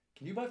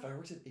 Can you buy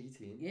fireworks at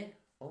 18? Yeah.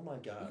 Oh my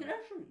god. You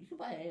can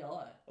buy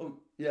AR. Oh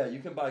yeah, you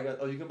can buy a gun.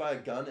 Oh, you can buy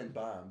a gun and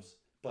bombs,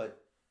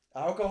 but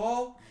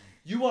alcohol?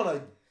 You want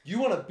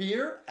a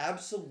beer?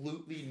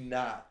 Absolutely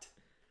not.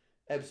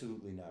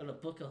 Absolutely not. Want to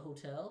book a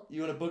hotel?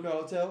 You want to book a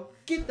hotel?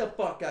 Get the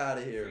fuck out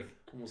of here!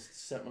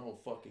 Almost set my whole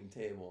fucking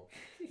table.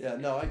 Yeah,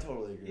 no, I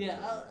totally agree. Yeah,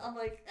 with you. I'm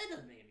like that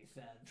doesn't make any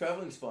sense.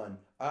 Traveling's fun.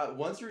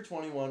 Once you're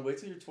 21, wait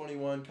till you're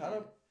 21. Kind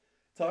of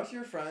talk to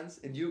your friends,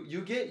 and you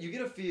get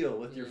a feel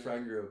with your Yeah.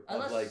 friend group of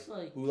Unless,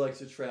 like who likes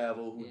to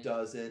travel, who Yeah.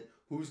 doesn't,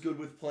 who's good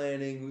with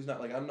planning, who's not.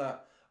 Like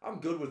I'm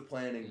good with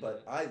planning,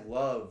 but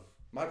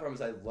my problem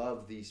is I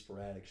love the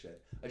sporadic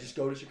shit. I just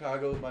go to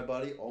Chicago with my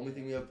buddy. Only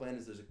thing we have planned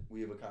is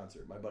we have a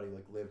concert. My buddy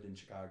lives in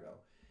Chicago.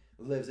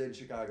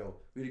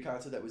 We had a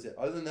concert, that was it.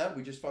 Other than that,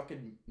 we just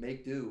fucking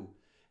make do.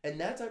 And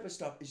that type of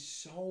stuff is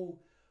so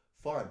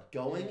fun.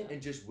 Going Yeah.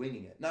 and just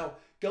winging it. Now,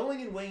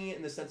 going and winging it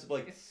in the sense of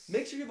like,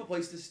 make sure you have a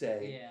place to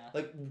stay. Yeah.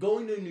 Like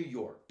going to New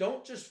York.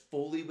 Don't just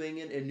fully wing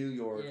it in New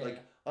York. Yeah. Like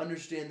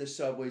understand the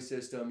subway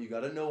system. You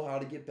got to know how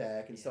to get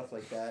back and stuff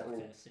like that. Fuck Or,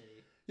 that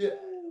city. yeah.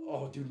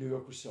 Oh, dude, New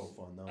York was so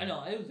fun though. I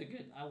know it was a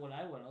good. When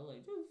I went, I was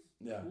like, this is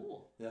Yeah.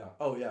 cool. Yeah.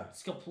 Oh yeah.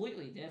 It's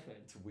completely different.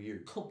 It's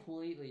weird.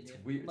 Completely It's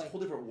different. weird. It's Like, a whole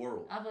different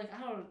world. I'm like,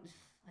 I don't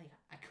like.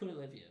 I couldn't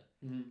live here,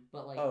 Mhm.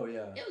 but like, Oh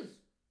yeah. it was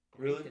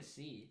great Really? to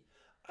see.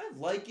 I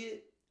like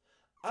it.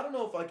 I don't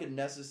know if I could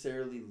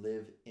necessarily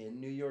live in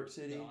New York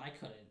City. No, I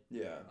couldn't.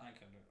 Yeah. I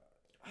couldn't.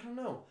 I don't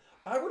know.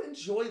 I would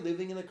enjoy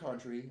living in the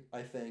country,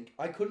 I think.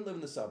 I couldn't live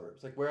in the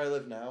suburbs. Like where I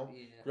live now,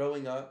 Yeah.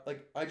 growing up,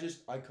 like I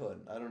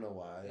couldn't. I don't know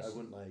why. I It's-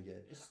 wouldn't like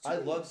it. It's I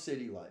too- love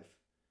city life.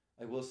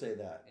 I will say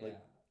that. Like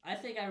I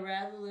think I'd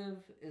rather live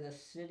in a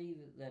city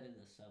than in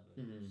the suburbs.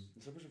 Mm-hmm.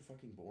 The suburbs are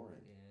fucking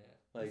boring.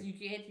 Yeah. Like you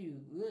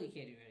really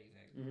can't do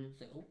anything. Mm-hmm.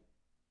 It's like, oh.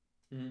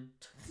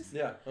 Mm-hmm.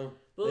 Yeah. Oh,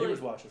 but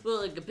neighbors watching.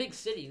 But like a big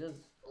city, there's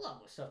a lot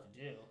more stuff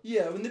to do.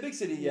 Yeah, in the big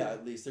city,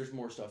 at least there's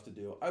more stuff to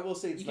do. I will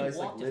say it's nice,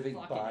 like living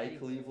by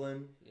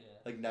Cleveland,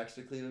 like next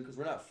to Cleveland, because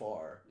we're not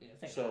far. Yeah, I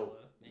think so hour,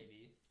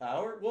 maybe.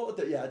 Hour? Well,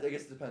 yeah, I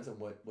guess it depends on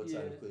what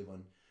side of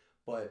Cleveland,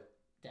 but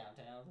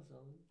downtown or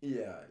something.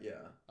 Yeah.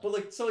 But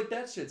like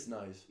that shit's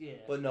nice. Yeah.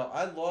 But no,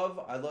 I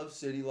love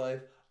city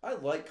life. I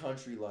like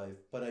country life,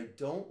 but I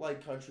don't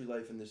like country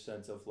life in the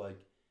sense of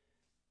like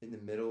in the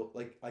middle.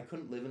 Like I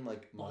couldn't live in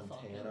like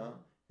Montana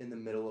in the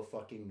middle of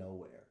fucking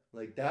nowhere.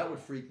 Like that would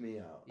freak me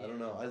out. I don't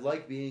know. I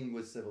like being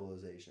with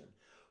civilization,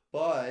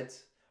 but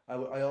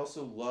I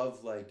also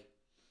love like.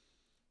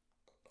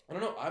 I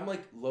don't know. I'm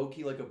like low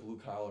key like a blue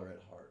collar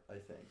at heart. I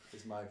think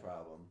is my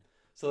problem.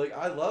 So like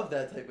I love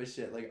that type of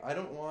shit. Like I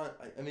don't want.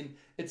 I mean,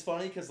 it's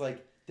funny because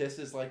like this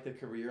is like the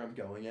career I'm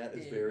going at.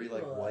 It's very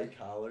like white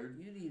collared.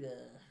 You need a.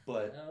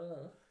 But I don't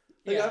know.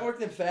 Like I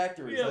worked in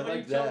factories. Yeah, I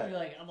like that. You told me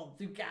like I'm a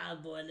blue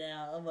cowboy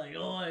now. I'm like,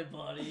 oi,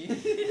 buddy.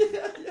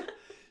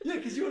 Yeah,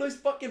 because you always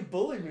fucking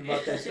bullied me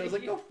about that shit. I was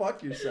like, go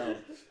fuck yourself.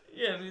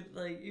 Yeah, I mean,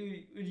 like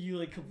when you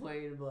like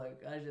complain,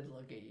 like I just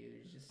look at you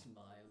and just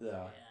smile.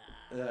 Yeah.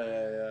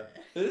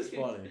 It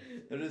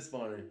is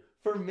funny.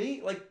 For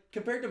me, like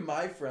compared to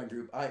my friend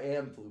group, I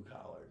am blue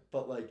collar.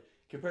 But like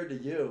compared to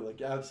you,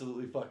 like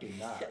absolutely fucking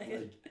not.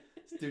 Like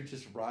this dude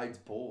just rides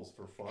bulls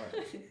for fun.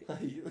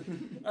 I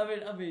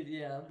mean,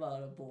 yeah, I'm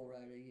not a bull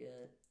rider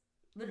yet.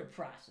 I'm in the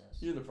process.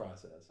 You're in the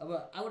process. I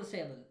want to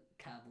say I'm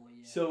a cowboy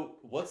yet. So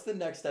what's the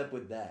next step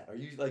with that? Are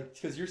you like,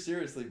 because you're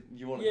seriously,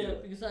 you want to do it?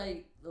 Yeah, because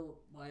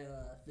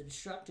the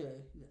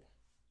instructor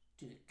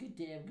did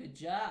a good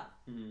job.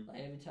 Mm-hmm.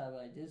 Like every time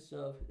I did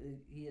stuff,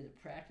 he had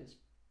a practice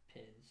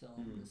pin, so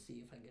I'm gonna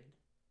see if I can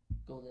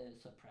go there and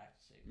start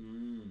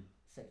practicing.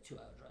 It's like a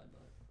 2-hour drive,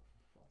 but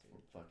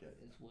fuck it.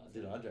 It's worth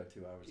Dude, it. I'll drive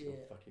 2 hours to go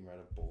fucking ride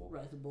a bull.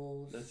 Ride the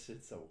bulls. That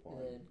shit's so fun.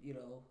 And then,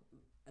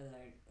 and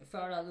I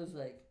found out there's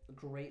like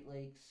Great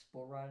Lakes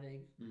bull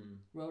riding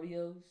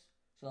rodeos,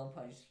 so I'll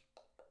probably just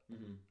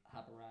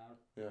hop around.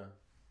 Yeah.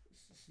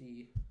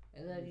 See,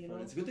 and then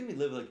it's a good thing we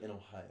live like in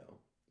Ohio,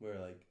 where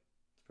like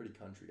it's pretty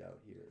country out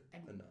here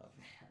enough.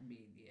 I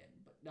mean, yeah,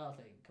 but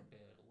nothing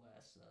compared to the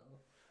West, though.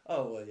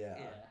 Oh well, yeah.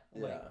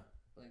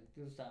 Like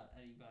there's not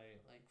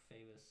anybody like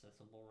famous that's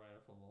a bull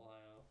rider from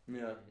Ohio.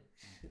 Yeah.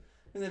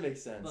 And that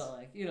makes sense. But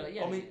like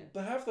I mean,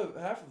 but half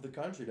of the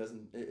country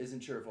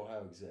isn't sure if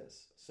Ohio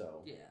exists.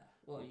 So. Yeah.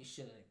 Well, you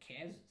should have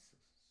Kansas.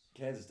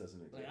 Kansas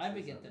doesn't exist. Like, I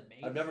forget the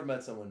name. I've never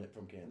met someone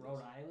from Kansas.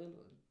 Rhode Island.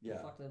 Yeah. The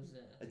fuck lives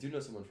there? I do know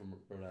someone from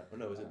Rhode Island. Oh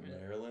no, is it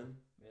Maryland?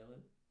 Really?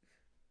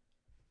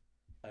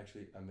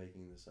 Actually, I'm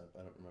making this up.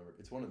 I don't remember.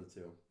 It's one of the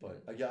two.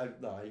 But I hear you.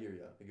 I get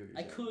what you're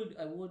saying.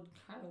 I would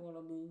kind of want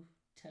to move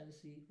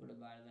Tennessee. Wouldn't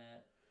mind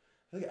that.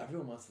 I think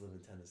everyone wants to live in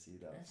Tennessee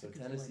though. That's so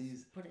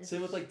Tennessee's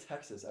same with like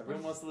Texas.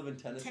 Everyone wants to live in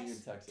Tennessee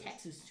and Texas.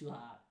 Texas is too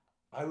hot.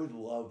 I would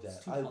love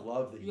that. I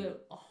love the heat. You have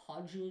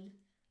 100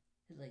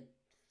 is like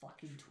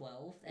fucking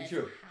 12. That's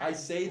true. I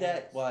say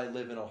that while I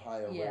live in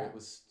Ohio, where it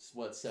was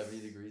 70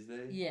 degrees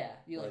today. Yeah,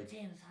 you're like,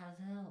 damn, it's hot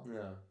as hell.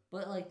 Yeah.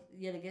 But like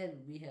yet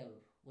again, we have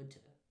winter.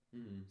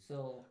 Mm-hmm.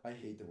 So I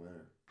hate the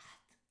winter.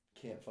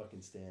 Can't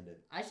fucking stand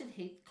it. I should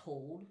hate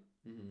cold,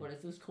 but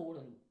if there's cold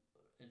and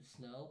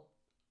snow,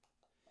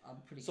 I'm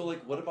pretty. So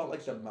like, what about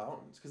like the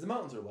mountains? Because the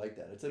mountains are like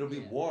that. It'll be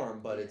warm,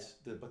 but there's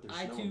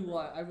snow.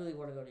 I really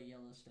want to go to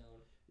Yellowstone.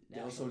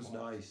 Yellowstone's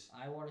nice.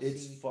 I want to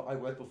see. I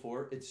went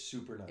before. It's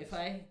super nice. If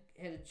I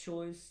had a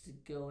choice to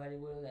go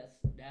anywhere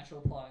that's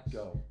national parks,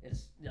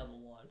 it's number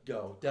one.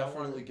 Go.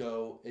 Definitely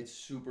go. It's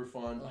super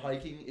fun.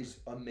 Hiking is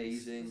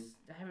amazing.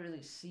 I haven't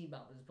really seen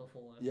mountains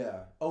before.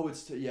 Yeah. Oh,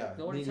 yeah.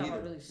 The only time I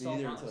really saw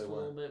mountains for a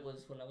little bit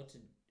was when I went to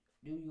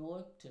New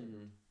York to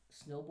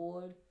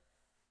snowboard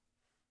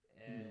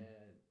and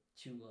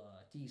to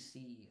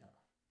DC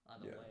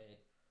on the way.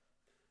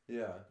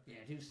 Yeah. Yeah,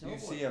 dude, snowboard. You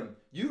see them.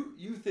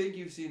 You think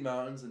you've seen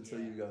mountains until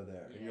you go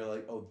there, and you're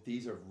like, oh,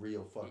 these are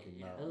real fucking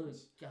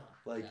mountains. Oh,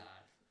 God.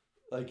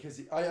 Like,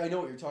 cause I know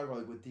what you're talking about,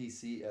 like with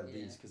DC at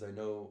least, because I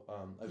know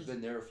I've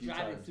been there a few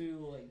driving times.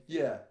 Through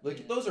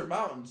like those are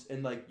mountains,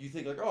 and like you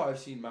think like, oh, I've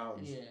seen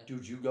mountains. Yeah.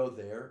 Dude, you go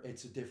there,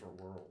 it's a different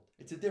world.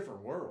 It's a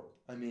different world.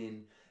 I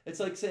mean, it's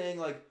like saying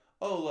like,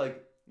 oh,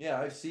 like yeah,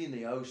 I've seen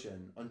the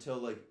ocean until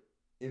like,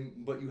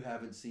 but you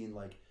haven't seen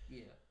like.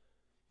 Yeah.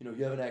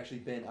 You haven't actually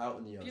been out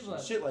in the ocean.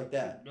 Shit like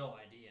that. No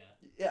idea.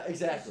 Yeah,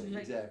 exactly.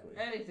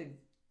 Anything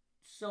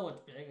so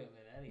much bigger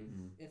than anything.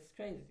 Mm-hmm. It's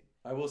crazy.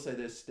 I will say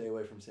this: stay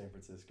away from San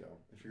Francisco.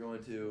 If you're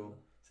going to,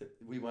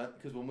 we went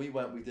because when we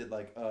went, we did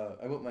like I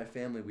went with my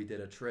family. We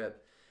did a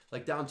trip,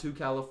 like down to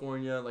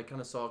California, like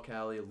kind of saw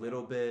Cali a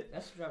little bit.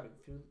 That's driving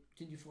through.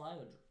 Did you fly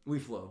or? We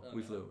flew.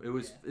 We flew.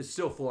 It's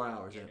still 4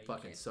 hours and it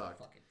fucking sucked.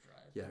 Fucking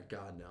drive. Yeah,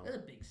 God no. That's a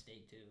big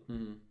state too.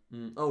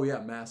 Mm-hmm. Oh yeah,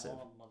 massive.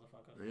 Oh,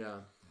 motherfucker.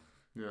 Yeah.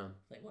 Yeah.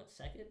 Like what,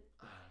 second?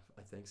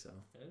 I think so.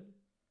 Third?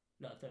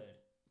 No, third.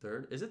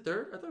 Third? Is it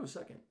third? I thought it was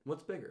second.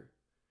 What's bigger?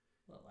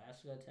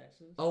 Alaska,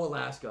 Texas. Oh,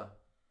 Alaska.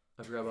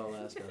 I forgot about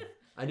Alaska.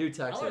 I knew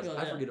Texas.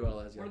 I forget about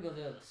Alaska. I want to go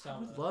there in the summer.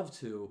 I would love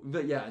to,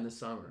 but yeah, in the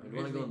summer. I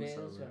want to go in the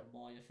summer. Gonna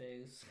maul your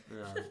face.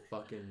 Yeah,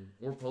 fucking.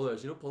 Or polar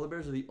bears. You know, polar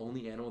bears are the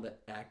only animal that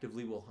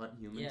actively will hunt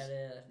humans. Yeah,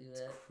 they do that.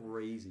 It's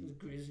crazy.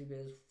 Grizzly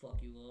bears fuck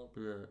you up.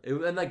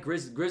 Yeah, and like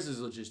grizzlies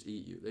will just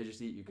eat you. They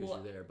just eat you because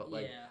you're there. But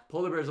like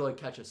polar bears will like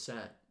catch a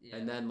scent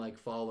and then like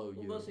follow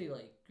you. Mostly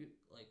like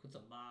with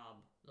a mob.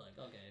 Like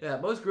okay. Yeah,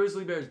 most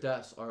grizzly bears'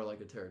 deaths are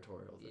like a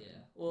territorial thing. Yeah.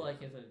 Well,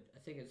 like if I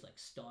think it's like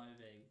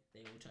starving,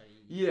 they will try to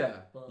eat. Yeah.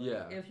 But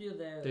like, if you're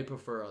there, they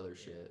prefer other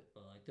shit.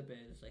 But like the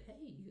bear's like,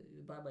 hey,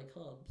 you buy my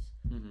cubs.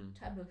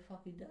 Time to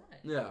fucking die.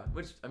 Yeah,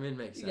 which I mean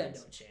makes sense. You got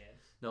no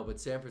chance. No, but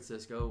San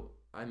Francisco.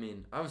 I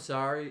mean, I'm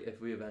sorry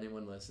if we have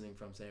anyone listening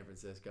from San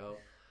Francisco.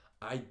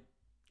 I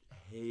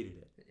hated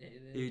it.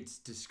 It's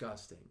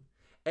disgusting.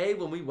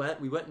 When we went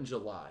in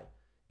July,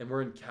 and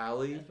we're in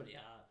Cali. That's pretty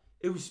hot.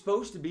 It was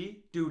supposed to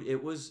be, dude.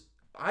 It was.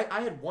 I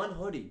had one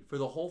hoodie for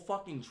the whole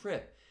fucking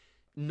trip.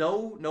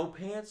 No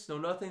pants, no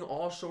nothing.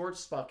 All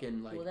shorts,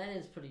 fucking like. Well, that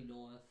is pretty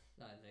north.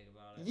 I think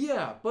about it.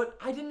 Yeah, but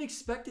I didn't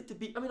expect it to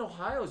be. I mean,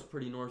 Ohio's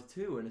pretty north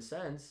too, in a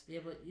sense. Yeah,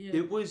 but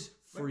it was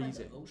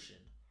freezing. The ocean.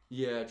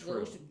 Yeah,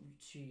 true.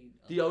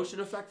 The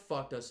ocean effect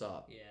fucked us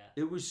up. Yeah.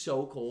 It was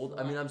so cold.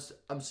 I mean,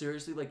 I'm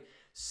seriously like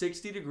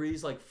 60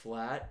 degrees, like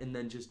flat, and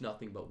then just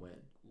nothing but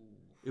wind. Ooh.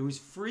 It was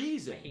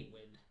freezing. I hate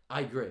wind.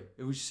 I agree.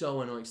 It was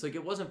so annoying. It's like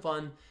it wasn't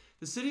fun.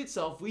 The city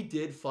itself, we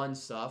did fun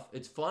stuff.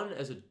 It's fun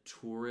as a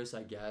tourist,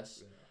 I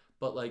guess. Yeah.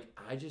 But like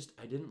I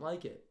didn't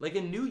like it. Like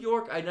in New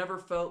York, I never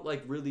felt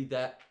like really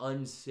that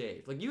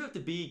unsafe. Like you have to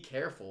be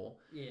careful.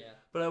 Yeah.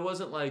 But I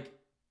wasn't like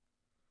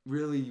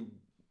really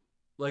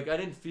like I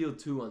didn't feel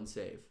too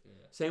unsafe.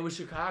 Yeah. Same with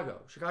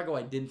Chicago. Chicago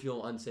I didn't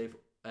feel unsafe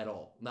at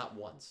all. Not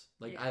once.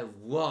 Like I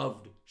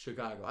loved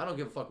Chicago. I don't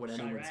give a fuck what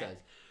anyone says.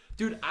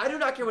 Dude, I do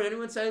not care what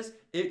anyone says.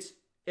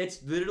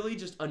 It's literally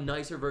just a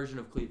nicer version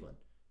of Cleveland.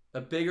 A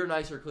bigger,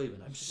 nicer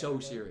Cleveland. I'm so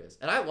serious.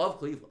 And I love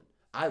Cleveland.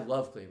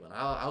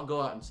 I'll go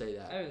out and say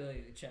that. I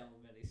really like travel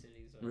many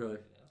cities. Really?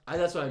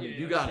 That's what I mean.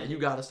 You got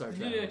to start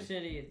traveling. New York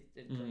City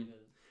and Cleveland.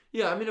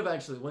 Yeah, I mean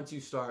eventually once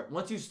you start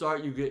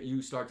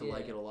you start to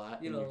like it a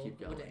lot and you keep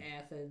going. Went to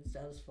Athens,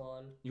 that was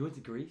fun. You went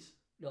to Greece?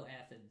 No,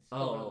 Athens.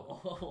 Oh.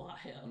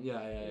 Ohio.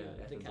 Yeah.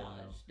 To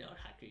college. No,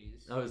 not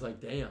Greece. I was like,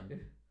 damn.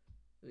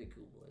 Really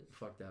cool boys.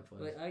 Fuck that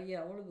place. But I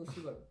want to go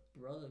see my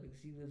brother because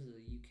he lives in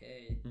the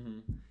UK.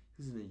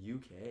 He's in the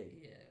UK.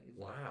 Yeah. He's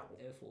wow. Like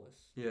Air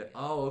Force. Yeah.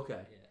 Oh,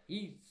 okay. Yeah.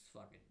 He's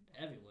fucking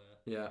everywhere.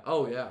 Yeah.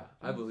 Oh, yeah.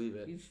 I believe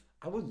it.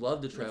 I would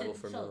love to travel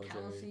for military.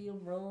 Colosseum,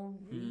 Rome,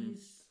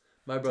 Greece.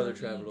 My brother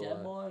Turkey, traveled a lot.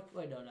 Denmark.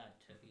 Wait, no, not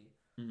Turkey.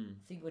 I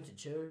think he went to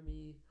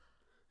Germany.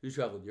 You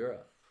traveled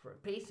Europe. For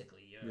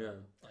basically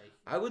Europe. Yeah.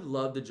 I would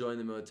love to join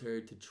the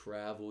military to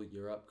travel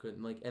Europe,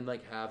 and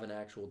have an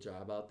actual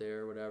job out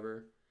there or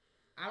whatever.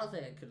 I don't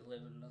think I could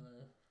live in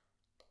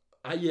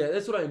another. Yeah,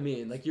 that's what I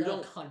mean. Like you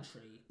don't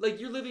country. Like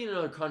you're living in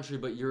another country,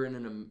 but you're in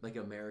an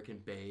American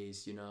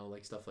base,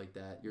 like stuff like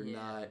that. You're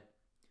not.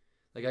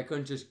 Like I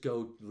couldn't just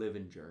go live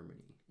in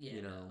Germany.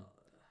 Yeah.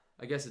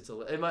 I guess it's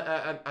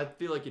I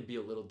feel like it'd be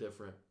a little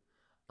different.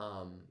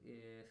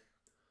 Yeah.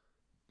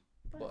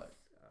 But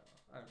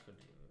I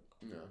couldn't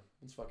even. No,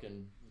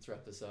 let's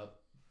wrap this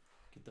up.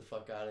 Get the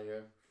fuck out of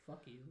here.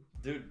 Fuck you,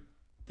 dude.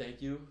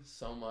 Thank you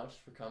so much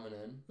for coming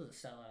in. Was it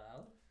selling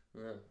out?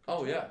 Yeah.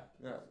 Oh yeah.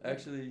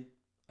 Actually,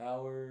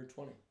 hour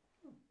 20.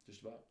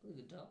 Just about.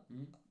 Good job.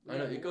 I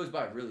know it goes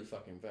by really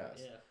fucking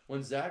fast. Yeah.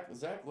 When Zach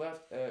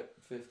left at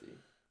 50.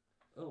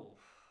 Oh.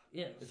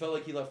 Yeah. It felt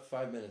like he left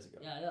 5 minutes ago.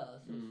 Yeah, yeah.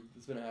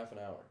 It's been a half an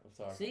hour of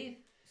talking. See?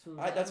 So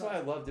that's why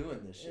I love doing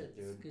this shit,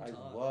 dude. I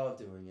love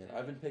doing it. Yeah.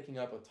 I've been picking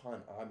up a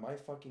ton. My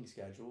fucking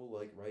schedule,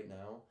 like right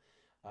now,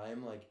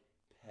 I'm like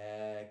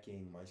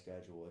packing my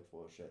schedule like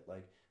full of shit.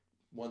 Like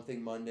one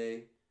thing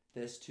Monday,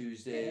 this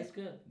Tuesday, that's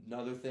good.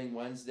 Another thing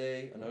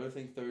Wednesday, another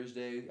thing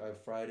Thursday, I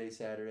have Friday,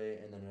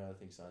 Saturday, and then another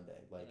thing Sunday.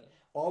 Like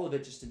all of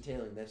it just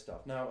entailing this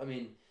stuff. Now, I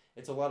mean,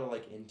 it's a lot of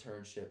like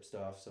internship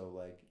stuff, so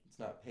like it's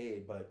not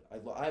paid, but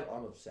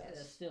I'm obsessed.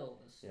 Yeah, still.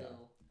 Yeah.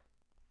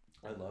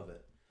 I love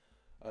it.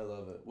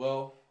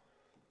 Well,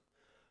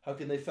 how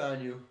can they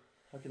find you?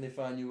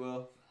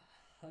 Will?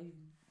 I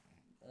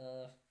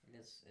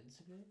guess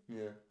Instagram?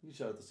 Yeah. You can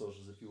shout out the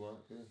socials if you want.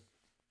 Yeah.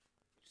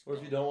 Or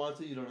if you don't want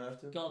to, you don't have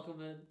to.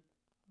 Galkerman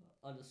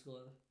 _.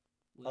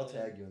 I'll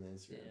tag you on the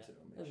Instagram too.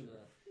 I'll make sure.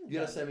 You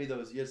gotta send me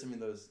those.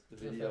 The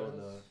video and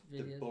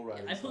the bull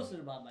riding. I posted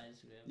them on my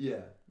Instagram. Yeah.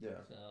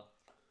 So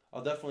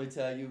I'll definitely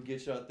tag you.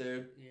 Get you out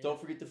there. Yeah.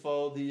 Don't forget to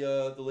follow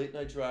the late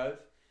night drive.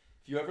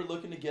 If you're ever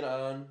looking to get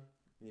on,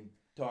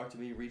 talk to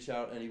me. Reach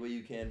out any way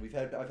you can.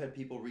 I've had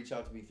people reach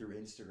out to me through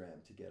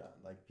Instagram to get on.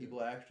 Like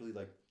people actually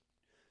like.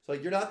 So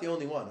like you're not the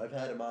only one. I've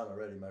had him on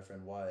already. My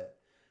friend Wyatt.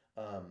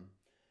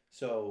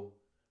 So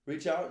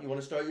reach out. You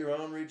want to start your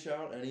own? Reach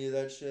out. Any of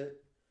that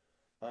shit.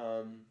 We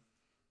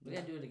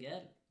gotta do it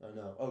again. I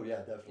know. Oh yeah,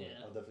 definitely.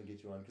 Yeah. I'll definitely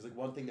get you on because like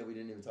one thing that we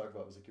didn't even talk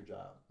about was like your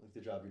job, like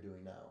the job you're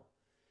doing now,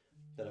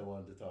 that I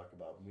wanted to talk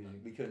about.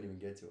 We couldn't even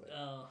get to it.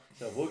 Oh.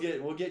 So we'll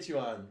get you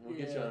on. We'll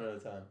get you on another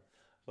time.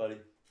 buddy.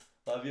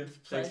 Love you.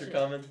 Thanks for Pleasure.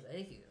 coming.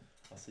 Thank you.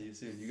 I'll see you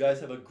soon. You guys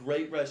have a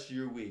great rest of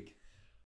your week.